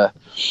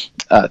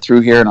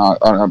through here on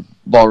our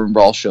ballroom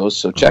brawl shows.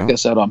 So check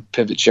us out on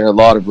Pivot Share. A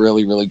lot of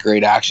really, really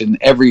great action.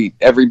 Every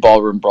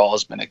ballroom brawl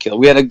has been a kill.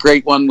 We had a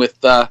great one with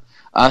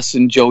us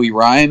and Joey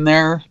Ryan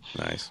there.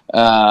 Nice.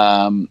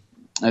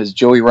 As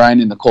Joey Ryan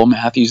and Nicole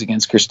Matthews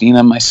against Christina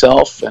and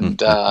myself, and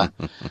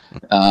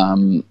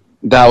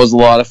that was a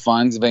lot of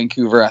fun. The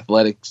Vancouver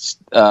Athletics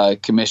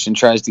Commission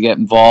tries to get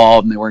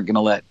involved, and they weren't going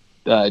to let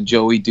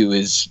Joey do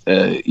his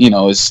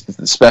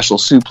special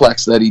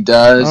suplex that he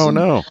does. Oh,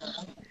 no.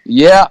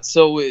 Yeah,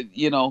 so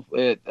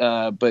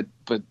but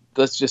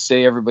let's just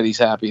say everybody's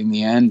happy in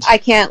the end. I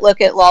can't look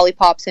at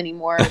lollipops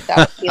anymore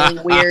without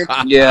feeling weird.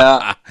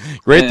 Yeah.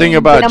 Great thing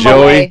about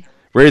Joey.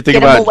 Great thing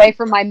about him away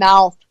from my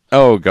mouth.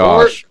 Oh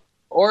gosh.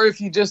 Or if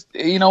you just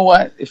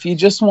if you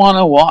just want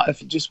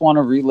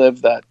to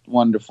relive that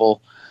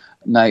wonderful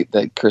night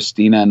that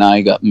Christina and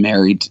I got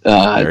married,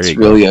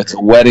 it's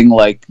a wedding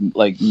like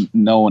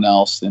no one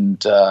else, and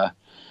the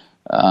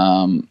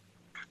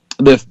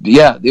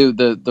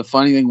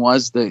funny thing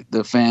was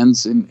the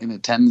fans in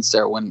attendance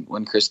there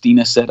when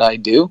Christina said "I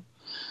do,"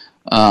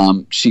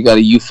 she got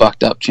a "you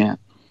fucked up" chant.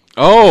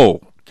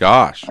 Oh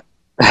gosh.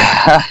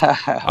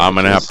 I'm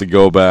gonna have to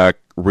go back,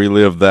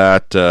 relive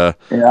that.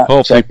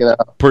 Hopefully check it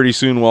out. Pretty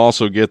soon we'll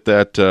also get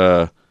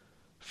that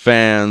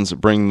fans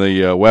bring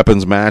the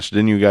weapons match.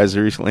 Didn't you guys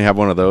recently have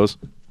one of those?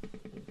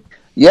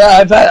 Yeah,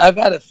 I've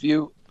had a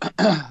few.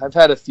 I've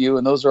had a few,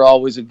 and those are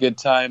always a good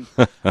time.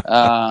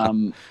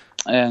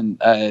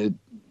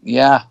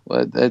 Yeah,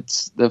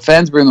 it's the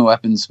fans bring the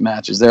weapons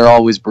matches. They're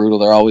always brutal.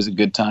 They're always a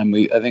good time.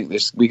 I think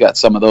we got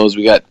some of those.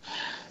 We got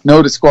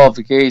no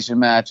disqualification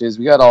matches.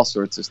 We got all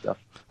sorts of stuff.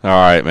 All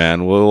right,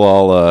 man. We'll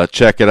all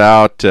check it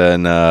out,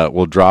 and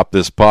we'll drop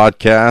this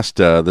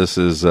podcast. This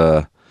is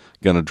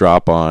going to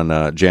drop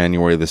on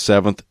January the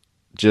 7th,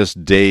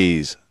 just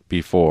days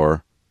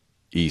before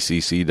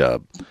ECC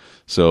Dub.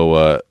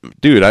 So,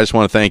 dude, I just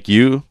want to thank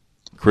you,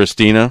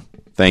 Christina.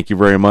 Thank you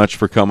very much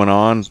for coming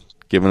on,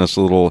 giving us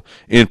a little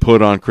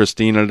input on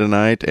Christina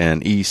tonight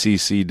and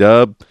ECC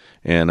Dub,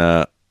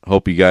 and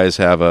hope you guys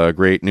have a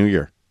great New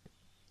Year.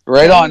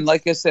 Right on.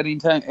 Like I said,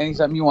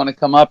 anytime you want to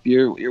come up,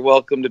 you're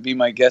welcome to be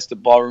my guest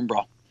at Ballroom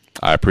Brawl.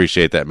 I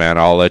appreciate that, man.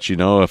 I'll let you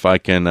know if I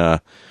can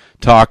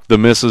talk the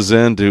missus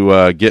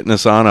into getting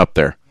us on up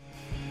there.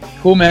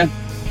 Cool, man.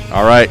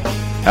 All right.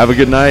 Have a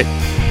good night.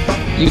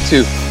 You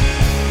too.